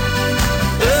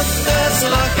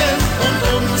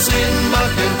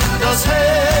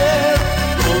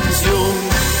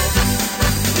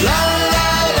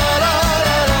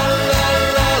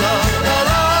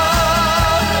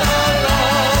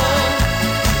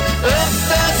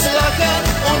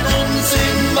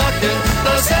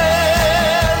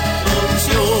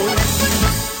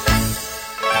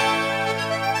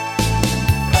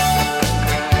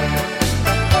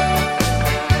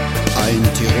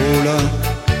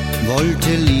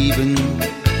 wollte lieben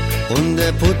und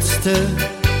er putzte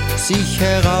sich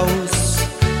heraus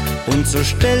und so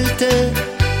stellte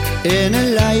er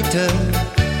eine Leiter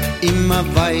immer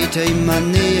weiter, immer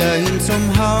näher hin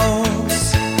zum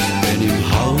Haus. Denn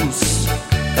im Haus,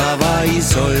 da war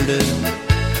Isolde,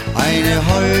 eine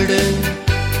holde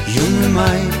junge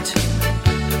Maid.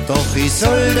 Doch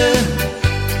Isolde,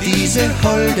 diese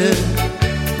Holde,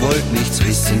 wollt nichts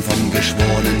wissen vom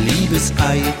geschworenen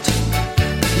Liebeseid.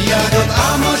 Ja, Gott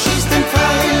Amor schießt den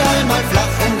Pfeil, einmal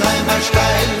flach und einmal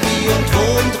steil, wie und wo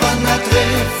und wann er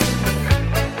trifft,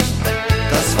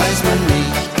 das weiß man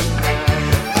nicht.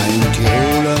 Ein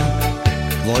Tiroler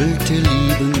wollte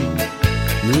lieben,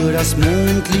 nur das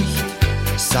Mondlicht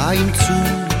sah ihm zu,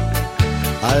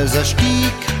 als er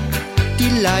stieg die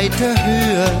Leiter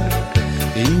höher,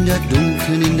 in der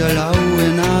dunklen, in der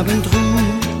lauen Abendruhe.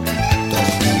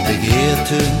 Doch die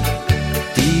begehrte,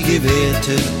 die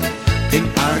gewährte dem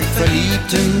arg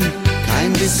Verliebten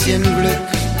kein bisschen Glück,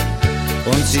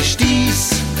 und sie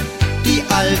stieß die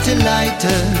alte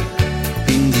Leiter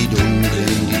in die dunkle,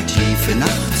 in die tiefe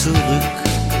Nacht zurück.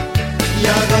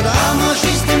 Ja, Gott Amor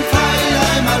schießt den Pfeil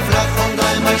einmal flach und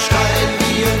einmal steil,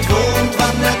 wie und wo und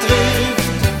wann er trifft,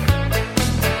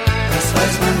 das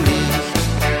weiß man nicht.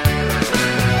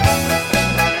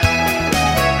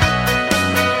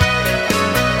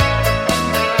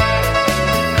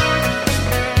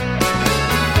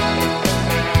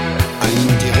 Ein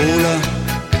Tiroler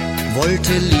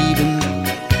wollte lieben,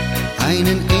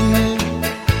 einen Engel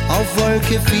auf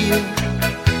Wolke 4,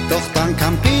 doch dann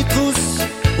kam Petrus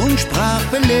und sprach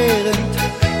belehrend: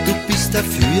 Du bist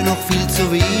dafür noch viel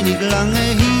zu wenig lange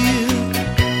hier.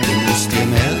 Du musst dir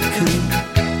merken,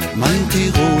 mein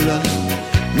Tiroler,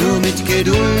 nur mit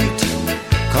Geduld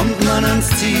kommt man ans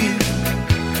Ziel.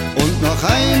 Und noch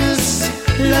eines,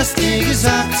 lass dir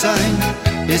gesagt sein,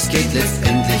 es geht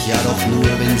letztendlich ja doch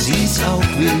nur, wenn sie's auch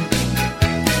will.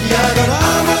 Ja, Gott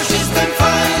Amor schießt den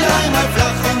Pfeil einmal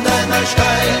flach und einmal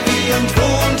steil, wie und wo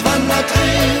und wann er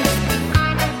trifft,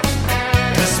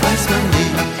 das weiß man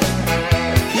nicht.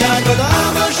 Ja, Gott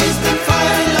Amor schießt den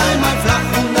Pfeil einmal flach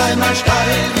und einmal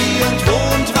steil, wie und wo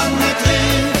und wann er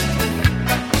trifft,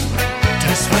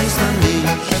 das weiß man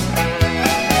nicht.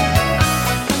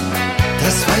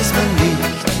 Das weiß man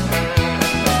nicht.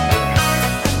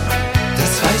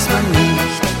 Das weiß man nicht.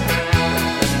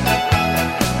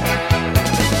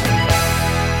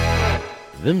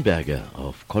 Wimberger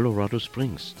of Colorado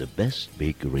Springs, the best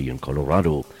bakery in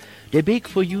Colorado. They bake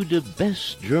for you the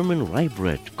best German rye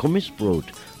bread,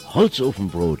 Kommissbrot,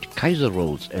 Holzofenbrot, Kaiser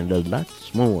rolls, and a lot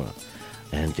more.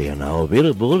 And they are now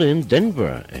available in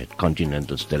Denver at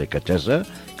Continental's Delicatessen,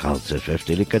 Carl's FF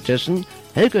Delicatessen,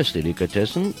 Helga's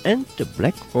Delicatessen, and the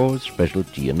Black Forest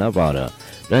Specialty in Nevada.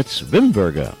 That's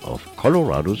Wimberger of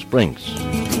Colorado Springs.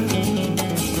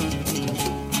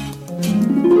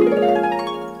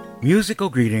 Musical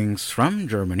greetings from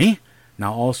Germany,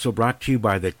 now also brought to you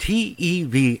by the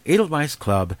TEV Edelweiss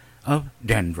Club of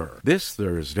Denver. This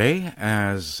Thursday,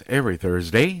 as every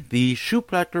Thursday, the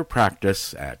Schuhplatter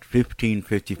practice at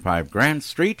 1555 Grand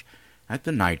Street at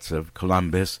the Knights of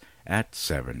Columbus at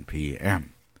 7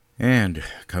 p.m. And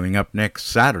coming up next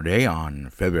Saturday on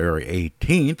February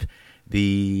 18th,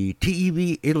 the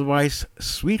TEV Edelweiss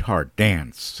Sweetheart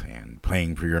Dance, and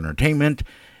playing for your entertainment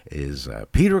is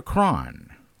Peter Cron.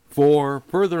 For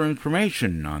further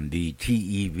information on the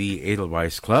TEV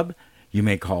Edelweiss Club, you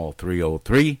may call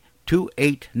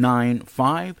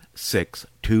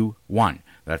 303-289-5621.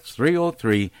 That's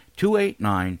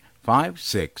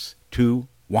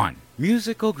 303-289-5621.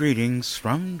 Musical greetings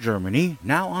from Germany,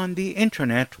 now on the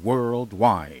internet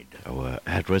worldwide. Our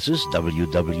address is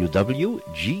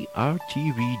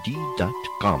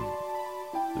www.grtvd.com.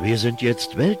 Wir sind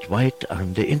jetzt weltweit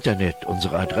an der Internet.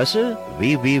 Unsere Adresse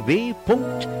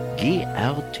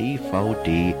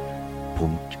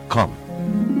www.grtvd.com.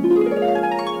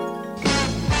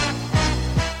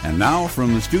 And now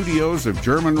from the studios of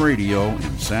German Radio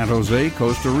in San Jose,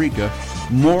 Costa Rica,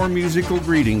 more musical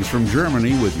greetings from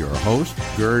Germany with your host,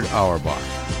 Gerd Auerbach.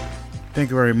 Thank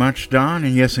you very much, Don.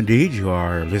 And yes, indeed, you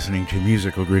are listening to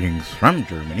Musical Greetings from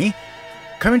Germany,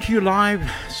 coming to you live,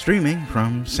 streaming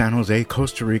from San Jose,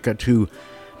 Costa Rica to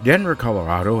Denver,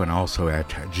 Colorado, and also at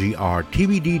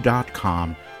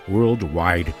grtvd.com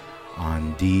worldwide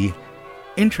on the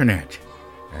internet.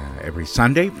 Every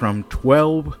Sunday from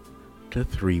 12 to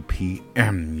 3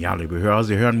 p.m. Ja, liebe Hörer,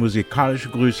 Sie hören musikalische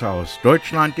Grüße aus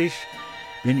Deutschland. Ich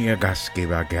bin Ihr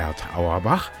Gastgeber Gerd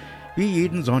Auerbach, wie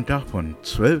jeden Sonntag von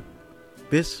 12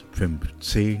 bis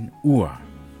 15 Uhr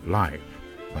live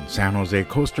von San Jose,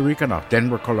 Costa Rica nach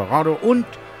Denver, Colorado und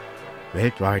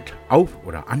weltweit auf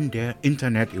oder an der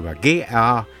Internet über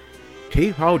grtvd.com.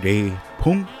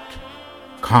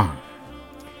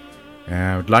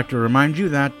 I would like to remind you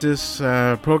that this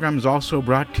program is also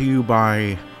brought to you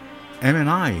by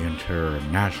M&I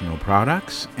International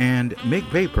Products and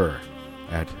Mgvapor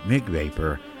at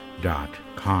mgvapor.com.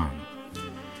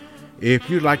 If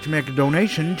you'd like to make a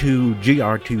donation to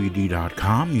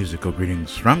grtvd.com, musical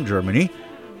greetings from Germany,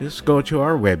 just go to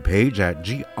our webpage at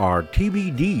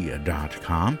grtvd.com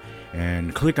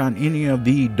and click on any of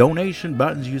the donation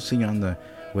buttons you see on the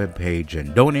webpage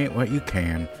and donate what you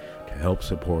can to help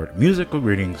support musical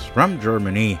greetings from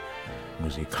Germany.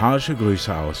 Musikalische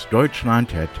Grüße aus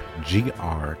Deutschland at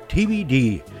grtvd.com.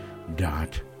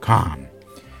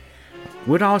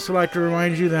 Would also like to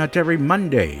remind you that every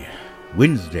Monday,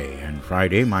 Wednesday, and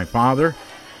Friday, my father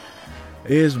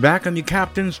is back in the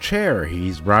captain's chair.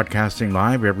 He's broadcasting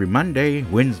live every Monday,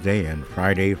 Wednesday, and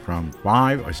Friday from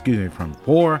 4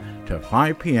 to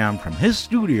 5 p.m. from his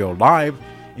studio live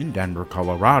in Denver,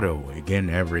 Colorado. Again,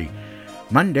 every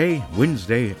Monday,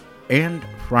 Wednesday, and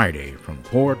Friday from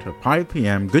 4 to 5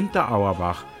 p.m. Günther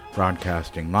Auerbach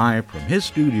broadcasting live from his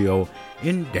studio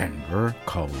in Denver,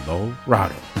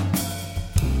 Colorado.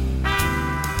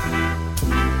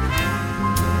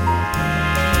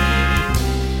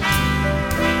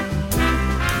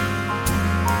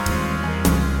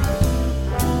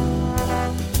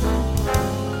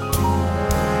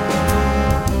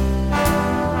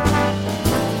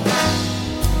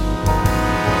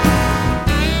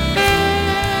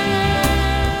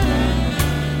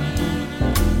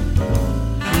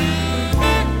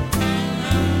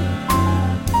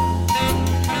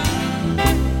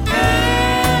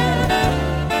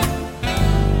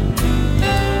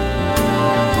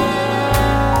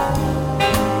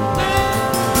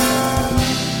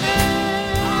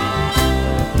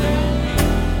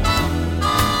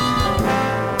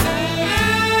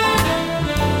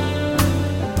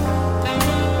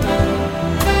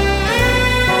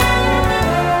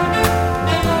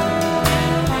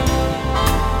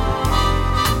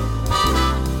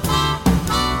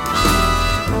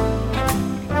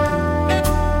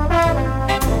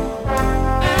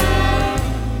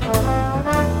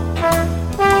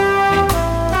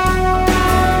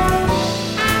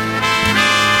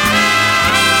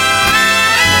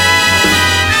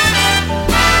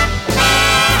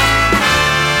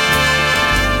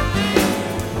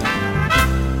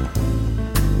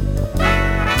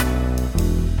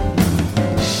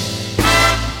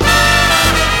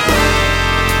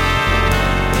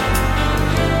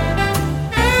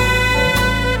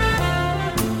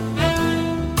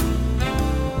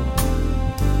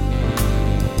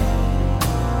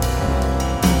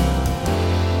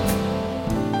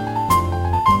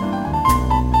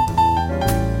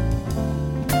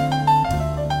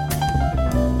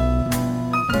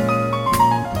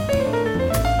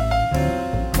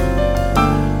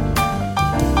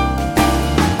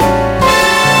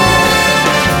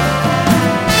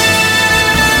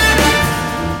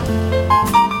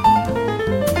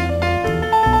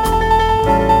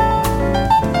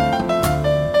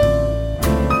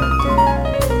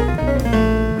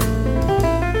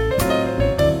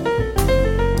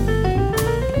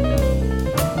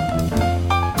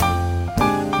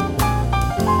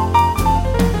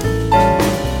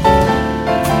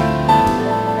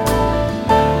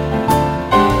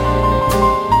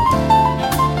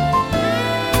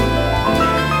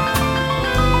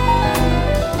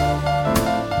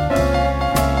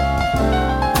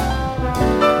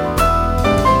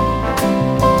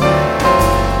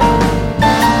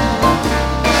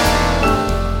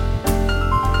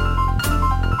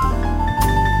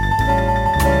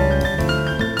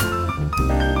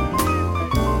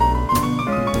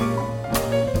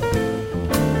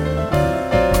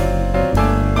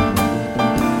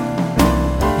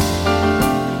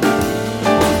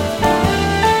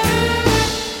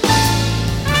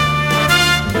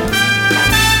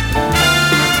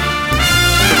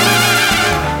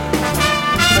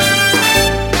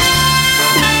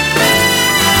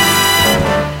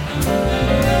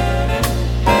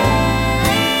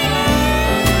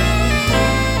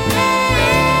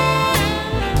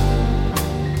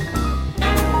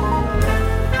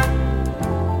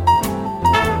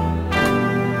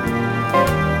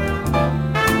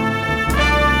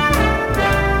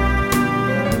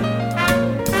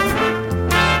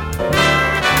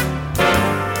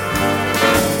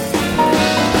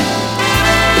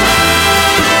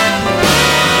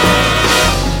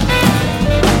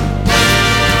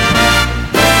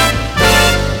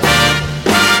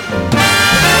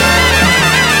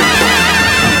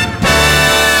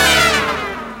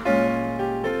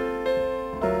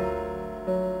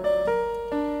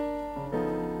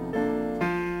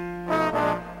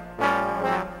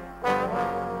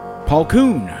 Paul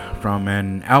Kuhn from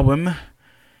an album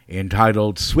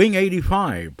entitled Swing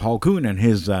 85. Paul Kuhn and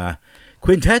his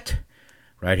quintet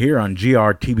right here on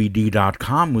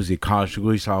grtbd.com, Musikalische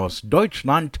Grüße aus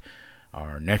Deutschland.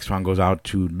 Our next one goes out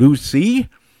to Lucy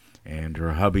and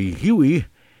her hubby Huey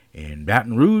in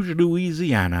Baton Rouge,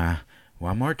 Louisiana.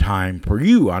 One more time for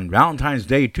you on Valentine's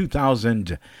Day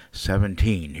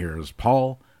 2017. Here's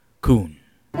Paul Kuhn.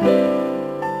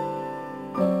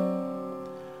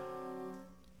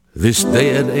 This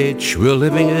day and age we're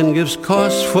living in gives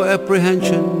cause for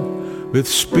apprehension, with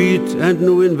speed and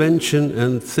new invention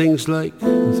and things like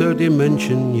third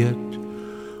dimension. Yet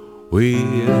we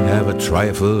have a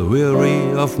trifle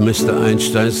weary of Mr.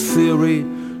 Einstein's theory,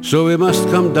 so we must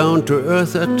come down to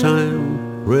earth at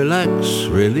time, relax,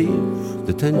 relieve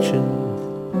the tension.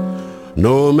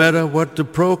 No matter what the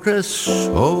progress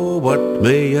or what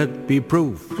may yet be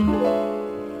proved,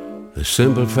 the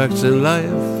simple facts in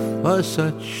life are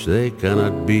such they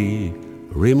cannot be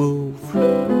removed.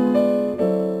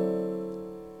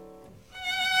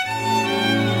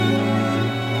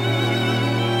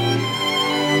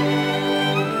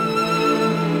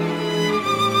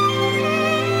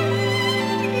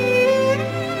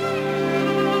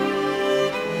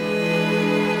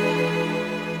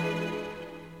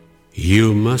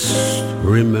 You must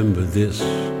remember this: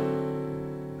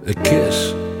 a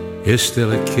kiss is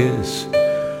still a kiss.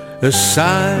 A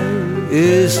sigh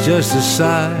is just a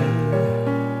sigh.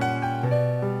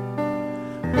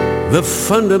 The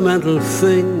fundamental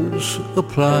things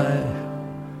apply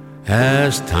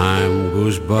as time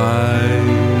goes by.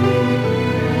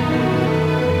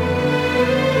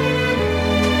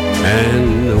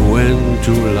 And when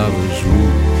two lovers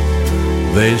woo,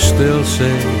 they still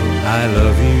say, I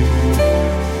love you.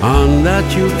 On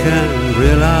that you can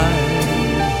rely.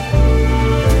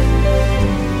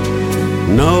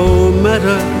 No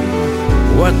matter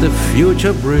what the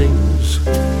future brings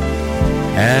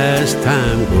as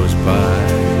time goes by.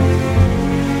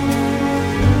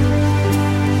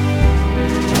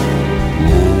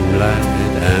 Moonlight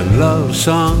and love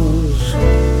songs,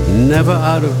 never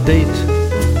out of date.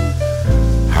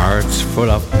 Hearts full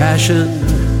of passion,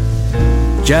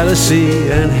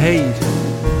 jealousy and hate.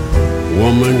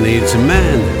 Woman needs a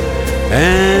man,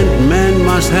 and man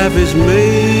must have his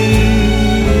mate.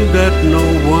 That no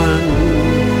one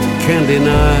can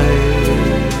deny.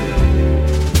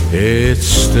 It's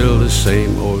still the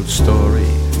same old story,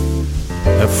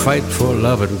 a fight for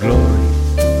love and glory,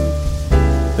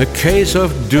 a case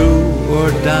of do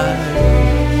or die.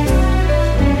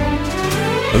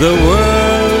 The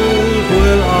world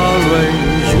will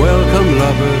always welcome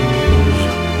lovers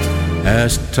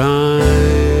as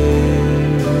time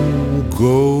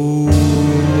goes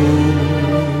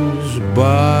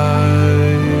by.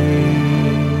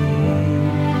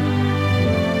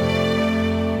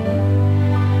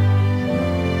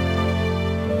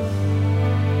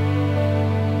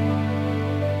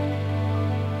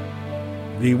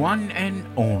 The one and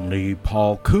only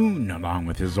Paul Kuhn, along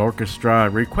with his orchestra.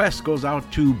 Request goes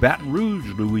out to Baton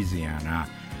Rouge, Louisiana,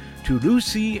 to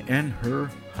Lucy and her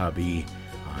hubby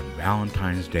on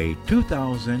Valentine's Day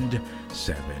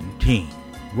 2017.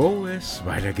 Wo es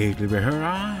weitergeht, liebe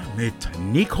Hörer, mit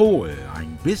Nicole,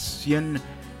 ein bisschen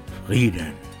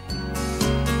Frieden.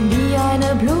 Wie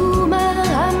eine Blume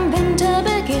am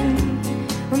Winterbeginn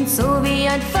und so wie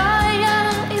ein Feuer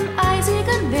im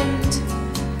eisigen Wind.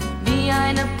 Wie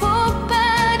eine Puppe,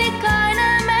 die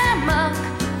keiner mehr mag,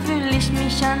 fühl ich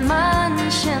mich an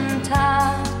manchen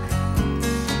Tag.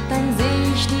 Dann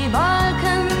seh ich die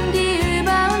Wolken, die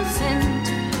über uns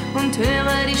sind, und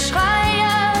höre die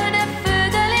Schreie der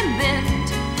Vögel im Wind.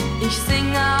 Ich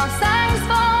singe aus Angst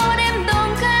vor dem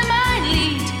Dunkel mein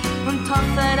Lied und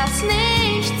hoffe, dass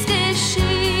nichts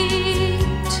geschieht.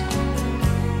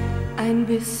 Ein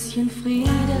bisschen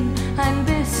Frieden, ein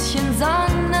bisschen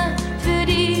Sonne für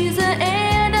diese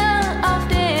Erde, auf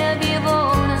der wir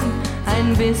wohnen.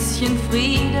 Ein bisschen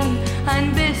Frieden,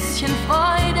 ein bisschen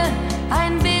Freude,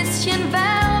 ein bisschen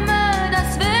Wärme,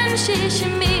 das wünsche ich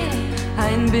mir.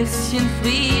 Ein bisschen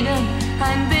Frieden,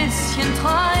 ein bisschen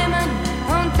Träumen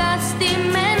und dass die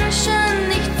Menschen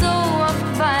nicht so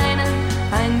oft weinen.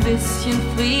 Ein bisschen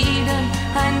Frieden,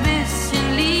 ein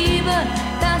bisschen Liebe,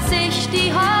 dass ich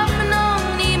die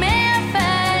Hoffnung nie mehr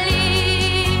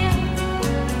verliere.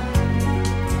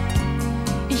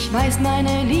 Ich weiß,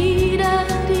 meine Lieder,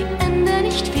 die enden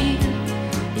nicht viel.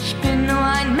 Ich bin nur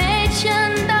ein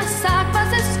Mädchen, das sagt,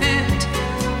 was es fühlt.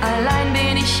 Allein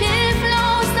bin ich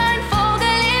hilflos, ein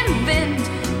Vogel im Wind,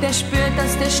 der spürt,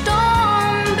 dass der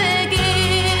Sturm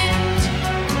beginnt.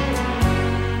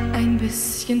 Ein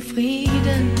bisschen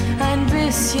Frieden, ein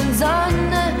bisschen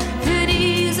Sonne für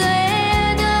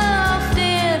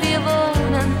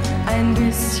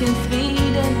bisschen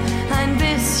Frieden, ein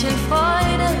bisschen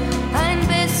Freude, ein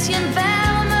bisschen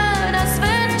Wärme, das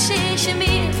wünsche ich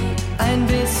mir. Ein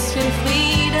bisschen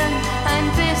Frieden, ein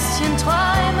bisschen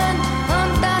Träumen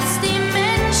und dass die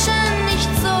Menschen nicht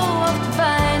so oft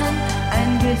weinen.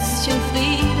 Ein bisschen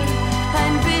Frieden,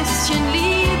 ein bisschen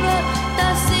Liebe,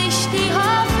 dass ich die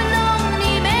Hoffnung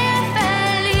nie mehr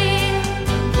verliere.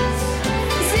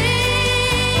 Sing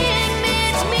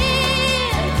mit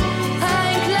mir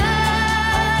ein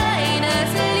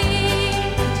kleines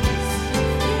Lied,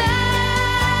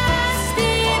 dass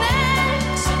die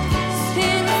Welt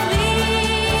in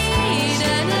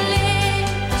Frieden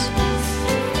lebt.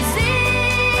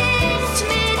 Singt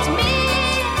mit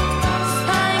mir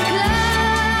ein kleines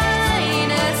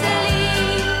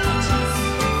Lied,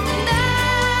 dass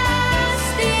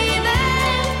die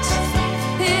Welt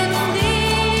in Frieden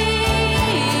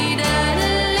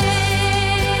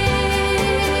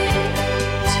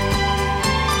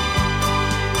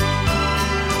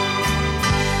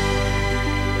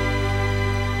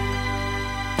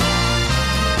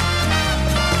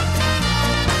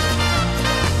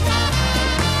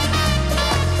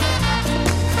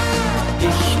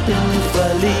Ich bin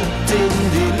verliebt in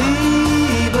die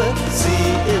Liebe, sie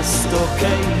ist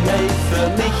okay, hey, für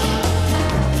mich.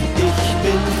 Ich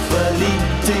bin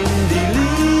verliebt in die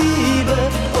Liebe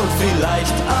und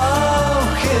vielleicht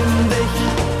auch in dich.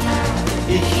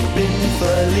 Ich bin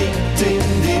verliebt in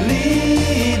die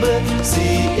Liebe,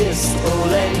 sie ist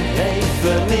ole, hey,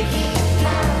 für mich.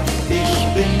 Ich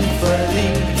bin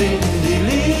verliebt in die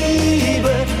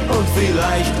Liebe und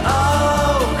vielleicht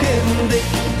auch in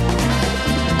dich.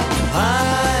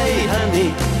 Hi, Honey,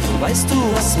 weißt du,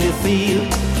 was mir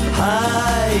fehlt?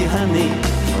 Hi, Honey,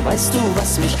 weißt du,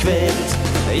 was mich quält?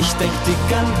 Ich denk die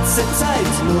ganze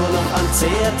Zeit nur noch an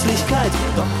Zärtlichkeit,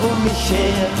 doch um mich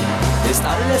her ist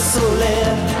alles so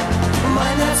leer.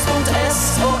 Mein Herz und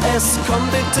SOS, komm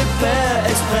bitte per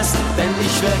Express, denn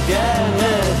ich wär gerne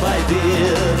bei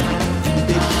dir.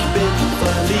 Ich bin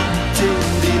verliebt in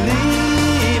die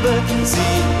Liebe,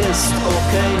 sie ist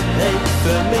okay, hey,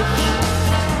 für mich.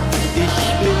 Ich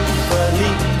bin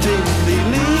verliebt in die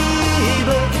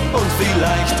Liebe und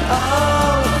vielleicht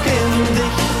auch in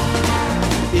dich.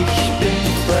 Ich bin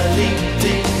verliebt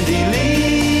in die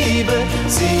Liebe,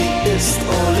 sie ist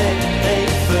ole, hey,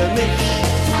 für mich.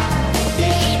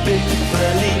 Ich bin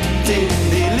verliebt in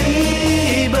die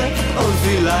Liebe und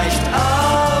vielleicht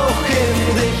auch in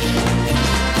dich.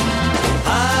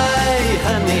 Hi,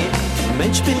 Honey,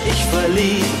 Mensch, bin ich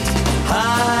verliebt.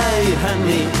 Hi,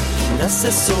 Honey, dass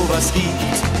es sowas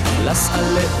gibt. Lass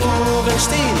alle Uhren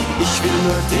stehen, ich will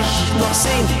nur dich noch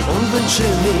sehen und wünsche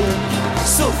mir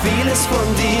so vieles von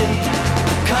dir.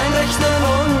 Kein Rechnen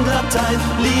und Latein,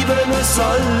 Liebe nur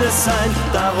soll es sein,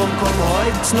 darum komm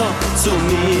heut noch zu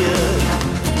mir.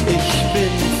 Ich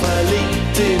bin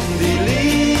verliebt in die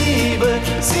Liebe,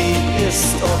 sie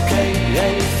ist okay,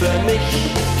 hey, für mich.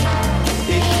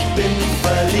 Ich bin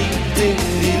verliebt in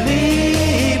die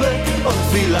Liebe und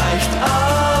vielleicht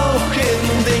auch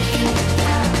in dich.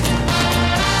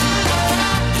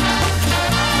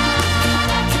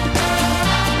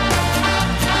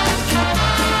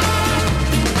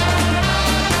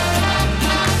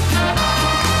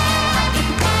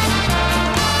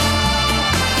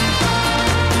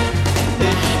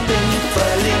 Ich bin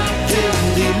verliebt in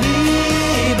die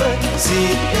Liebe, sie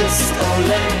ist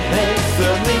ole, hey,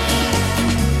 für mich.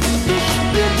 Ich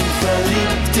bin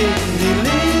verliebt in die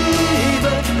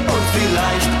Liebe und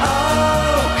vielleicht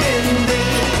auch in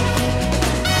dich.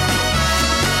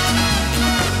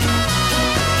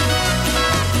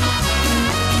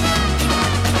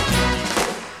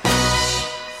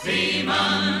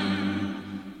 Seemann,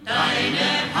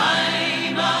 deine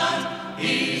Heimat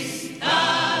ist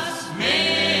das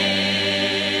Meer.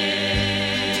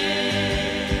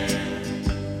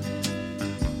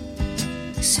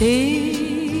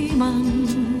 Seemann,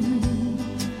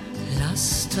 lass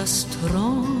das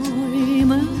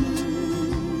träumen.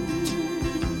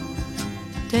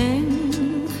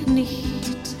 Denk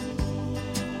nicht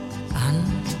an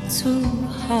zu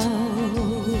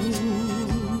Haus.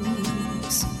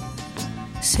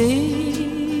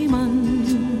 Seemann,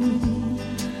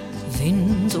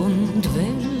 Wind und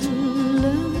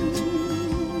Wellen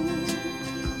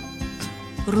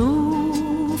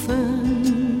rufen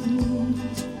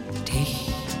dich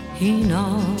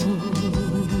hinaus.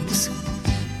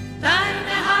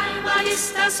 Deine Heimat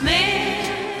ist das Meer,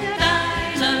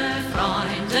 deine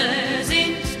Freunde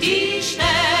sind die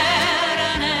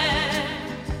Sterne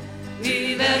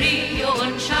über Rio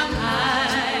und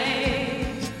Shanghai,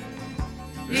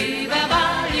 über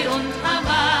Bali und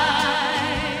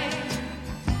Hawaii.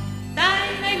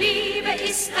 Deine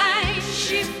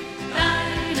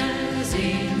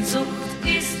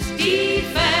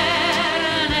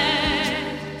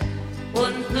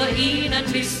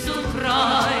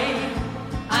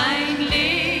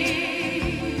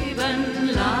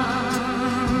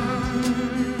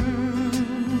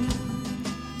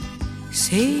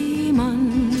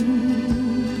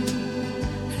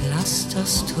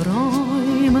das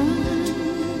Träumen.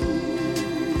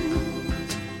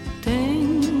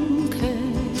 Denke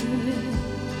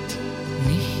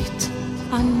nicht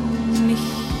an mich.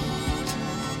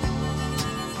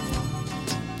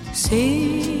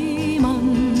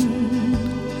 Seemann,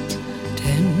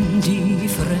 denn die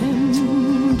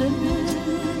Fremde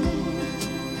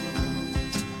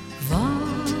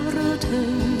wartet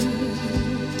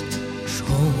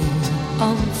schon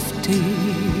auf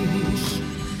dich.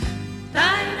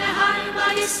 Deine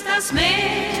Heimat ist das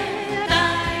Meer,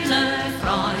 deine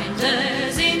Freunde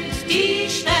sind die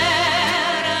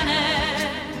Sterne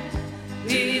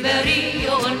über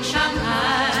Rio und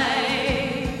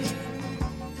Shanghai,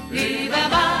 über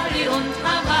Bali und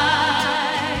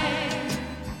Hawaii.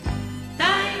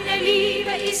 Deine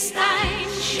Liebe ist ein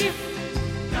Schiff,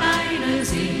 deine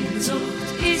Sehnsucht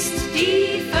ist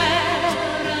die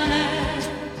Ferne,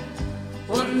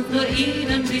 und nur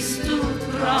ihnen bist du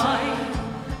treu,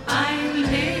 ein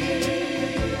Leben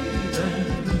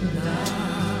lang.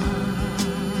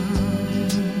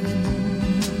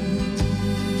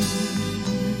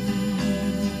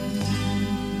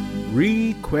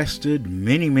 Requested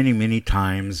many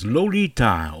times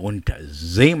Lolita und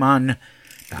Seemann,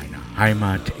 deine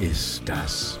Heimat ist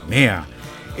das Meer.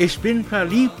 Ich bin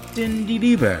verliebt in die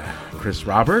Liebe. Chris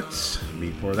Roberts,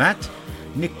 before that,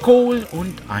 Nicole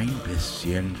und ein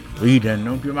bisschen Frieden.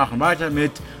 Und wir machen weiter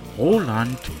mit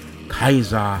Roland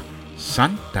Kaiser,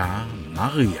 Santa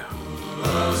Maria.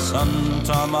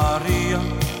 Santa Maria,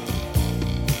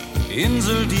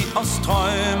 Insel, die aus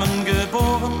Träumen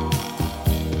geboren.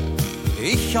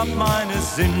 Ich hab meine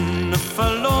Sinne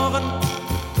verloren,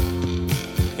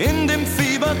 in dem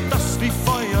Fieber, das wie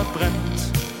Feuer brennt.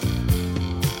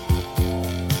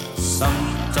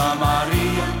 Santa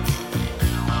Maria,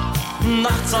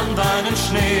 nachts an deinen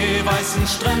schneeweißen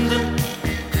Stränden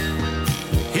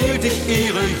hielt ich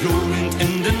ihre Jugend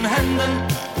in den Händen.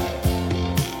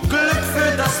 Glück,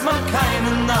 für das man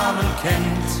keinen Namen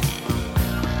kennt.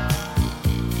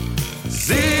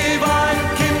 Sie war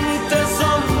ein Kind der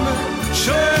Sonne,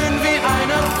 schön wie ein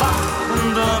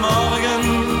erwachender Morgen.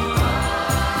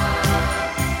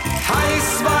 Heiß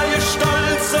war ihr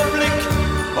stolzer Blick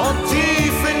und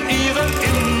tief in ihrem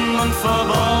Innern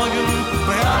verborgen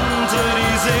brannte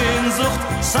die Sehnsucht.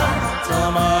 Santa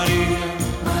Maria,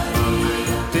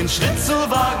 den Schritt zu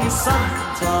wagen,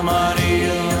 Santa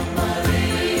Maria,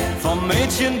 vom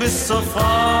Mädchen bis zur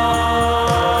Frau.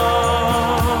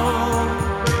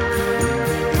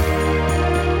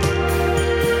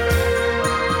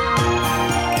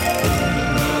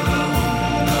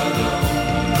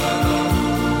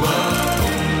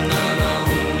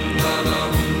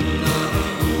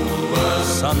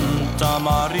 Santa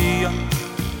Maria,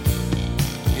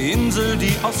 Insel,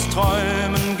 die aus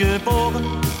Träumen geboren.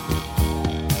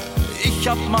 Ich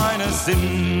hab meine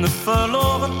Sinne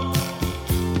verloren,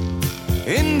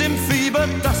 in dem Fieber,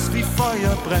 das wie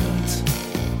Feuer brennt.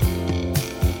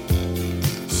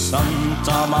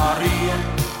 Santa Maria,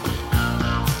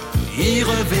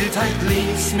 ihre Wildheit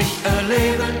ließ mich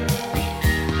erleben,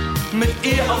 mit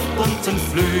ihr auf bunten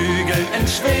Flügeln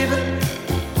entschweben,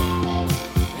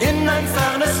 in ein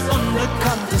fernes,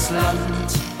 unbekanntes Land.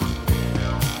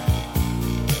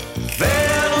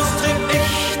 Venus trieb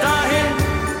ich dahin,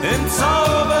 im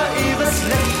Zauber ihres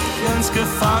Lächelns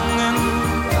gefangen.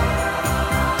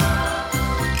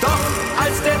 Doch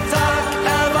als der Tag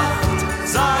erwacht,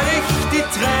 sah ich die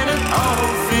Tränen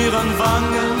auf ihren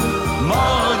Wangen.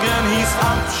 Morgen hieß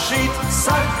Abschied,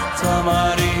 Santa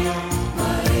Maria,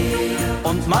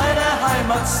 und meine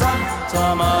Heimat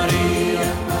Santa Maria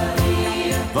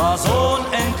war so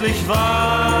unendlich weit.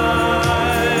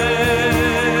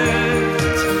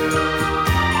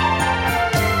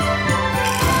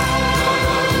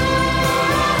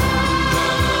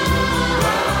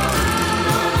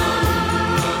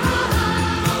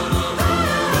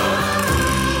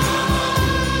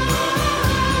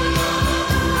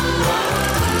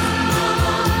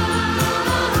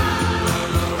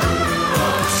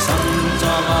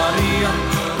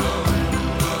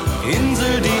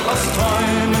 Insel, die aus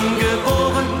Träumen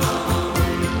geboren.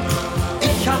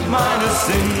 Ich hab meine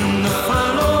Sinne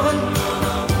verloren,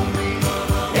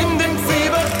 in dem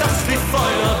Fieber, das wie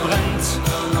Feuer brennt.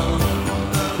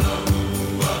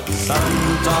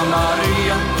 Santa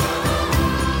Maria,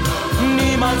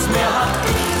 niemals mehr hab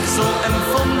ich so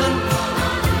empfunden,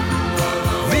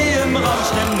 wie im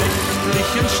Rausch der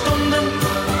nächtlichen Stunden.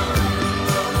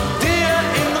 Die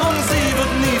Erinnerung, sie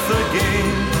wird nie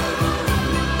vergehen.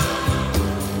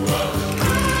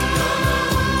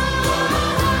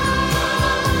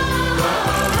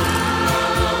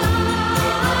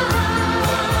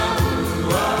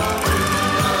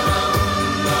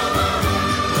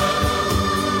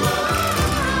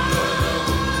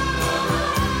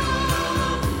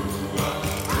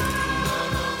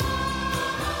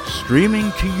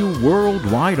 streaming to you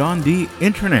worldwide on the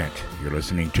internet. You're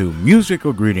listening to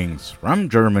Musical Greetings from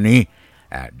Germany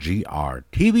at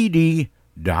grtvd.com.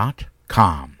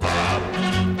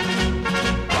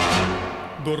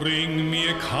 Bring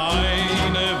mir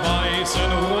keine weißen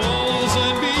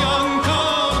Rosen,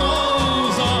 Bianca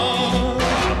Rosa.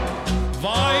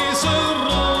 Weiße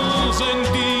Rosen,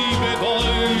 die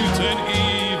bedeuten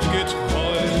ewige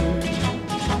Treue.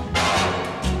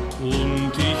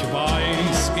 Und ich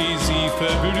weiß, wie sie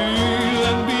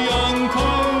verblühen,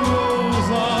 Bianca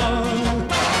Rosa.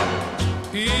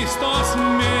 Ist das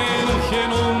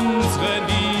Märchen unserer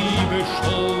Liebe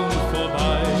schon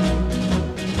vorbei?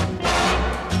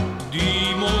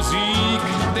 Die Musik,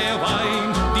 der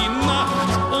Wein, die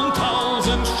Nacht und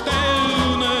 1000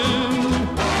 Sterne,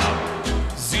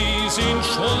 sie sind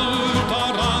schuld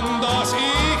daran, dass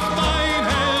ich dein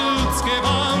Herz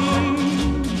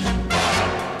gewann.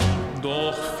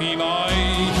 Doch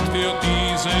vielleicht wird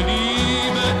diese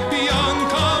Liebe,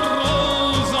 Bianca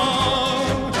Rosa,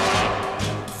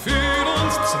 für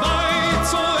uns zwei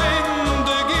zu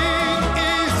Ende gehen,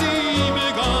 ehe sie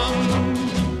begann.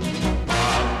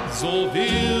 So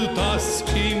wird das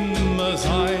immer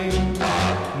sein,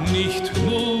 nicht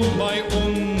nur bei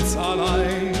uns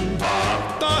allein.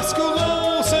 Das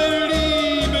große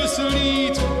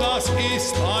Liebeslied, das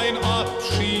ist ein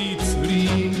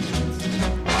Abschiedslied.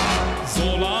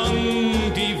 Solang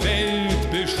die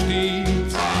Welt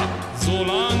besteht,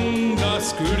 solang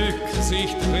das Glück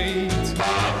sich dreht,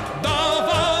 da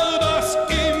war das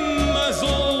immer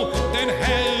so, denn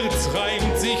Herz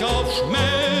reimt sich auf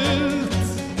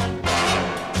Schmerz.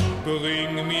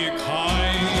 Bring mir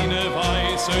keine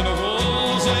weißen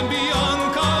Rosen,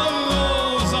 Bianca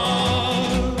Rosa.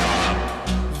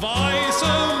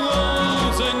 Weiße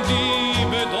Rosen, die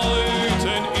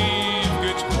bedeuten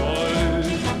ewige Treue.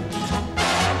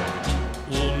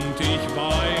 Und ich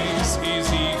weiß, wie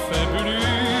sie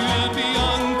verblüht,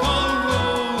 Bianca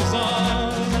Rosa.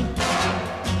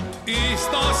 Ist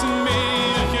das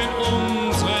Märchen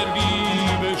unserer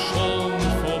Liebe schon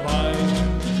vorbei?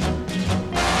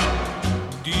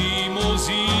 Die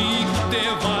Musik,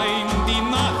 der Wein, die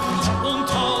Nacht und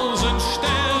 1000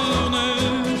 Sterne,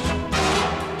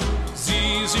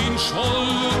 sie sind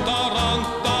schuld daran,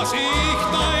 dass ich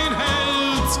dein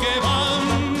Herz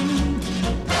gewann.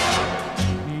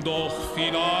 Doch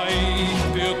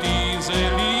vielleicht wird diese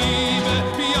Liebe,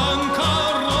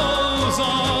 Bianca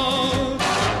Rosa,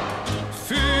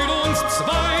 für uns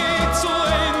zwei zu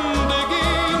Ende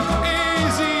gehen,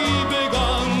 ehe sie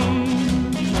begann.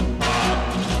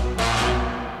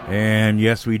 And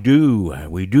yes, we do.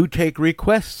 We do take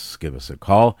requests. Give us a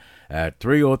call at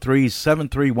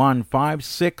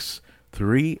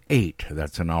 303-731-5638.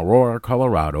 That's in Aurora,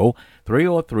 Colorado.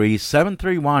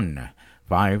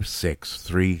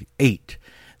 303-731-5638.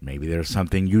 Maybe there's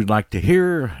something you'd like to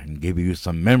hear and give you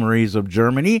some memories of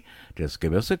Germany. Just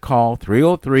give us a call,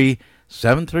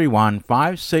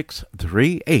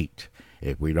 303-731-5638.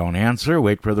 If we don't answer,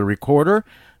 wait for the recorder.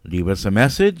 Leave us a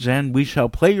message, and we shall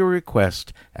play your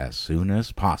request as soon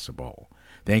as possible.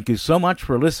 Thank you so much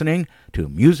for listening to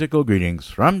Musical Greetings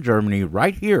from Germany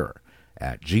right here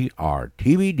at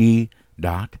grtvd.com.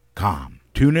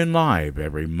 Tune in live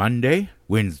every Monday,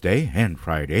 Wednesday, and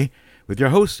Friday with your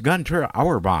host, Gunter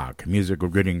Auerbach. Musical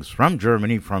Greetings from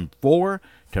Germany from 4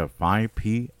 to 5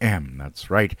 p.m.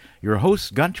 That's right, your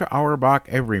host, Gunter Auerbach,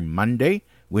 every Monday,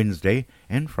 Wednesday,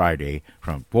 and Friday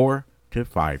from 4 to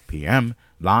 5 p.m.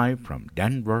 live from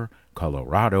Denver,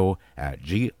 Colorado at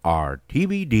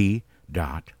grtvd.com.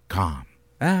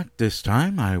 At this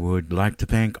time, I would like to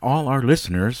thank all our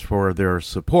listeners for their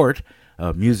support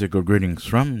of Musical Greetings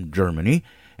from Germany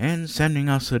and sending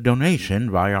us a donation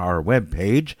via our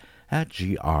webpage at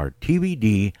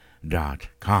grtvd.com.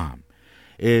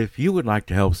 If you would like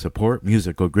to help support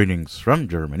Musical Greetings from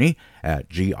Germany at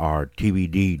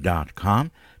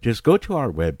grtvd.com, just go to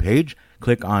our webpage,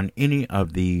 click on any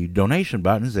of the donation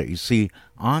buttons that you see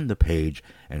on the page,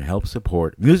 and help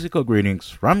support Musical Greetings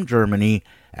from Germany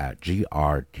at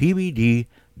grtvd.com.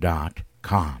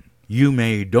 You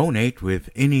may donate with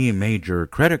any major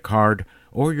credit card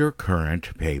or your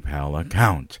current PayPal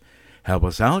account. Help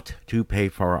us out to pay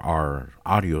for our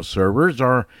audio servers,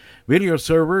 our video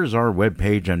servers, our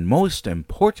webpage, and most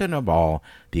important of all,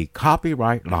 the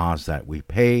copyright laws that we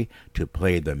pay to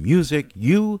play the music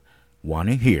you want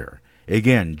to hear.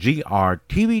 Again, grtvd.com.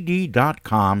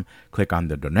 Click on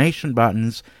the donation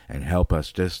buttons and help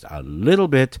us just a little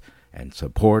bit and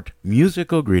support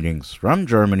Musical Greetings from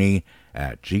Germany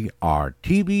at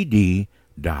grtvd.com.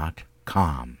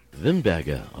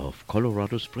 Wimberger of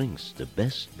Colorado Springs, the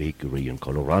best bakery in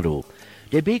Colorado.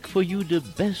 They bake for you the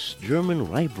best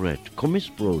German rye bread,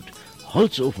 Kommissbrot,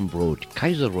 Holzofenbrot,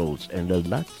 Kaiser rolls, and a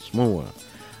lot more.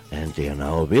 And they are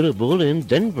now available in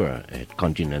Denver at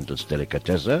Continental's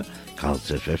Delicatessen,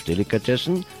 Carl's FF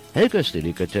Delicatessen, Helga's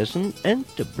Delicatessen, and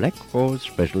the Black Horse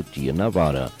Specialty in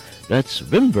Nevada. That's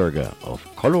Wimberger of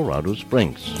Colorado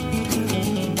Springs.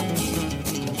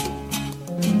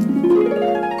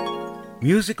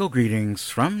 Musical greetings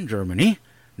from Germany,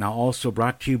 now also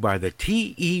brought to you by the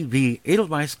TEV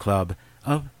Edelweiss Club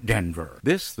of Denver.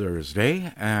 This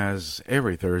Thursday, as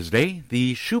every Thursday,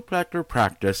 the Schuhplatter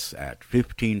practice at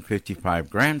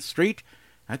 1555 Grand Street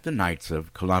at the Knights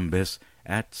of Columbus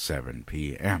at 7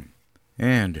 p.m.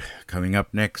 And coming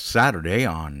up next Saturday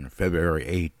on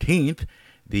February 18th,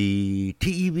 the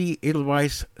TEV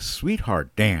Edelweiss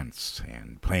Sweetheart Dance,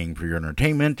 and playing for your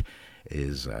entertainment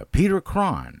is Peter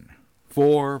Cron.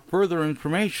 For further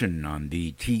information on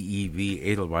the TEV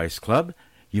Edelweiss Club,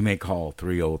 you may call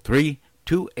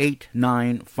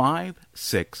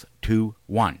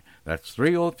 303-289-5621. That's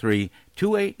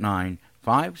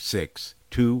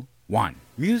 303-289-5621.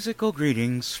 Musical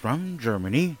greetings from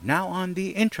Germany, now on the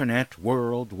internet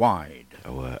worldwide.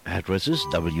 Our address is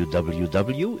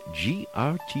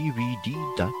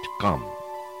www.grtvd.com.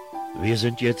 Wir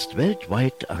sind jetzt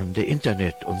weltweit an der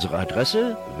Internet. Unsere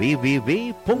Adresse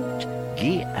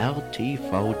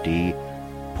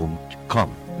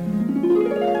www.grtvd.com.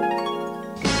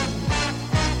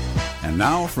 And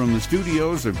now from the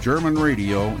studios of German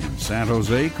Radio in San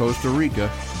Jose, Costa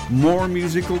Rica, more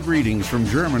musical greetings from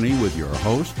Germany with your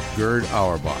host, Gerd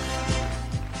Auerbach.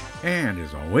 And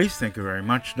as always, thank you very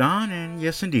much, Don. And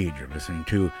yes, indeed, you're listening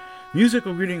to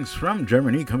Musical Greetings from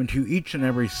Germany, coming to you each and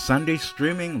every Sunday,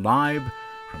 streaming live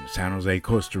from San Jose,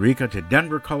 Costa Rica to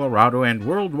Denver, Colorado, and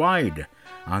worldwide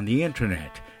on the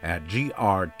internet at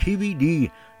grtvd.com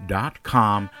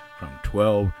from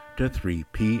 12 to 3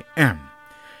 p.m.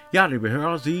 Ja, liebe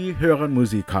Hörer, Sie hören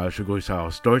musikalische Grüße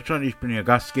aus Deutschland. Ich bin Ihr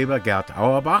Gastgeber Gerd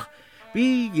Auerbach,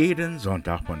 wie jeden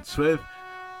Sonntag von 12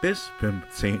 bis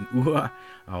 15 Uhr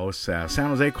aus San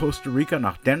Jose, Costa Rica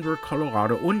nach Denver,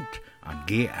 Colorado und an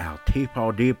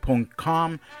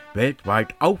grtvd.com,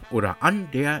 weltweit auf oder an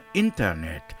der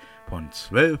Internet von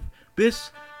 12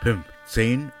 bis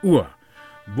 15 Uhr.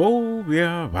 Wo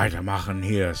wir weitermachen,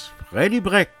 hier ist Freddy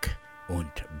Breck und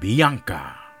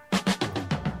Bianca.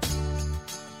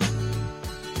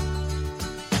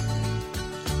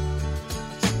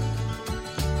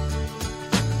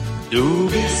 Du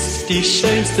bist die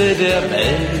Schönste der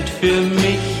Welt für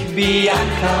mich,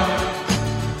 Bianca.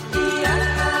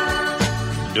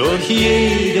 Durch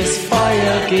jedes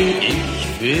Feuer geh ich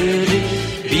für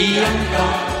dich,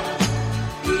 Bianca.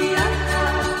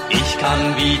 Ich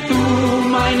kann wie du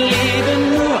mein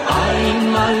Leben nur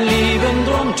einmal leben,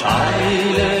 drum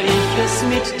teile ich es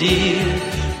mit dir.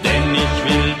 Denn ich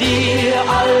will dir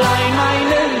allein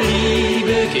meine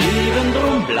Liebe geben,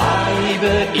 drum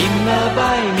bleibe immer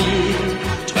bei mir.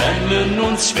 Trennen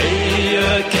uns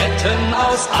schwere Ketten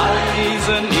aus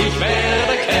Eisen, ich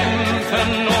werde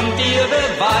kämpfen und dir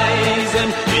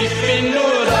beweisen, ich bin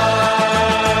nur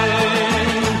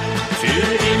dein, für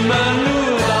immer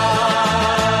nur dein.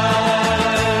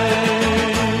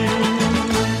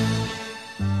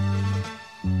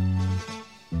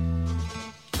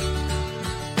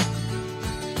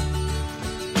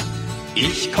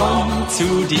 Ich komm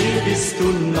zu dir, bist du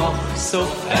noch so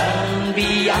fern,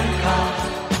 Bianca.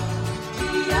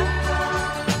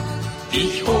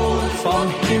 Ich hol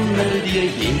vom Himmel dir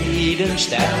jeden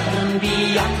Stern,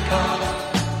 Bianca.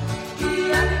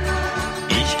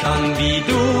 Ich kann wie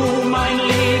du mein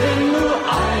Leben nur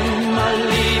einmal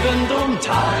leben, drum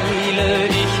teile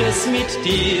ich es mit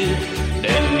dir.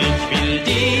 Denn ich will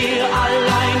dir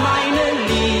allein meine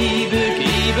Liebe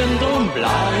geben, drum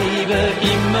bleibe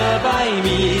immer bei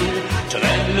mir.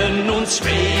 Trennen uns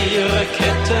schwere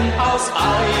Ketten aus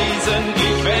Eisen,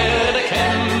 ich werde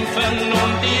kämpfen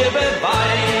und dir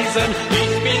beweisen,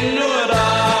 ich bin nur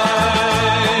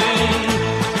dein,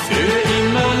 für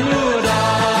immer nur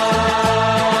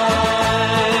dein,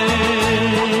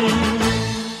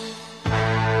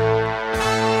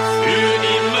 für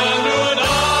immer nur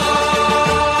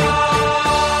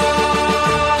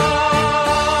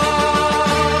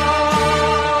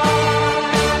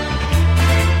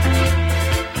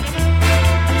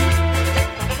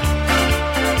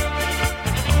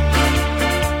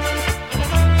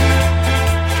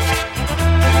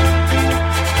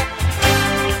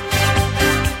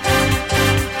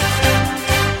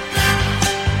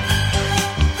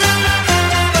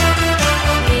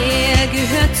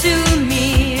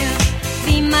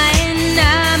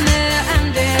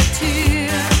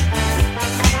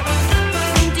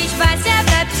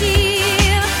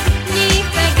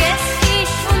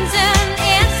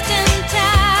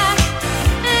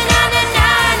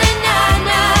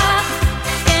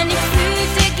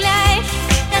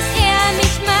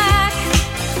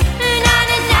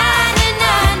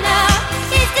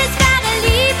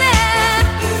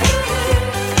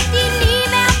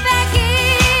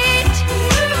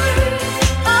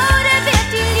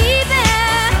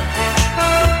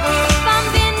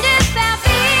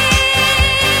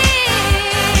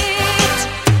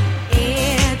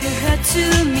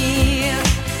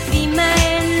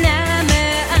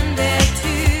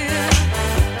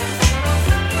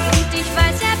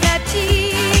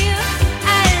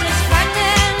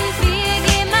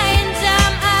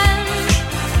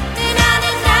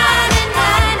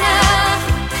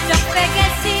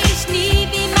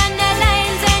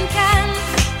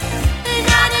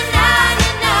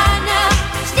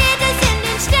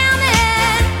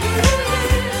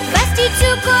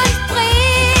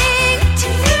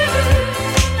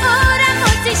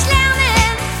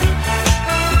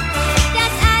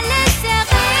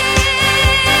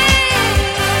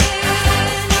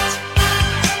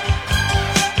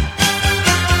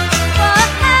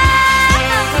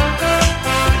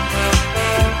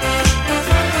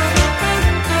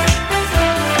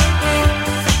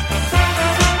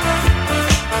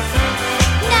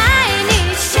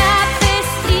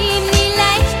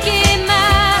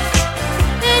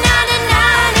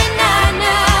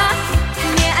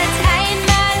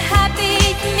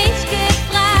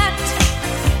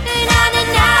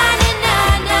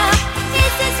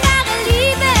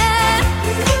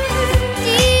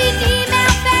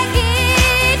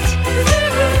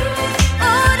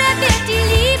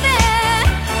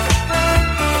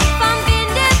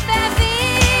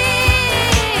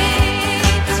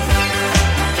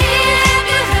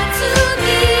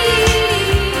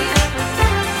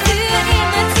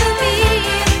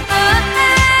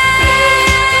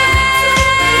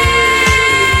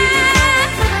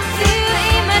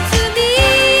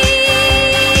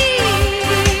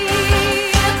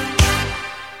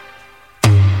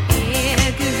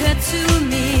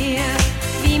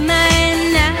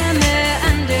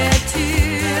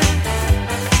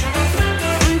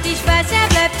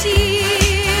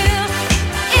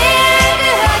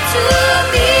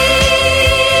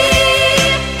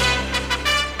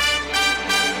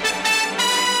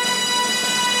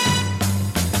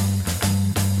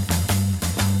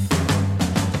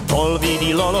Toll wie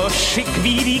die Lolo, schick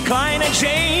wie die kleine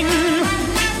Jane.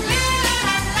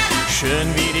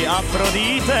 Schön wie die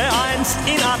Aphrodite einst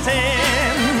in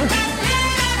Athen.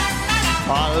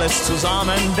 Alles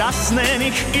zusammen, das nenn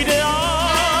ich ideal.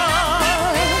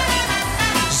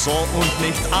 So und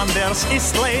nicht anders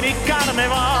ist Lady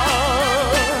Carneval.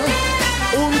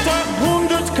 Unter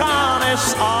 100 kann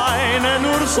es eine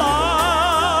nur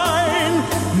sein.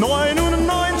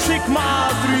 99 Mal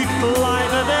trügt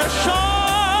leider der Schein.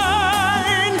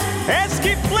 Es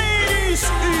gibt Ladies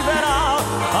überall,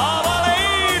 aber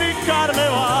Lady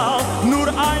Carneval nur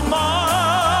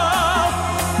einmal,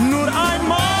 nur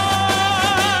einmal.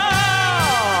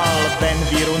 Wenn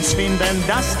wir uns finden,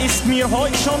 das ist mir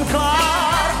heute schon klar.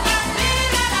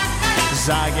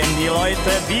 Sagen die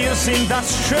Leute, wir sind das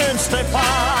schönste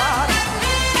Paar.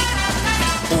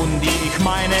 Und die ich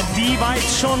meine, die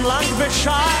weiß schon lang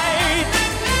Bescheid.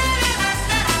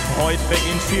 Heute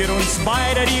beginnt für uns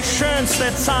beide die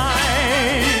schönste Zeit.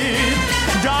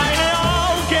 Deine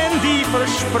Augen, die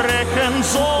versprechen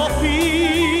so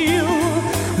viel.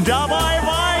 Dabei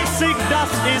weiß ich,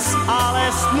 das ist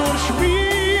alles nur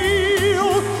Spiel.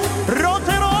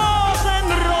 Rote Rosen,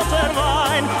 roter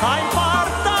Wein, ein paar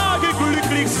Tage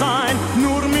glücklich sein,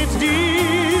 nur mit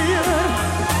dir,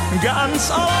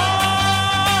 ganz allein.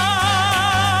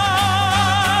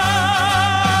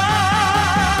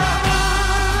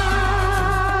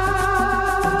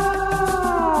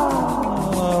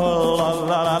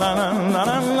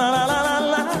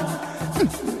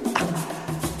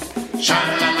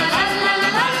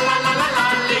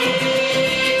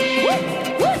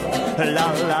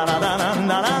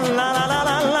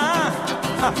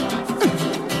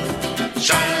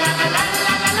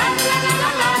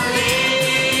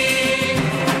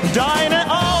 Deine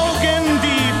Augen,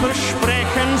 die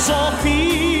versprechen so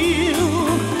viel.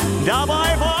 Dabei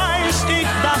weiß ich,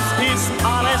 das ist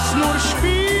alles nur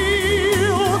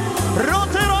Spiel.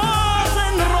 Rote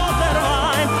Rosen, roter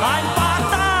Wein, ein paar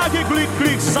Tage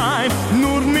glücklich sein,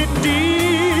 nur mit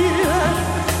dir,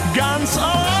 ganz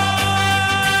allein.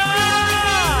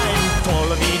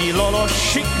 Toll wie die Lolo,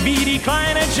 schick wie die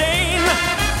kleine Jane.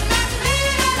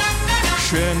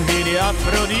 Schön wie die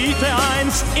Aphrodite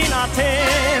einst in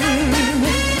Athen.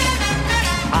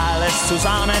 Alles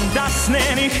zusammen, das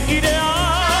nenn ich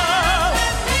ideal.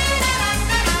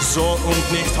 So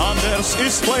und nicht anders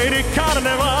ist Lady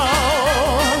Carneval.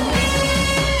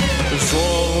 So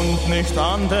und nicht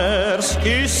anders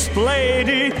ist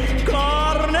Lady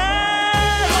Carneval.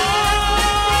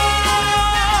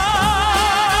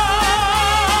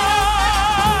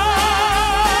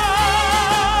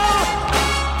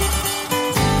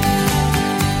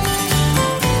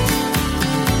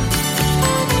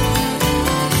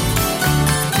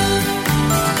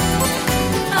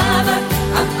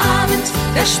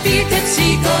 Da spielt der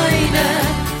Zigeuner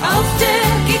auf der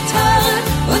Gitarre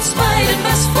uns beiden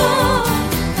was vor.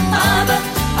 Aber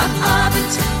am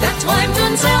Abend, da träumt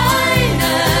uns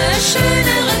einer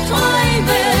schönere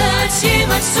Träume als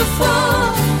jemals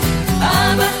zuvor.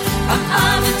 Aber am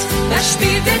Abend, da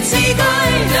spielt der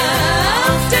Zigeuner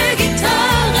auf der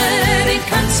Gitarre den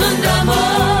Kanz und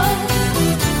Amor.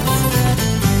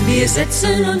 Wir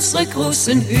setzen unsere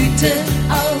großen Hüte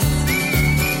auf.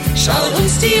 Schaut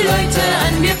uns die Leute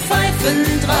an, wir pfeifen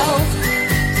drauf.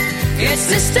 Jetzt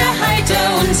ist er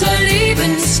heiter, unser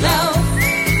Lebenslauf.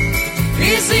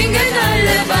 Wir singen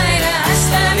alle beide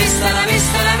Hasta la vista, la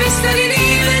vista, la vista, die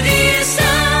Liebe, die ist da.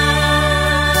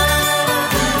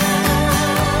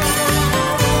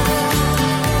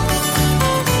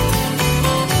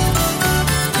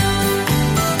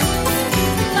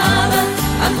 Aber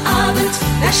am Abend,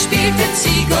 da spielt der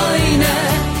Zigeuner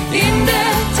in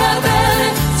der Taverne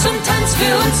zum Tanz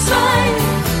für uns zwei.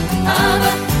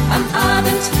 Aber am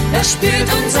Abend, da spürt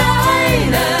uns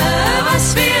einer,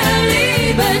 was wir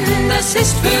erleben, das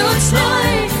ist für uns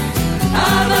neu.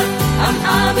 Aber am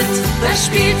Abend, da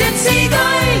spielt der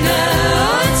Zigeuner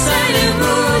und seine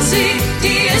Musik,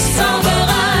 die ist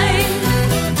Zauberei.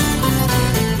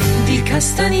 Die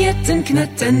Kastagnetten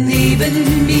knattern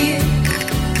neben mir.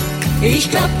 Ich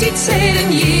glaub, die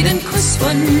zählen jeden Kuss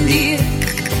von dir.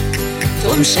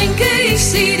 Drum schenke ich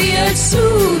sie dir als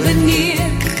Souvenir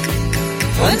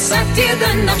und sag dir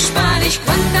dann noch Spanisch,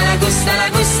 Cuanta la gusta, la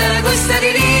gusta, la gusta,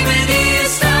 die Liebe, die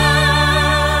ist da.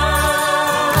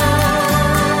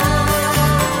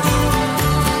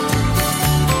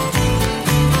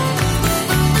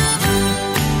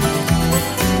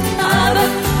 Aber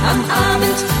am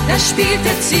Abend, da spielt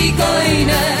der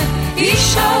Zigeuner, ich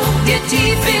schau dir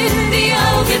tief in die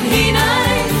Augen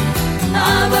hinein.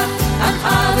 Aber am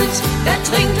Abend, da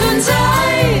trinkt uns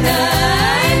einer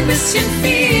ein bisschen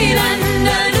viel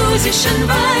Andalus. frischen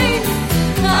Wein.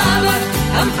 Aber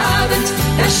am Abend,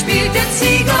 da spielt der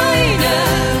Zigeuner,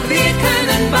 wir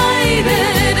können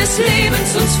beide des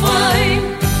Lebens uns freuen.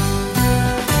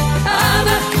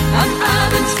 Aber am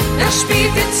Abend, da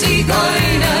spielt der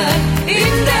Zigeuner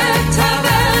in der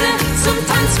Taverne zum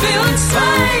Tanz für uns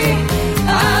zwei.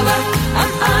 Aber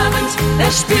am Abend, da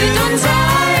spielt unser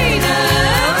einer,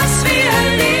 was wir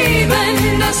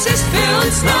erleben, das ist für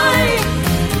uns neu.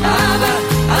 Aber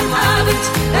am Abend,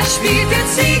 da spielt der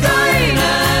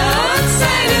Zigeuner und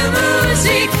seine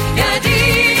Musik, ja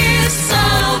die ist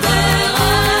Zauberei.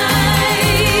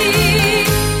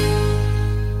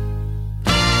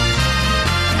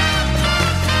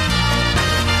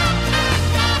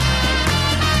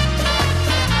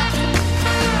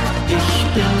 Ich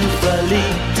bin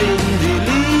verliebt in die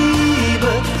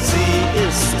Liebe, sie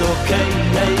ist okay,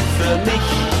 hey, für mich.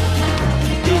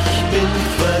 Ich bin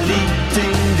verliebt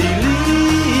in die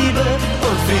Liebe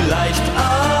und vielleicht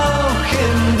auch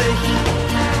in dich.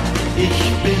 Ich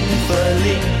bin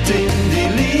verliebt in die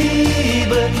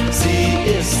Liebe, sie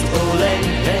ist ole,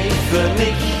 hey, für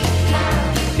mich.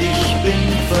 Ich bin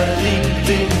verliebt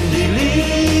in die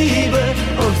Liebe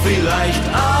und vielleicht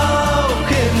auch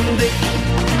in dich.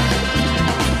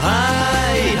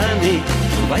 Hi, Honey,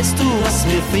 weißt du, was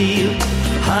mir fehlt?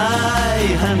 Hi,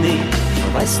 Honey,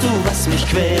 weißt du, was mich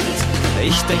quält?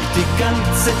 Ich denk die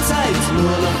ganze Zeit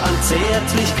nur noch an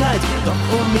Zärtlichkeit, doch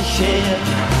um mich her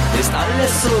ist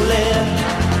alles so leer.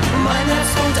 Mein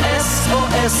Herz und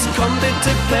SOS, komm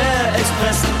bitte per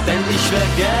Express, denn ich wär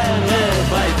gerne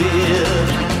bei dir.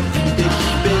 Ich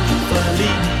bin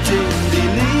verliebt in die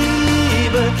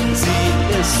Liebe, sie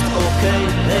ist okay,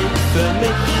 hey, für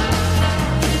mich.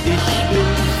 Ich bin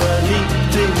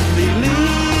verliebt in die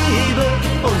Liebe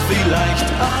und vielleicht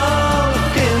auch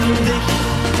in dich.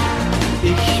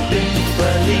 Ich bin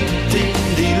verliebt in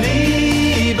die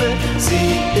Liebe,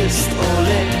 sie ist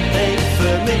ole, hey,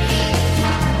 für mich.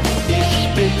 Ich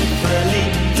bin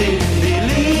verliebt in die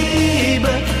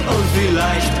Liebe und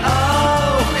vielleicht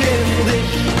auch in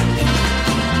dich.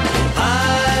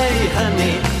 Hi,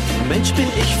 Honey, Mensch, bin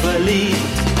ich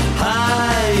verliebt.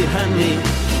 Hi, Honey,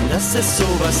 dass es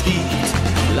sowas gibt.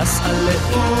 Lass alle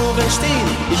Uhren stehen,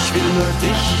 ich will nur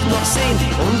dich noch sehen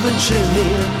und wünsche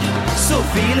mir so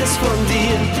vieles von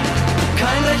dir.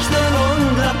 Kein Rechnen und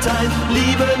Latein,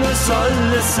 Liebe nur soll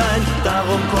es sein,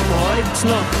 darum komm heut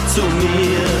noch zu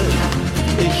mir.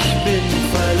 Ich bin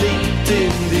verliebt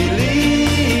in die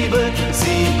Liebe,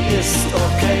 sie ist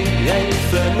okay, hey,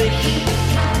 für mich.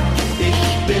 Ich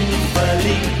bin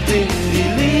verliebt in die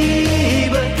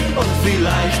Liebe und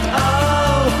vielleicht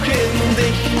auch in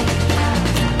dich.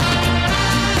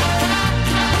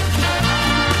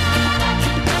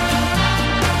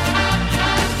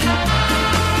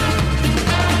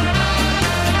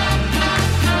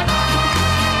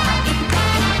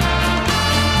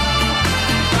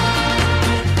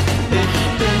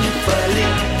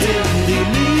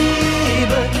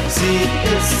 Sie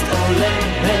ist ole,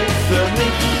 hey, für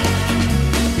mich.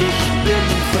 Ich bin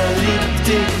verliebt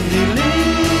in die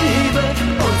Liebe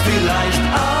und vielleicht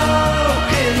auch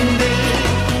in dich.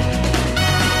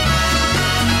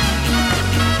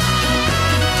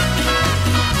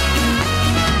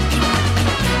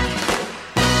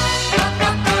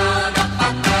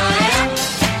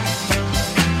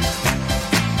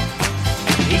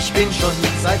 Ich bin schon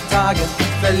seit Tagen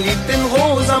verliebt in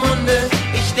Rosamunde.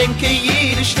 Ich denke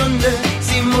jede Stunde,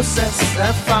 sie muss es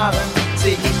erfahren.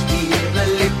 Seh ich ihre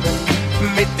Lippen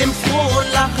mit dem frohen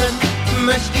Lachen,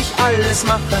 möchte ich alles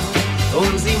machen,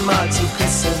 um sie mal zu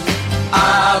küssen.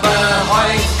 Aber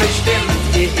heut bestimmt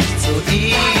geh ich zu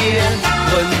ihr,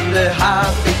 Gründe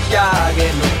hab ich ja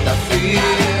genug dafür.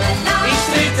 Ich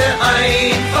trete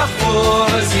einfach vor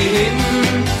sie hin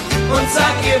und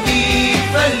sag ihr, wie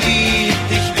verliebt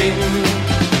ich bin.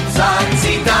 Sagt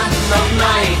sie dann noch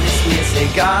nein, ist mir's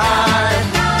egal,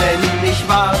 denn ich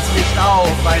wart nicht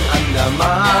auf ein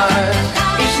andermal.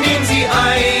 Ich nehm sie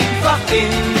einfach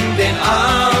in den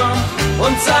Arm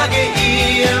und sage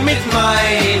ihr mit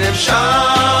meinem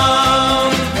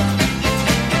Charme: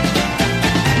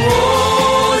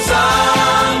 Rosamunde,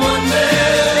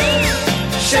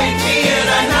 schenk mir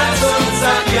dein Herz und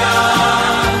sag ja.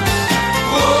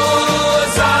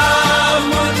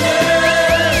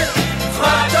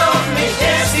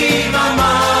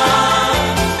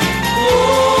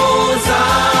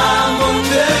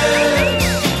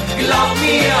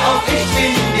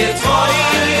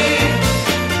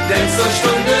 Zur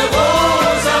Stunde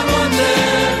Rosamunde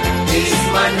ist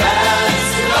mein Herz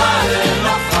gerade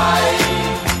noch frei.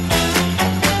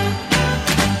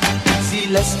 Sie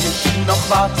lässt mich noch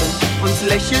warten und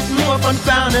lächelt nur von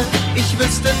ferne. Ich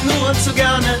wüsste nur zu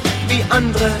gerne, wie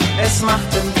andere es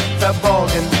machten.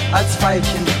 Verborgen als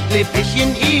Veilchen leb ich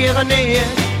in ihrer Nähe.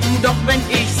 Doch wenn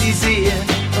ich sie sehe,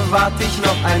 warte ich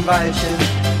noch ein Weilchen.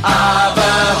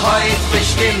 Aber heut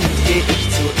bestimmt geh ich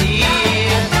zu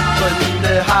ihr.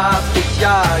 Gründe hab ich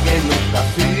ja genug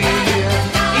dafür.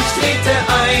 Ich trete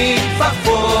einfach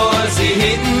vor sie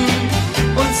hin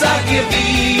und sag ihr,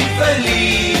 wie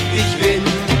verliebt ich bin.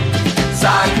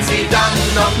 Sagt sie dann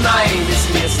noch nein, ist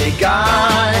mir's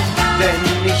egal, denn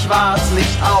ich wart's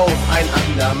nicht auf ein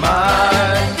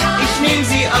andermal. Ich nehm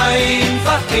sie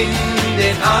einfach in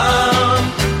den Arm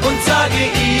und sage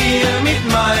ihr mit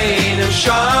meinem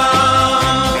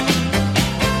Charme: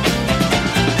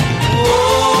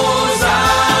 Rosamunde,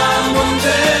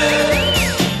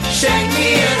 schenk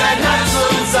mir dein Herz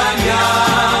und sag ja.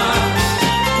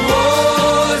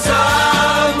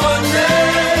 Rosamunde,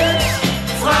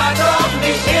 frag doch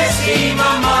nicht erst die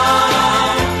Mama.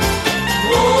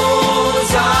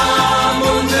 Rosamunde,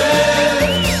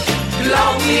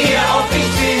 glaub mir auch,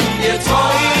 ich bin dir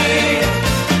treu,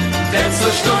 denn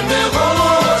zur Stunde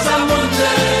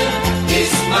Rosamunde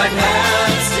ist mein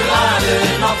Herz gerade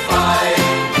noch frei.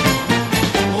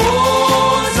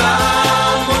 Rosamunde,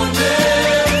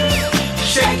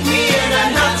 schenk mir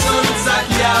dein Herz und sag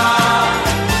ja.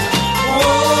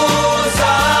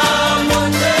 Rosamunde,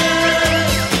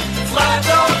 frag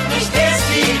doch nicht erst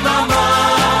die Mama.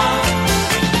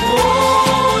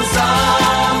 Rosamunde,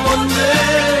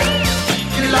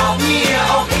 glaub mir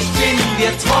auch, ich bin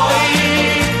dir treu,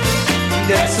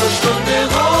 denn zur Stunde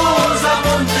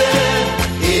Rosamunde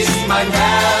ist mein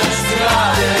Herz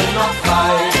gerade noch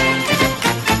frei.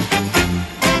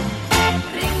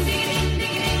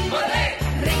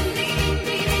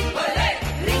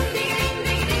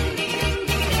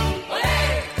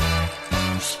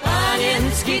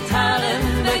 Spaniens Gitarren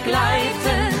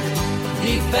begleiten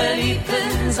die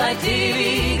Verliebten seit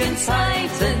ewigen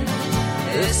Zeiten.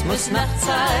 Es muss Nacht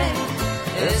sein,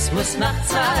 es muss Nacht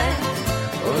sein,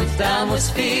 und da muss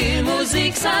viel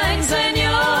Musik sein,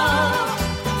 Senor.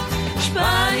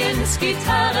 Spaniens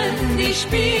Gitarren, die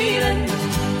spielen,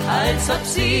 als ob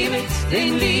sie mit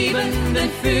den Liebenden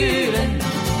fühlen.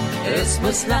 Es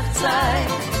muss Nacht sein,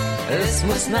 es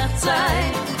muss Nacht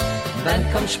sein,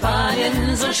 wann kommt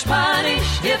Spanien, so spann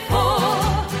ich dir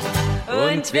vor.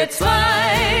 Und wir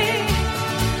zwei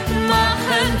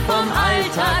machen vom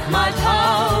Alltag mal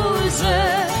Pause.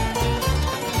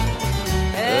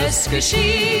 Es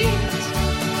geschieht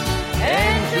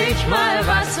endlich mal,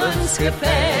 was uns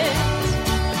gefällt.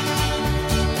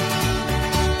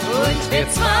 Und wir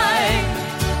zwei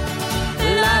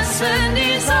lassen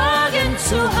die Sorgen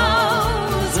zu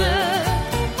Hause,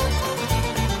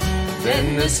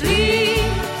 denn es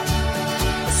liegt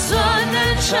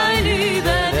Sonnenschein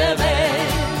über der Welt.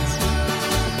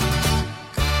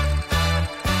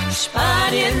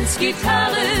 Spaniens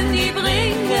Gitarren, die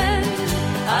bringen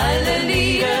alle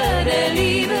Lieder der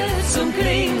Liebe zum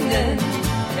Klingen.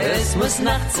 Es muss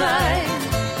Nacht sein,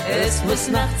 es muss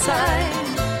Nacht sein,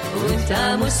 und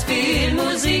da muss viel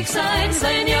Musik sein,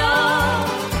 Senor.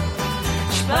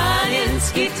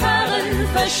 Spaniens Gitarren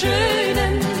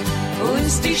verschönen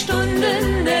uns die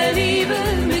Stunden der Liebe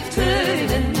mit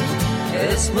Tönen.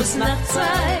 Es muss Nacht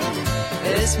sein,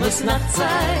 es muss Nacht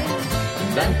sein,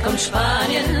 dann kommt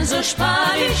Spanien, so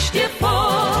spann ich dir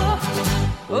vor.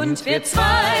 Und wir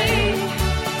zwei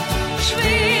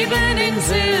schweben in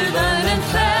silbernen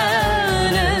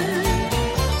Fernen.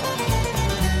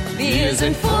 Wir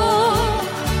sind froh,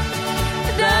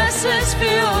 dass es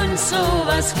für uns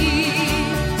sowas gibt.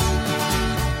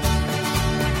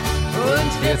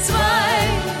 Und wir zwei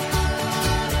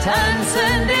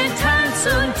tanzen den Tanz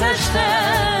unter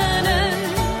Sternen.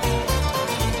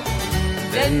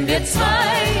 Denn wir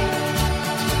zwei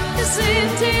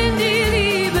sind in die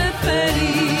Liebe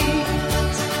verliebt.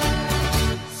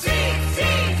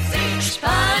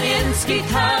 Spaniens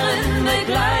Gitarren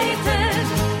begleiten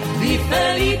die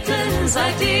Verliebten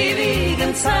seit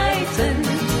ewigen Zeiten.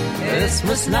 Es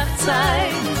muss Nacht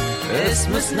sein, es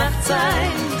muss Nacht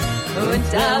sein, und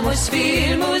da muss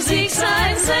viel Musik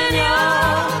sein,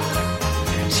 Senor.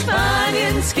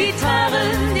 Spaniens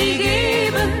Gitarren, die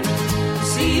geben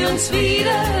sie uns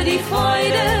wieder die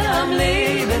Freude am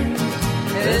Leben.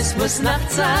 Es muss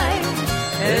Nacht sein,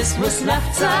 es muss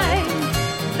Nacht sein,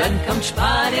 dann kommt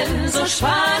Spanien, so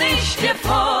spann ich dir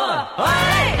vor.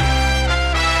 Hey!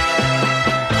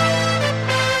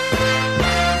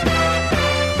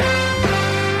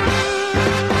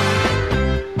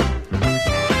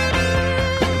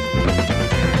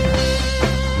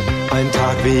 Ein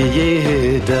Tag wie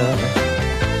jeder,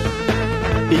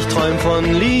 Ich träum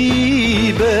von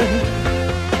Liebe,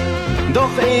 doch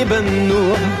eben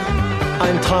nur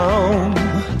ein Traum.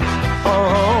 Oh,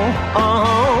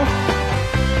 oh.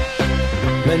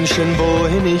 Menschen,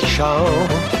 wohin ich schau,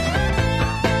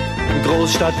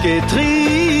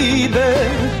 Großstadtgetriebe.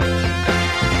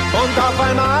 Und auf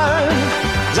einmal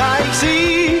sah ich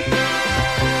sie,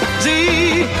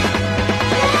 17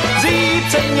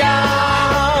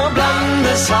 Jahre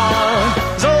blondes Haar,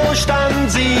 so stand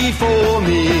sie vor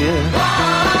mir.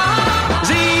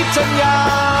 17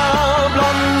 Jahre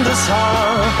blondes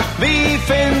Haar, wie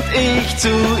find ich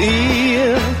zu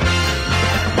ihr?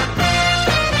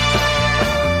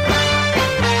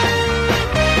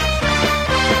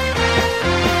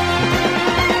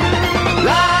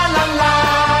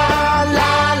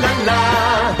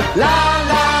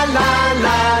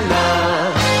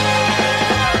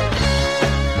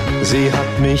 Sie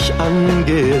hat mich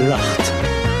angelacht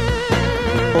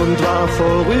und war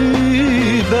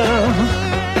vorüber.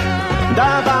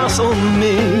 Da war's um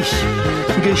mich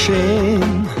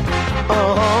geschehen.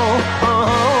 Oh, oh,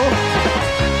 oh.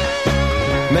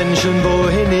 Menschen,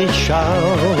 wohin ich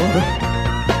schau,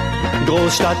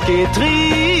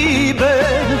 Großstadtgetriebe.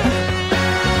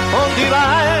 Und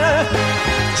überall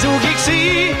such ich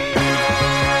sie.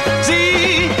 17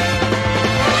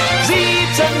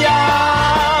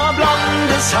 Jahre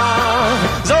blondes Haar,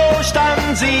 so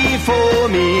stand sie vor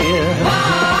mir.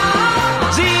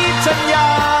 17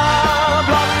 Jahre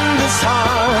blondes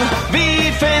Haar,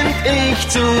 wie find ich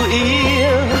zu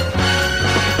ihr?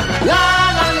 La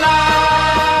la la,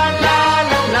 la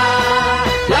la la,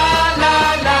 la la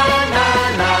la la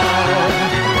la,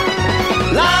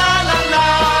 la la la,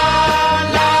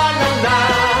 la la la,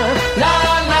 la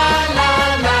la la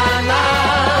la la.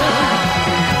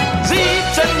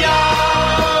 17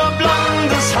 Jahre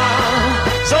blondes Haar,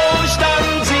 so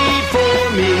stand sie vor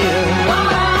mir.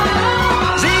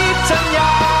 17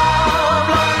 Jahre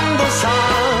blondes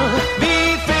Haar, wie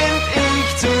find ich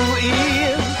zu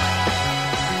ihr?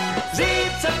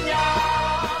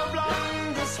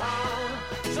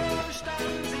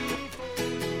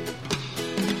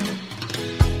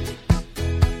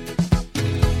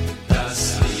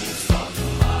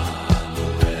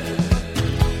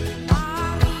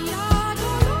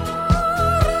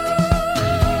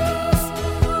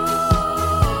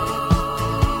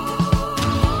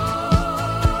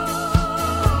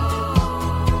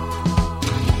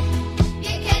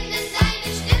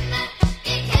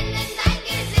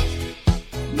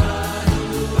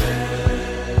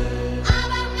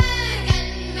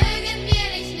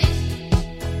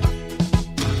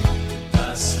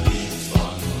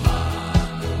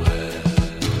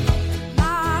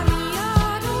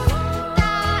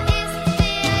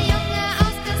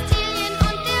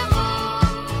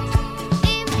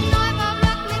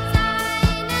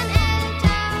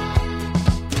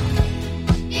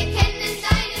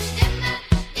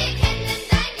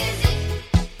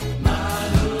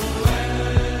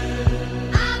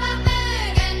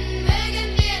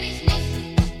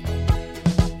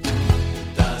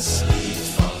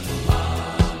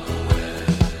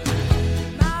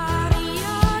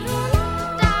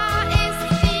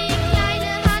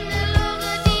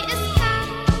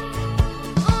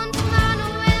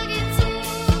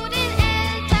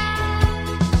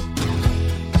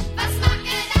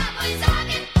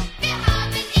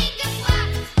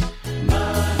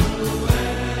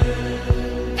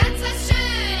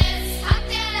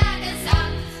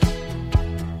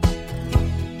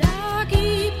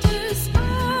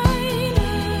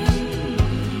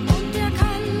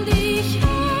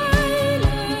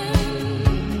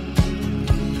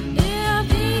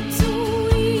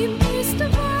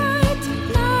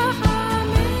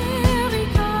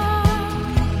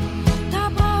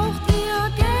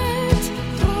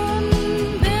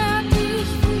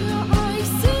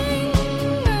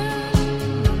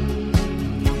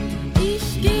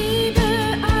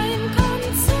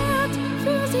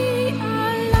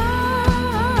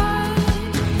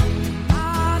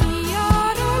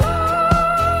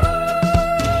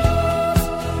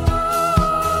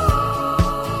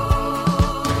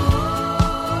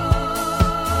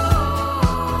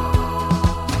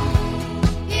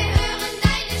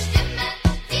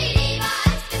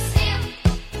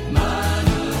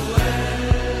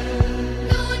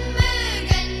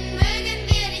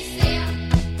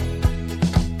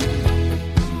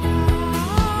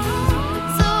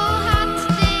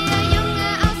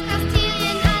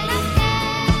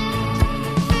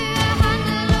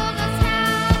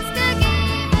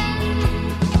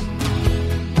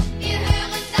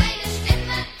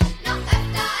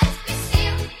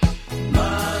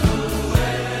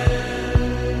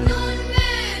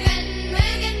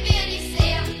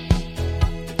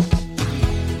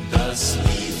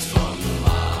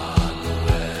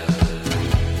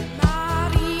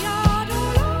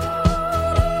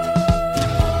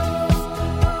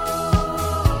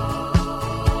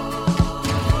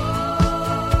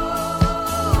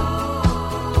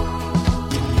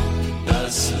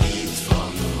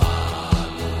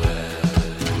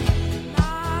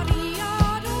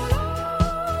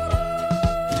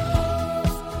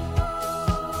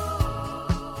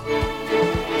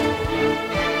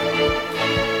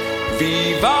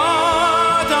 Wie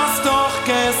war das doch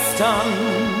gestern?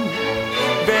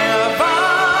 Wer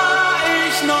war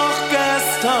ich noch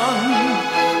gestern?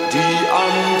 Die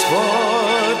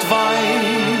Antwort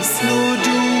weiß nur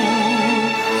du,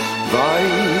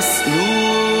 weiß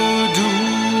nur du.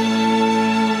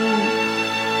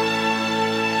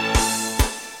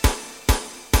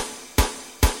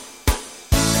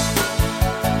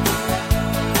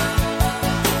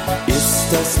 Ist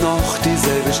das noch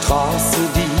dieselbe Straße,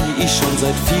 die ich schon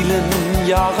seit vielen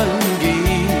Jahren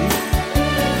gehe?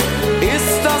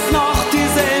 Ist das noch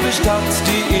dieselbe Stadt,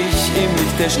 die ich im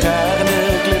Licht der Sterne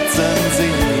glitzern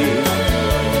sehe?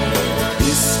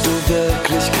 Bist du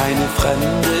wirklich keine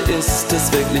Fremde? Ist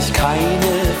es wirklich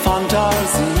keine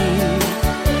Fantasie?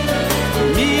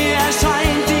 Mir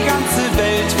erscheint die ganze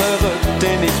Welt verrückt,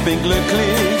 denn ich bin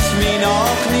glücklich wie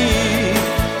noch nie.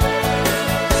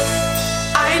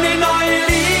 Eine neue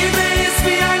Liebe ist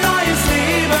wie ein neues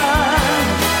Leben.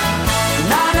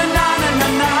 Na, na, na, na, na,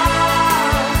 na.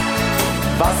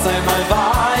 Was einmal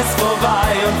war, ist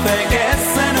vorbei und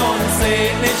vergessen und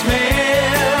seht nicht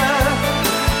mehr.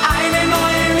 Eine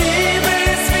neue Liebe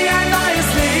ist wie ein neues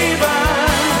Leben.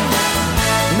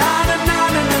 Na, na, na,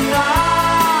 na, na, na.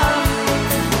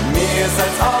 Mir ist,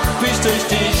 als ob ich durch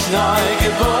dich neu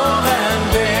geboren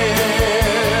bin.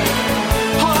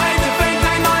 Heute fängt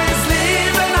ein neues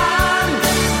Leben an.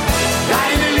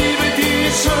 Deine Liebe, die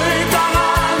ist schuld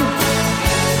daran.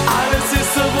 Alles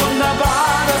ist so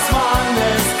wunderbar, dass man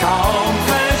es kaum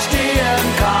verstehen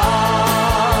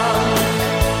kann.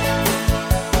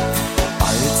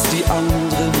 Als die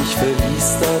andere mich verließ,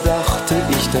 da dachte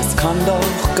ich, das kann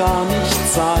doch gar nicht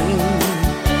sein.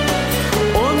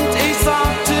 Und ich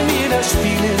sagte mir, das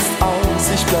Spiel ist aus,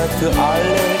 ich bleib für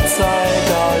alle Zeit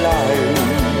allein.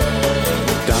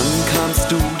 Dann kamst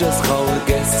du, das graue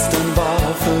Gestern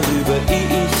war vorüber,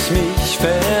 ehe ich mich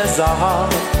versah.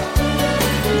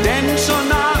 Denn schon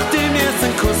nach dem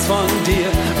ersten Kuss von dir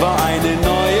war eine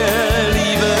neue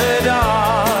Liebe da.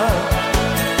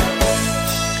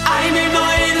 Eine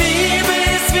neue Liebe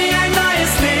ist wie ein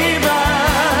neues Leben.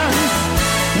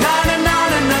 Na, na, na,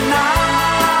 na, na, na.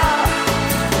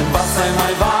 Was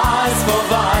einmal war, ist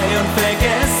vorbei und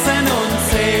vergessen und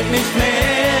zählt nicht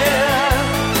mehr.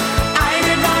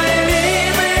 Eine neue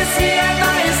Liebe ist wie ein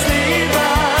neues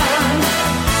Leben.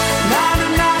 Na, na,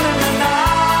 na, na, na, na.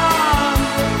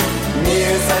 Mir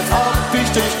ist, als ob ich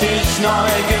durch dich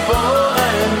neu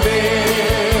geboren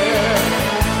bin.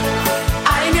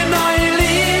 Eine neue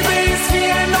Liebe ist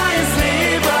wie ein neues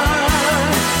Leben.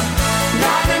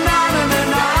 Na, na, na, na, na,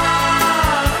 na.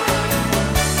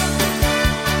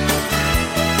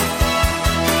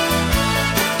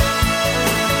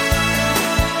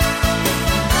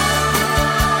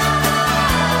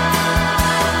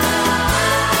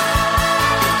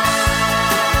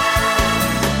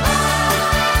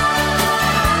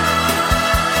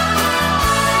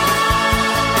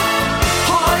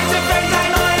 Heute fängt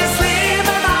ein neues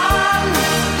Leben an.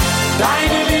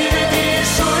 Deine Liebe, die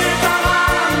ist schuld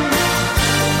daran.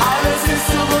 Alles ist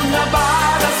so wunderbar,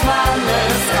 dass man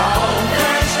es kaum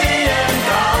verstehen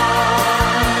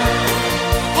kann.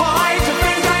 Heute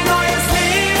fängt ein neues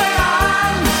Leben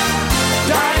an.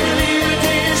 Deine Liebe,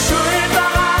 die ist schuld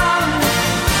daran.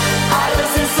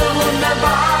 Alles ist so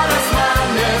wunderbar, dass man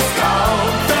es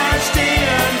kaum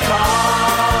verstehen kann.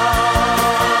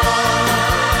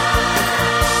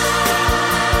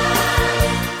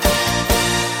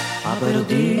 Aber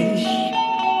dich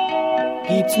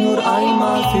gibt's nur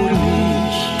einmal für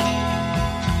mich.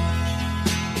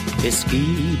 Es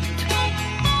gibt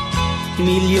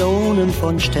Millionen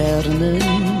von Sternen.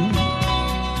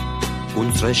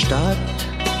 Unsere Stadt,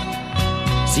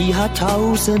 sie hat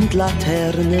 1000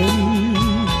 Laternen.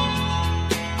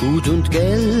 Gut und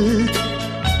Geld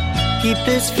gibt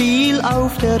es viel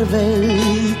auf der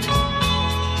Welt.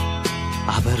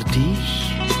 Aber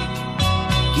dich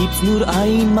gibt's nur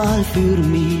einmal für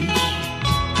mich.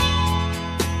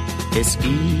 Es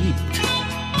gibt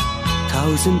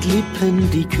 1000 Lippen,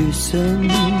 die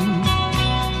küssen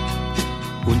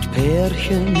und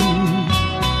Pärchen,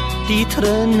 die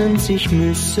trennen sich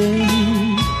müssen.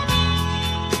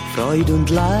 Freud und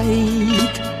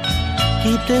Leid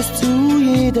gibt es zu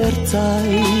jeder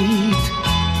Zeit.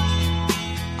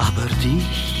 Aber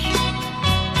dich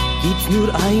gibt's nur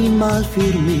einmal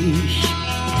für mich.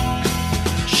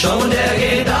 Schon der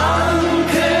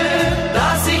Gedanke,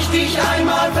 dass ich dich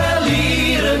einmal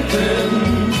verlieren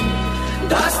könnte,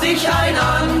 dass dich ein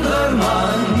anderer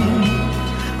Mann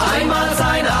einmal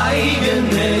sein eigen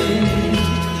nennt.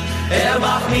 Er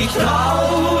macht mich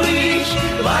traurig,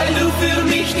 weil du für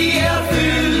mich die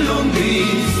Erfüllung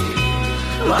bist.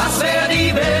 Was wär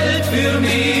die Welt für für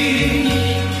mich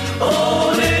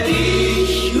ohne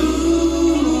dich.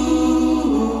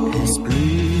 Es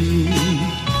blühen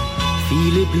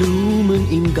viele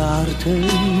Blumen im Garten.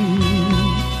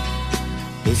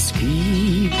 Es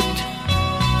gibt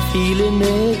viele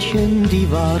Mädchen, die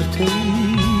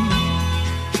warten.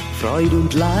 Freud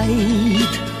und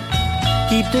Leid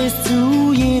gibt es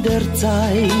zu jeder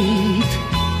Zeit.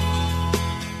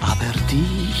 Aber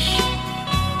dich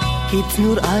gibt's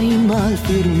nur einmal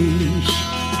für mich.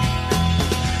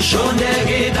 Schon der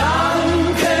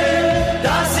Gedanke,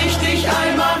 dass ich dich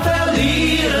einmal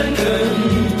verlieren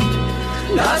könnte,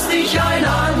 dass dich ein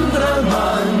anderer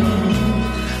Mann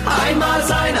einmal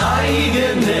sein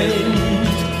eigen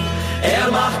nennt,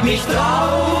 er macht mich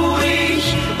traurig,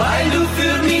 weil du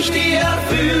für mich die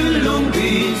Erfüllung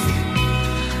bist.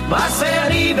 Was wär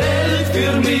die Welt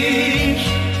für mich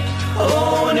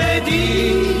ohne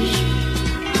dich?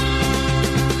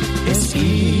 Es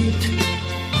gibt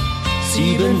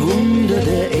 7 Wunder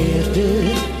der Erde,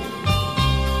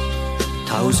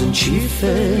 1000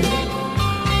 Schiffe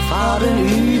fahren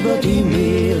über die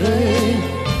Meere.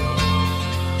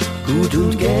 Gut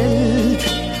und Geld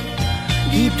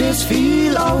gibt es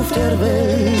viel auf der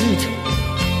Welt,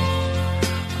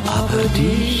 aber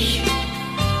dich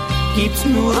gibt's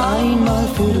nur einmal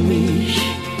für mich.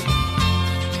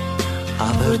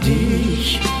 Aber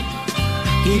dich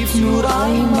gibt's nur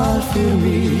einmal für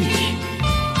mich.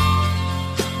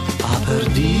 Aber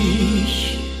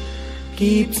dich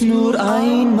gibt's nur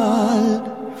einmal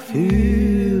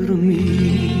für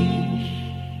mich.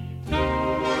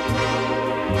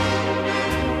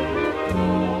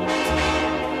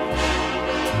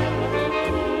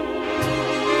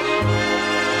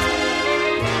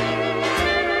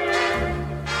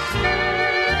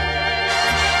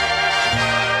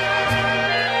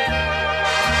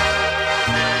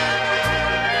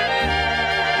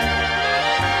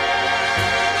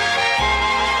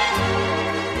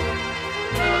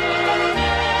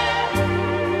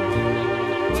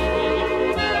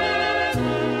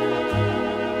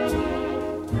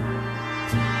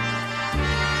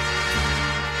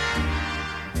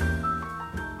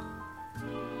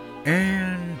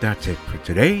 And that's it for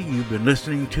today. You've been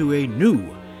listening to a new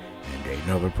and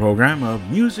another program of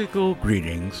musical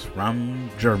greetings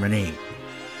from Germany.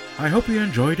 I hope you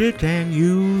enjoyed it and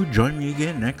you join me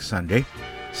again next Sunday.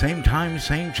 Same time,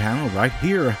 same channel right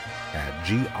here at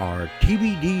grtvd.com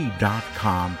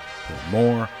for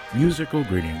more musical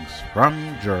greetings from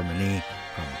Germany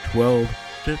from 12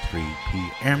 to 3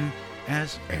 p.m.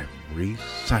 as every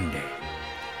Sunday.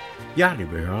 Ja,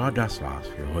 liebe Hörer, das war's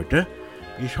für heute.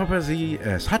 Ich hoffe,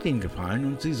 es hat Ihnen gefallen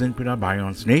und Sie sind wieder bei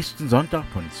uns nächsten Sonntag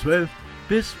von 12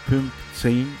 bis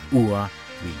 15 Uhr,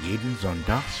 wie jeden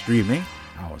Sonntag Streaming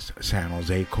aus San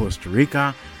Jose, Costa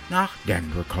Rica nach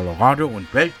Denver, Colorado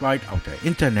und weltweit auf der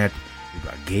Internet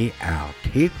über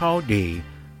grtvd.com.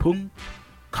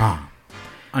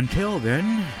 Until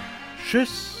then,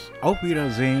 tschüss, auf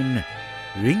Wiedersehen,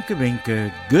 winke,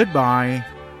 winke, goodbye,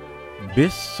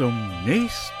 bis zum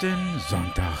nächsten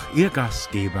Sonntag, Ihr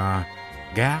Gastgeber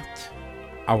Gerd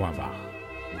Auerbach.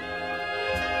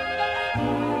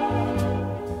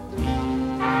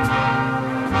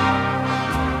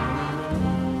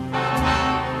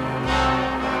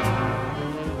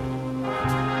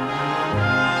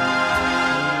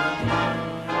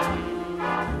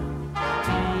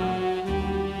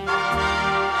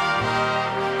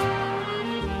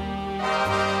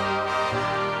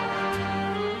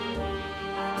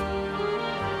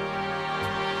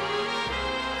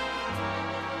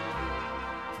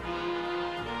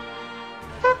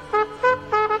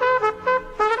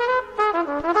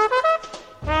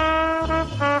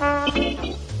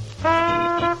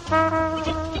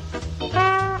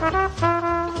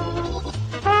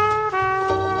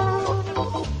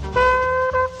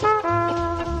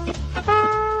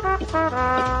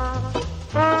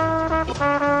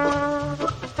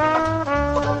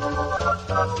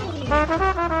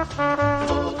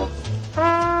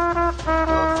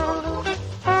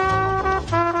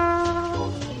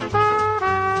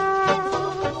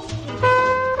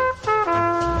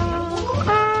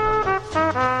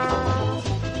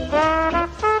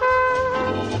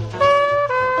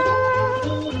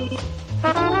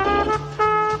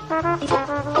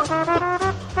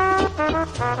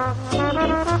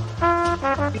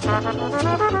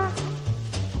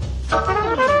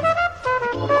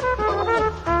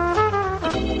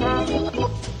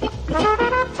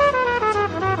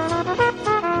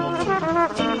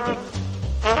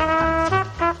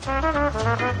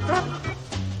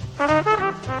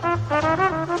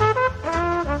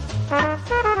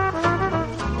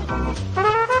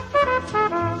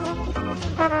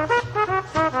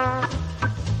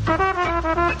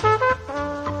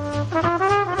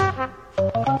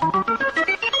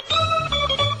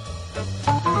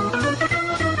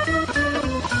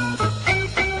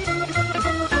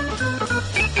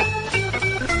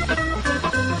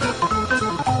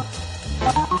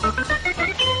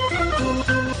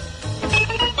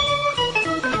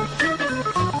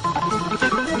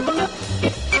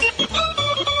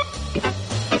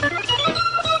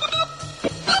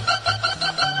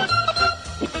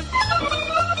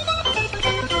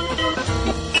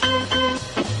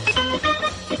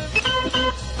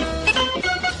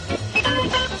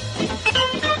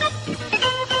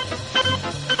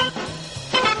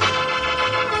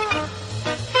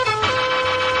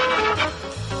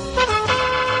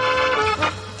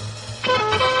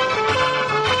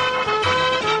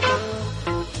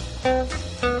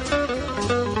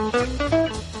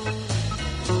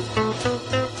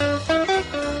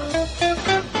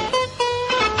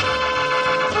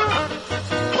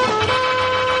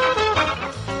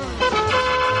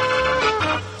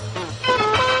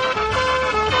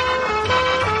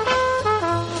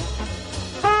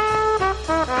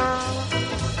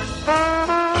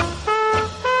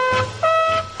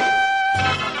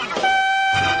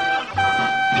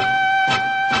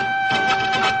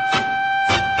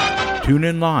 Tune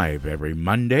in live every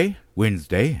Monday,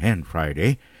 Wednesday, and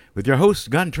Friday with your host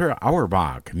Gunter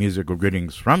Auerbach. Musical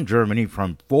greetings from Germany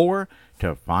from 4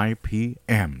 to 5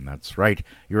 p.m. That's right,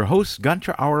 your host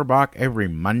Gunter Auerbach every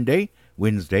Monday,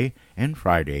 Wednesday, and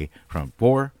Friday from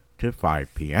 4 to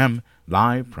 5 p.m.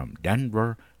 live from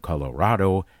Denver,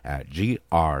 Colorado at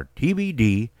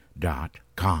grtvd.com.